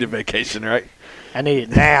 You need a vacation, right? I need it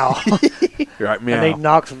now. You're right, meow. I need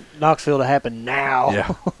Knoxville to happen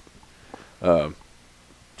now. Yeah.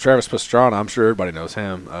 Travis Pastrana, I'm sure everybody knows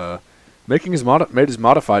him. Made his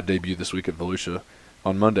modified debut this week at Volusia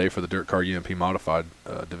on Monday for the Dirt Car UMP Modified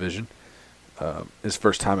division. His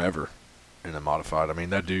first time ever in a modified. I mean,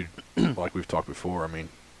 that dude, like we've talked before. I mean,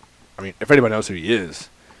 if anybody knows who he is,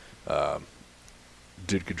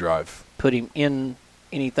 dude could drive. Put him in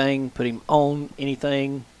anything. Put him on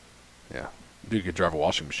anything. Yeah, dude could drive a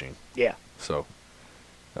washing machine. Yeah. So,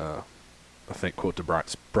 I think quote to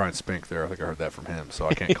Brian Spink there. I think I heard that from him, so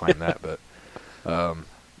I can't claim that. But, I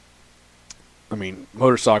mean,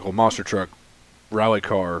 motorcycle, monster truck, rally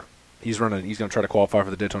car. He's going to try to qualify for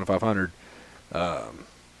the Daytona 500.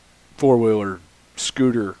 Four-wheeler,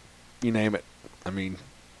 scooter, you name it. I mean,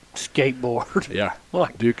 skateboard. Yeah,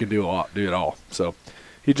 Like, dude can do it all. So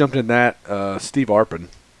he jumped in that. Steve Arpin,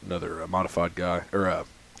 another modified guy, or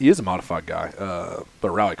he is a modified guy, but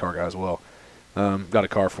a rally car guy as well. Got a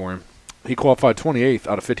car for him. He qualified 28th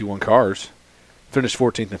out of 51 cars, finished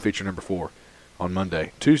 14th in feature number 4 on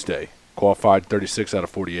Monday. Tuesday, qualified 36 out of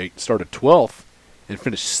 48, started 12th, and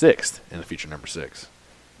finished 6th in the feature number 6.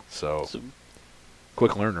 So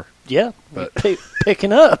quick learner. Yeah, but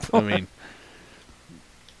picking up. I mean,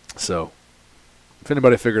 so if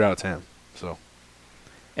anybody figured out, it's him. So,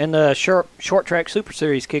 and the short track Super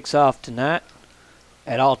Series kicks off tonight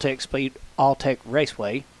at All-Tech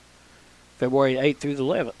Raceway, February 8th through the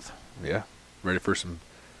 11th. Yeah, ready for some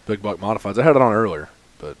big buck modifieds. I had it on earlier,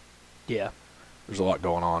 but yeah, there's a lot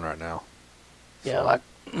going on right now. Yeah, So,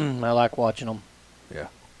 I like watching them.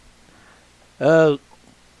 Yeah.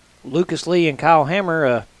 Lucas Lee and Kyle Hammer,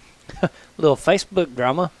 a little Facebook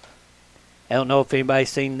drama. I don't know if anybody's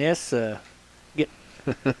seen this. I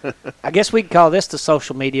guess we could call this the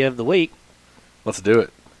social media of the week. Let's do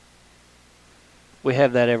it. We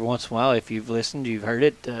have that every once in a while. If you've listened, you've heard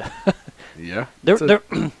it. Yeah.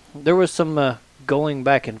 There was some going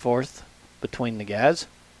back and forth between the guys.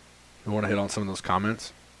 You want to hit on some of those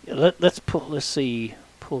comments? Yeah, let's pull a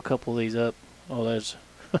couple of these up. Oh,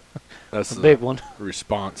 that's a big one.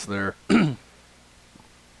 Response there.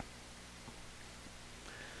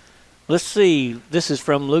 Let's see. This is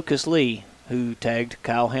from Lucas Lee, who tagged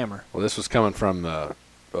Kyle Hammer. Well, this was coming from a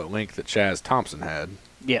link that Chaz Thompson had.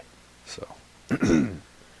 Yeah. So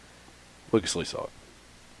Lucas Lee saw it.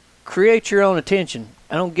 Create your own attention.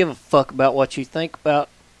 I don't give a fuck about what you think about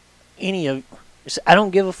I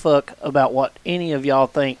don't give a fuck about what any of y'all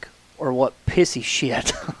think or what pissy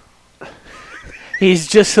shit. He's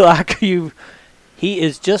just like you. He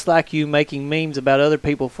is just like you, making memes about other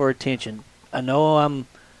people for attention. I know I'm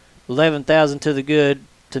 11,000 to the good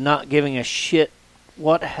to not giving a shit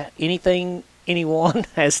what anything anyone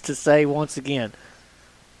has to say once again.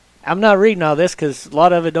 I'm not reading all this because a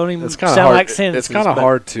lot of it don't even sound like sentences. It's kind of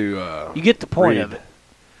hard to you get the point read. of it.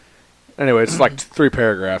 Anyway, it's like 3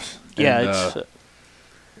 paragraphs. Yeah, and,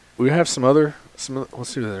 we have some other. Let's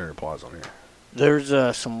see what there replies on here. There's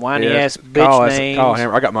some whiny-ass bitch names. Kyle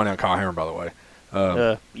Hammer. I got money on Kyle Hammer, by the way.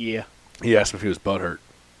 Yeah. He asked if he was butthurt.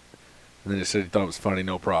 And then he said he thought it was funny,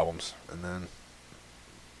 no problems. And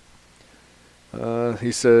then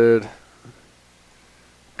he said,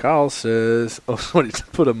 Kyle says, oh, somebody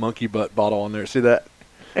put a monkey butt bottle on there. See that?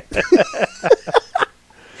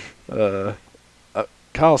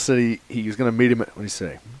 Kyle said he was going to meet him at, what did he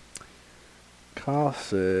say? Kyle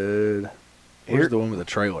said, here's the one with the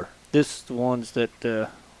trailer. This is the ones that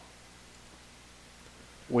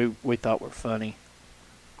we thought were funny.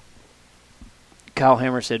 Kyle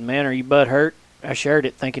Hammer said, "Man, are you butt hurt?" I shared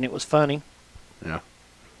it thinking it was funny. Yeah.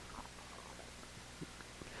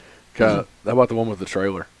 How about the one with the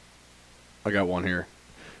trailer? I got one here.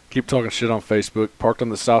 Keep talking shit on Facebook. Parked on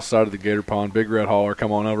the south side of the Gator Pond. Big red hauler.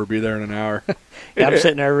 Come on over. Be there in an hour. Yeah, I'm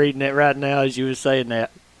sitting there reading it right now as you were saying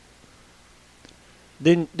that.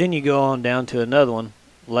 Then you go on down to another one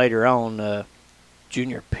later on.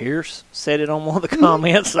 Junior Pierce said it on one of the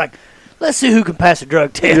comments. Like, let's see who can pass a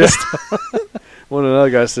drug test. Yeah. One of the other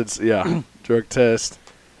guys said, yeah, drug test.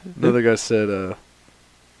 Another guy said,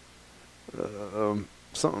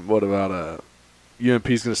 something, what about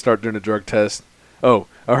UMP's going to start doing a drug test? Oh,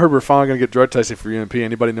 I heard we're finally going to get drug testing for UMP.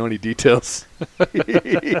 Anybody know any details?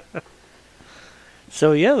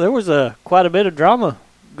 So, yeah, there was quite a bit of drama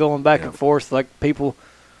going back and forth, like people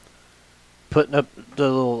putting up the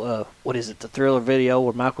little, the Thriller video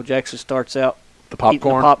where Michael Jackson starts out the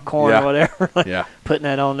popcorn or whatever. Yeah. Putting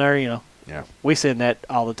that on there, Yeah. We send that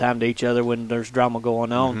all the time to each other when there's drama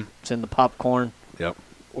going on. Mhm. Send the popcorn. Yep.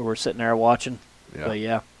 Where we're sitting there watching. Yeah. But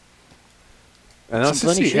yeah. And I Some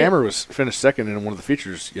funny see shit. Hammer was finished second in one of the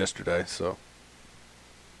features yesterday, so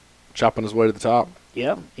chopping his way to the top.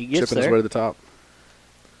 Yeah, he gets Chipping his there. way to the top.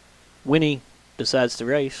 When he decides to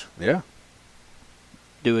race, Yeah.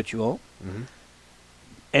 do what you want. Mhm.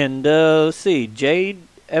 And let's see, Jade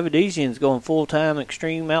Avedisian's going full-time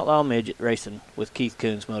extreme outlaw midget racing with Keith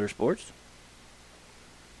Coons Motorsports.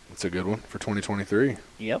 That's a good one for 2023.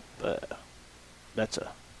 Yep, that's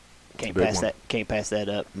a can't Big pass one. that. Can't pass that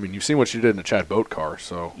up. I mean, you've seen what she did in the Chad Boat car,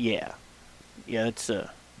 so Yeah, it's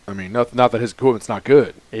I mean, not that his equipment's not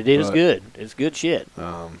good. it is but, good. It's good shit.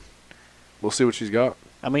 We'll see what she's got.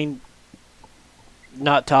 I mean,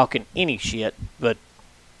 not talking any shit, but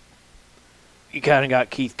you kind of got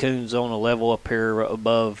Keith Coons on a level up here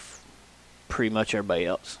above pretty much everybody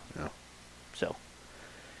else. Yeah. So,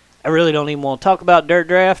 I really don't even want to talk about Dirt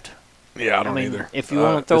Draft. Yeah, I don't mean, either. if you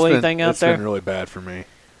want to throw anything out there, it's been really bad for me.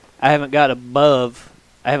 I haven't got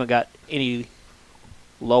any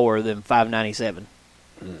lower than 597.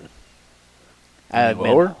 I've been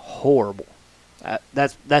lower? horrible.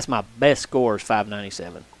 That's my best score is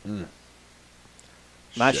 597.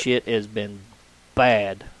 My shit has been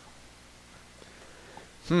bad.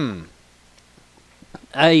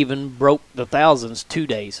 I even broke the thousands 2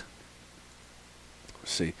 days.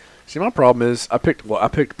 See, my problem is I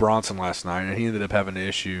picked Bronson last night, and he ended up having an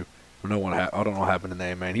issue. I don't know what happened in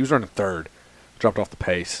the A-Main. He was running third, dropped off the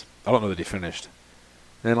pace. I don't know that he finished.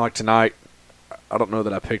 And like tonight, I don't know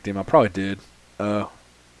that I picked him. I probably did. I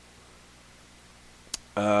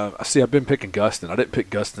see. I've been picking Gustin. I didn't pick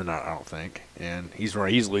Gustin, I don't think, and he's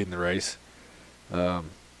leading the race. I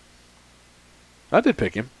did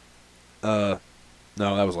pick him. No,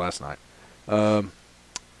 that was last night. Live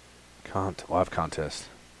contest.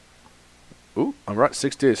 Ooh, I'm right.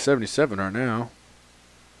 68-77 right now.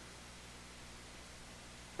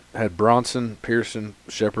 Had Bronson, Pearson,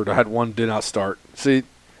 Shepard. I had one did not start. See,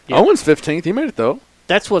 Yeah. Owen's 15th. He made it though.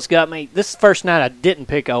 That's what's got me. This is the first night I didn't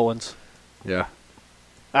pick Owens. Yeah.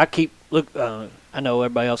 I know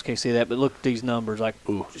everybody else can't see that, but look at these numbers. Like,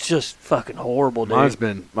 Ooh. it's just fucking horrible, dude.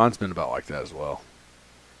 Mine's been about like that as well.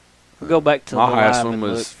 Go back to My the highest live one and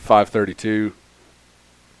was look. 532.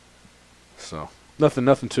 So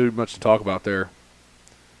nothing too much to talk about there.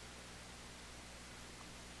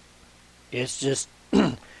 It's just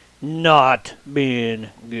not been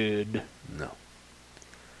good. No.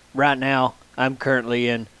 Right now, I'm currently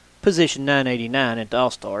in position 989 at the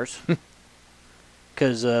All-Stars.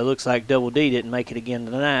 Because looks like Double D didn't make it again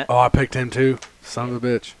tonight. Oh, I picked him too. Son of a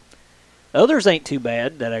bitch. Others ain't too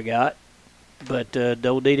bad that I got. But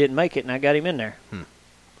Double D didn't make it, and I got him in there.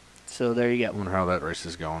 So there you I go. wonder how that race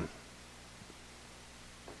is going.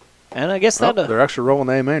 And I guess They're actually rolling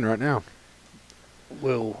the A-Main right now.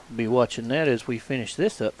 we'll be watching that as we finish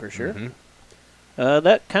this up for sure. Mhm.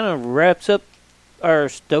 That kind of wraps up our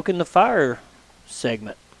Stoking the Fire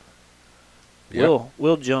segment. Yep.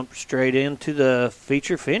 We'll jump straight into the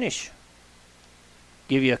feature finish.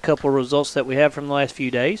 Give you a couple results that we have from the last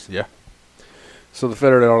few days. Yeah. So the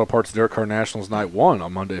Federated Auto Parts Dirt Car Nationals Night 1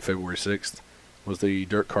 on Monday, February 6th was the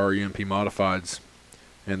Dirt Car UMP Modifieds.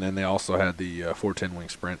 And then they also had the 410 Wing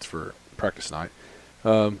Sprints for practice night.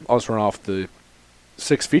 I'll just run off the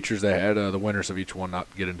 6 features they had, the winners of each one, not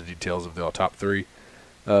get into details of the top 3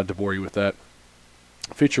 to bore you with that.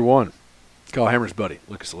 Feature 1, Kyle Hammer's buddy,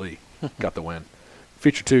 Lucas Lee, got the win.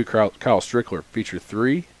 Feature 2, Kyle Strickler. Feature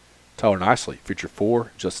 3, Tyler Nicely. Feature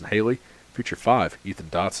 4, Justin Haley. Feature 5, Ethan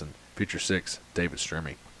Dotson. Feature 6, David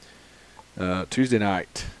Strimmy. Tuesday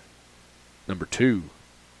night, number 2,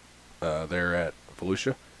 there at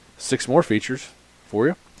Volusia. 6 more features for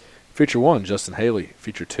you. Feature 1, Justin Haley.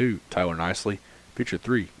 Feature 2, Tyler Nicely. Feature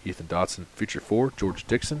 3, Ethan Dotson. Feature 4, George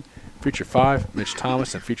Dixon. Feature 5, Mitch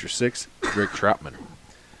Thomas. And Feature 6, Greg Troutman.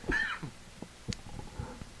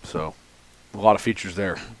 So, a lot of features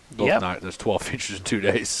there. Both night. There's 12 features in 2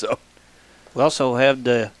 days. So, We also have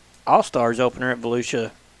the All-Stars opener at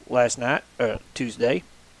Volusia last night, Tuesday.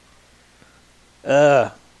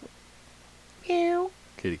 Meow.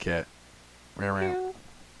 Kitty cat. Meow, meow.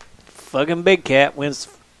 Fucking Big Cat wins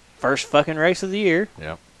first fucking race of the year.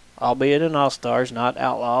 Yeah. Albeit an All-Stars, not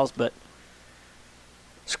Outlaws, but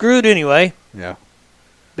screwed anyway. Yeah.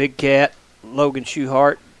 Big Cat, Logan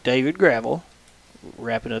Schuhart, David Gravel,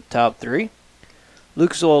 wrapping up top 3.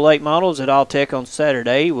 Lucas Oil Late Models at All Tech on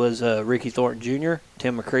Saturday was Ricky Thornton Jr.,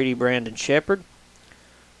 Tim McCready, Brandon Shepard.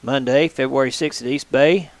 Monday, February 6th at East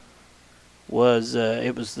Bay, was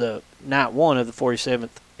the night 1 of the 47th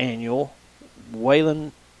annual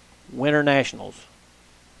Wayland Winter Nationals.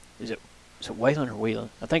 Is it Is it Wayland or Wheeling?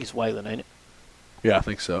 I think it's Wayland, ain't it? Yeah, I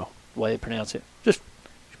think so. The way they pronounce it. Just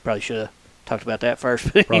probably should have talked about that first.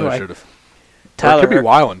 But Probably anyway, should have. Tyler, It could be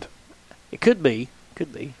Wyland. It could be.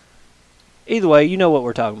 Could be. Either way, you know what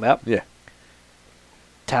we're talking about. Yeah.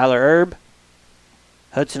 Tyler Erb,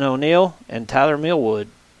 Hudson O'Neill, and Tyler Millwood.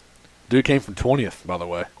 Dude came from 20th, by the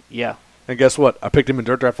way. Yeah. And guess what? I picked him in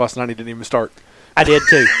dirt draft last night. He didn't even start. I did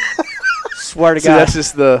too. Swear to See, God.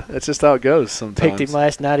 that's just how it goes sometimes. Picked him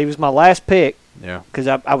last night. He was my last pick Yeah. because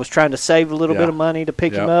I was trying to save a little bit of money to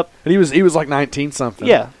pick him up. And he was like 19 something.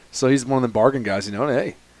 Yeah. So he's one of the bargain guys, you know. And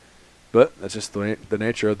hey, but that's just the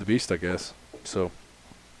nature of the beast, I guess. So.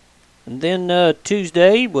 And then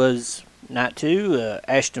Tuesday was night 2.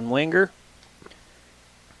 Ashton Wenger,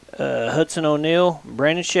 Hudson O'Neill,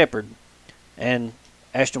 Brandon Shepard, and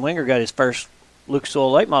Ashton Wenger got his first Lucas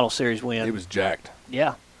Oil Late Model Series win. He was jacked.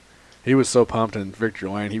 Yeah. He was so pumped in Victory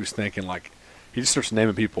Lane. He was thinking, like, he just starts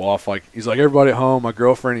naming people off. Like, he's like, everybody at home, my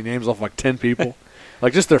girlfriend, he names off like 10 people.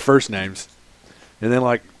 Like, just their first names. And then,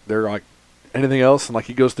 like, they're like, anything else? And, like,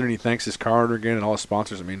 he goes through and he thanks his car owner again and all his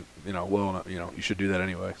sponsors. I mean, you know, you should do that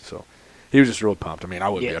anyway. So he was just really pumped. I mean, I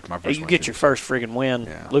would be after my first You win. get your first friggin' win.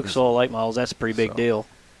 Yeah. Lucas Oil Late Models, that's a pretty big deal.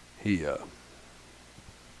 He,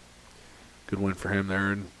 good win for him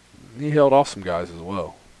there. And he held off some guys as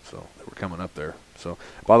well. So they were coming up there. So,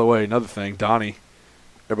 by the way, another thing, Donnie,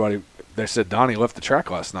 they said Donnie left the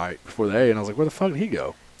track last night before the A, and I was like, where the fuck did he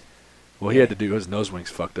go? Well, he had to do his nose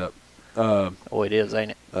wings fucked up. It is,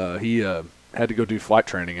 ain't it? He had to go do flight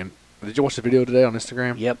training. And did you watch the video today on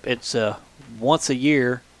Instagram? Yep, it's once a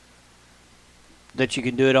year that you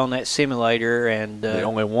can do it on that simulator, and the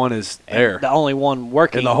only one is there. The only one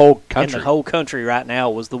working in the whole country. In the whole country right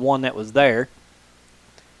now was the one that was there,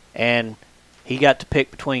 and he got to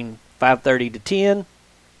pick between 5:30 to 10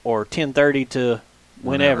 or 10:30 to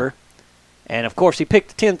whenever. And, of course, he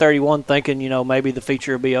picked the 10:30 one thinking, maybe the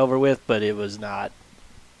feature would be over with, but it was not.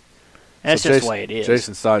 That's just the way it is.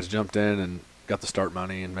 Jason Sides jumped in and got the start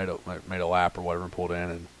money and made a lap or whatever and pulled in.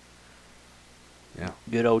 And yeah.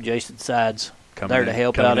 Good old Jason Sides there to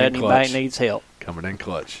help out anybody needs help. Coming in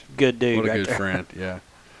clutch. Good dude what a right good there. friend, yeah.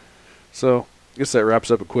 So, I guess that wraps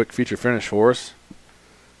up a quick feature finish for us.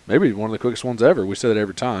 Maybe one of the quickest ones ever. We say that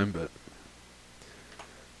every time, but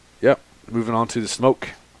yep. Moving on to the smoke.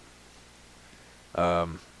 Not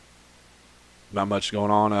much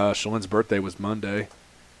going on. Shalene's birthday was Monday,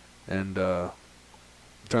 and turned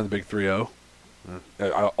the big 3-0.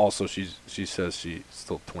 Also, she says she's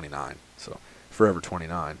still 29, so forever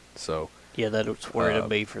 29. So yeah, that's where it'll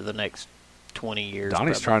be for the next 20 years.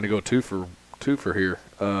 Donnie's probably. trying to go two for here.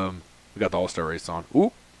 We got the All-Star race on.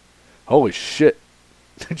 Ooh, holy shit!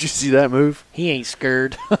 Did you see that move? He ain't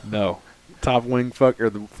scared. No. Top wing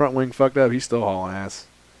the front wing fucked up. He's still hauling ass.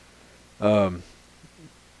 I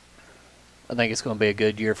think it's going to be a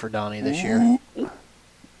good year for Donnie this year.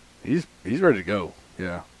 He's ready to go.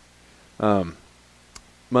 Yeah.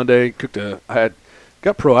 Monday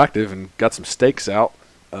got proactive and got some steaks out.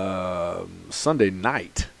 Sunday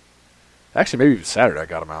night. Actually, maybe even Saturday I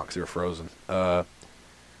got them out because they were frozen. It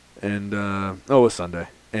was Sunday.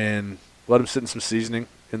 And let them sit in some seasoning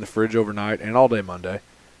in the fridge overnight and all day Monday.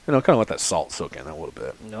 Kind of let that salt soak in a little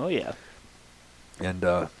bit. Oh, yeah. And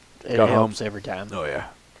it got helps home every time. Oh, yeah.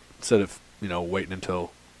 Instead of, waiting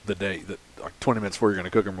until the day, like 20 minutes before you're going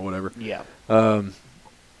to cook them or whatever. Yeah. And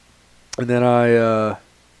then I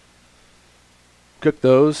cooked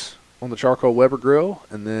those on the charcoal Weber grill,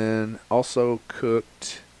 and then also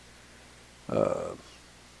cooked Shalene's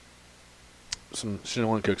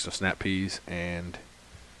cooked some snap peas and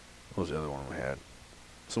what was the other one we had?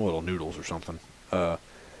 Some little noodles or something.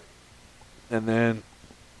 And then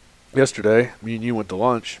yesterday, me and you went to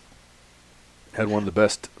lunch. Had one of the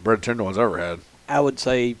best bread tenderloins I ever had. I would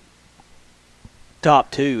say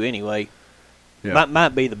top 2 anyway. Yeah. Might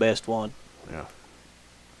be the best one. Yeah.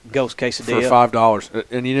 Ghost quesadilla. For $5.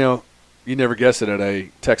 And you never guess it at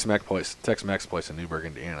a Tex-Mex place in Newburgh,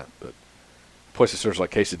 Indiana. But a place that serves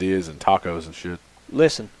like quesadillas and tacos and shit.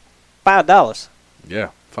 Listen, $5. Yeah,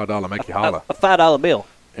 $5 make you holla. A $5 bill.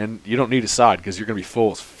 And you don't need a side because you're going to be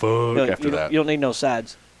full as fuck after that. You don't need no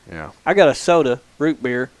sides. Yeah. I got a soda, root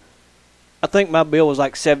beer. I think my bill was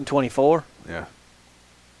like $7.24. Yeah.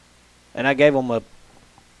 And I gave them it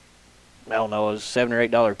was $7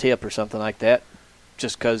 or $8 tip or something like that,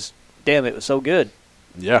 just because, damn, it was so good.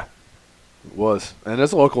 Yeah, it was. And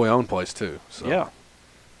it's a locally owned place, too. So yeah.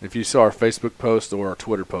 If you saw our Facebook post or our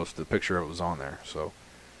Twitter post, the picture of it was on there. So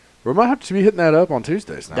we might have to be hitting that up on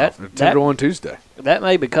Tuesdays now. Tenderloin Tuesday. That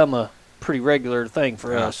may become a pretty regular thing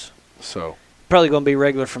for us. So probably going to be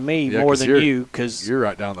regular for me more than you, because you're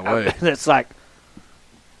right down the way. It's like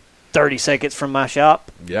 30 seconds from my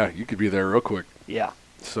shop. Yeah, you could be there real quick. Yeah.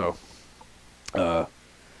 So,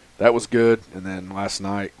 that was good. And then last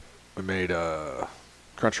night we made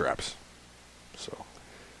crunch wraps. So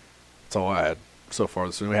that's all I had so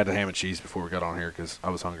far. So we had the ham and cheese before we got on here because I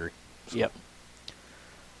was hungry. So. Yep.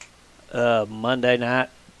 Monday night,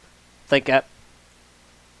 think I.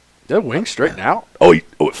 Did that wing straighten out? Oh, it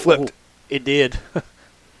flipped. It did.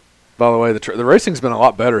 By the way, the racing's been a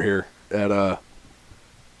lot better here at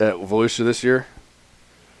Volusia this year.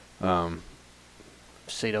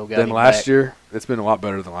 Cito got Than him last back. year. It's been a lot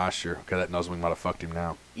better than last year. Okay, that nose wing might have fucked him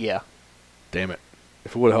now. Yeah. Damn it.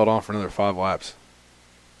 If it would have held on for another 5 laps.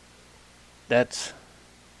 That's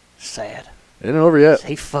sad. It ain't over yet.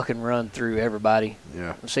 He fucking run through everybody.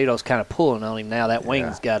 Yeah. Cito's kind of pulling on him now. That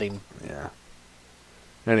wing's got him. Yeah.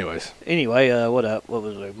 Anyways. Anyway, what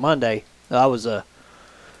was it? Monday, I was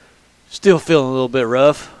still feeling a little bit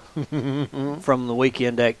rough from the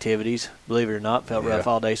weekend activities. Believe it or not, felt rough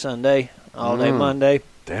all day Sunday, all day Monday.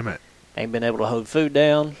 Damn it. Ain't been able to hold food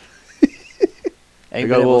down. ain't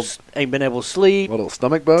got been able to sleep. A little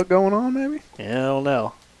stomach bug going on, maybe? Yeah, I don't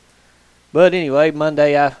know. But anyway,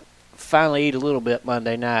 Monday I finally eat a little bit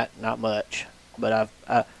Monday night, not much. But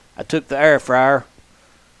I took the air fryer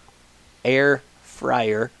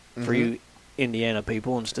for you Indiana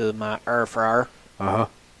people instead of my air fryer.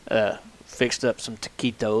 Fixed up some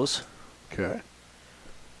taquitos. Okay.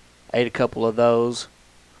 Ate a couple of those.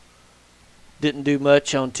 Didn't do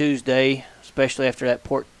much on Tuesday, especially after that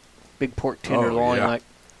big pork tenderloin. Yeah.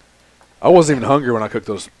 I wasn't even hungry when I cooked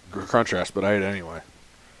those crunch wraps, but I ate it anyway.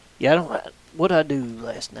 Yeah, what'd I do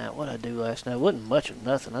last night? Wasn't much of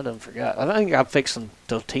nothing. I done forgot. I think I fixed some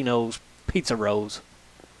Totino's pizza rolls.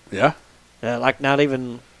 Yeah? Like not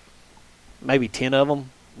even maybe 10 of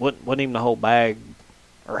them. Wasn't even the whole bag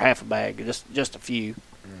or half a bag. Just a few.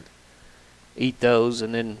 Eat those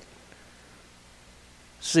and then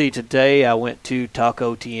see. Today I went to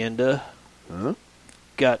Taco Tienda.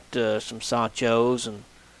 Got some Sanchos and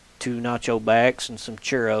 2 nacho backs and some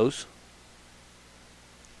churros.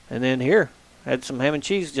 And then here, had some ham and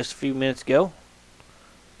cheese just a few minutes ago.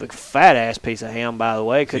 Big fat-ass piece of ham, by the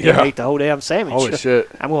way. Couldn't even eat the whole damn sandwich. Holy shit.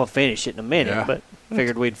 I'm going to finish it in a minute, but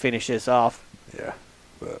figured we'd finish this off. Yeah.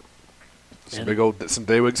 But some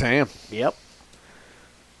Daywig's ham. Yep.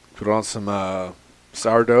 Put on some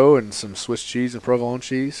sourdough and some Swiss cheese and provolone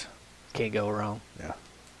cheese. Can't go wrong. Yeah.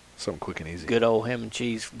 Something quick and easy. Good old ham and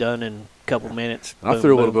cheese done in a couple minutes. And I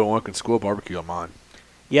threw a little bit of Lunkin School barbecue on mine.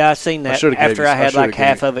 Yeah, I seen that after I had like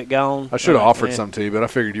half of it gone. I should have offered some to you, but I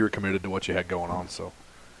figured you were committed to what you had going on. So.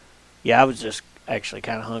 Yeah, I was just actually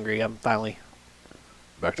kind of hungry. I'm finally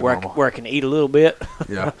back to normal. Where I can eat a little bit.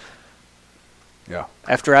 Yeah. Yeah.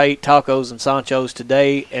 After I ate tacos and Sanchos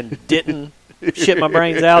today and didn't shit my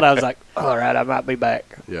brains out, I was like, all right, I might be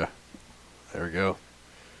back. Yeah. There we go.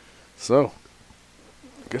 So,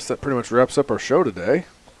 I guess that pretty much wraps up our show today.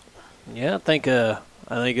 Yeah, I think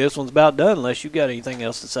this one's about done unless you got anything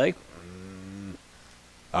else to say.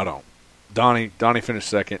 I don't. Donnie finished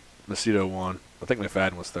second. Macedo won. I think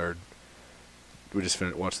McFadden was third. We just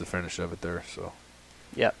watched the finish of it there. So.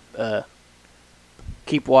 Yep.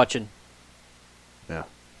 Keep watching. Yeah.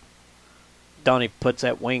 Donnie puts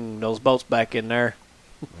those bolts back in there.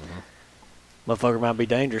 Motherfucker might be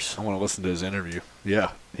dangerous. I want to listen to his interview.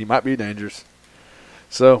 Yeah, he might be dangerous.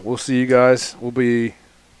 So we'll see you guys. We'll be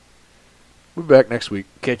back next week.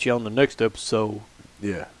 Catch you on the next episode.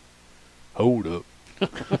 Yeah. Hold up.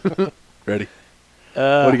 Ready?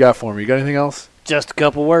 What do you got for me? You got anything else? Just a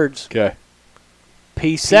couple words. Okay.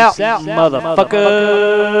 Peace out,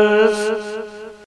 motherfuckers.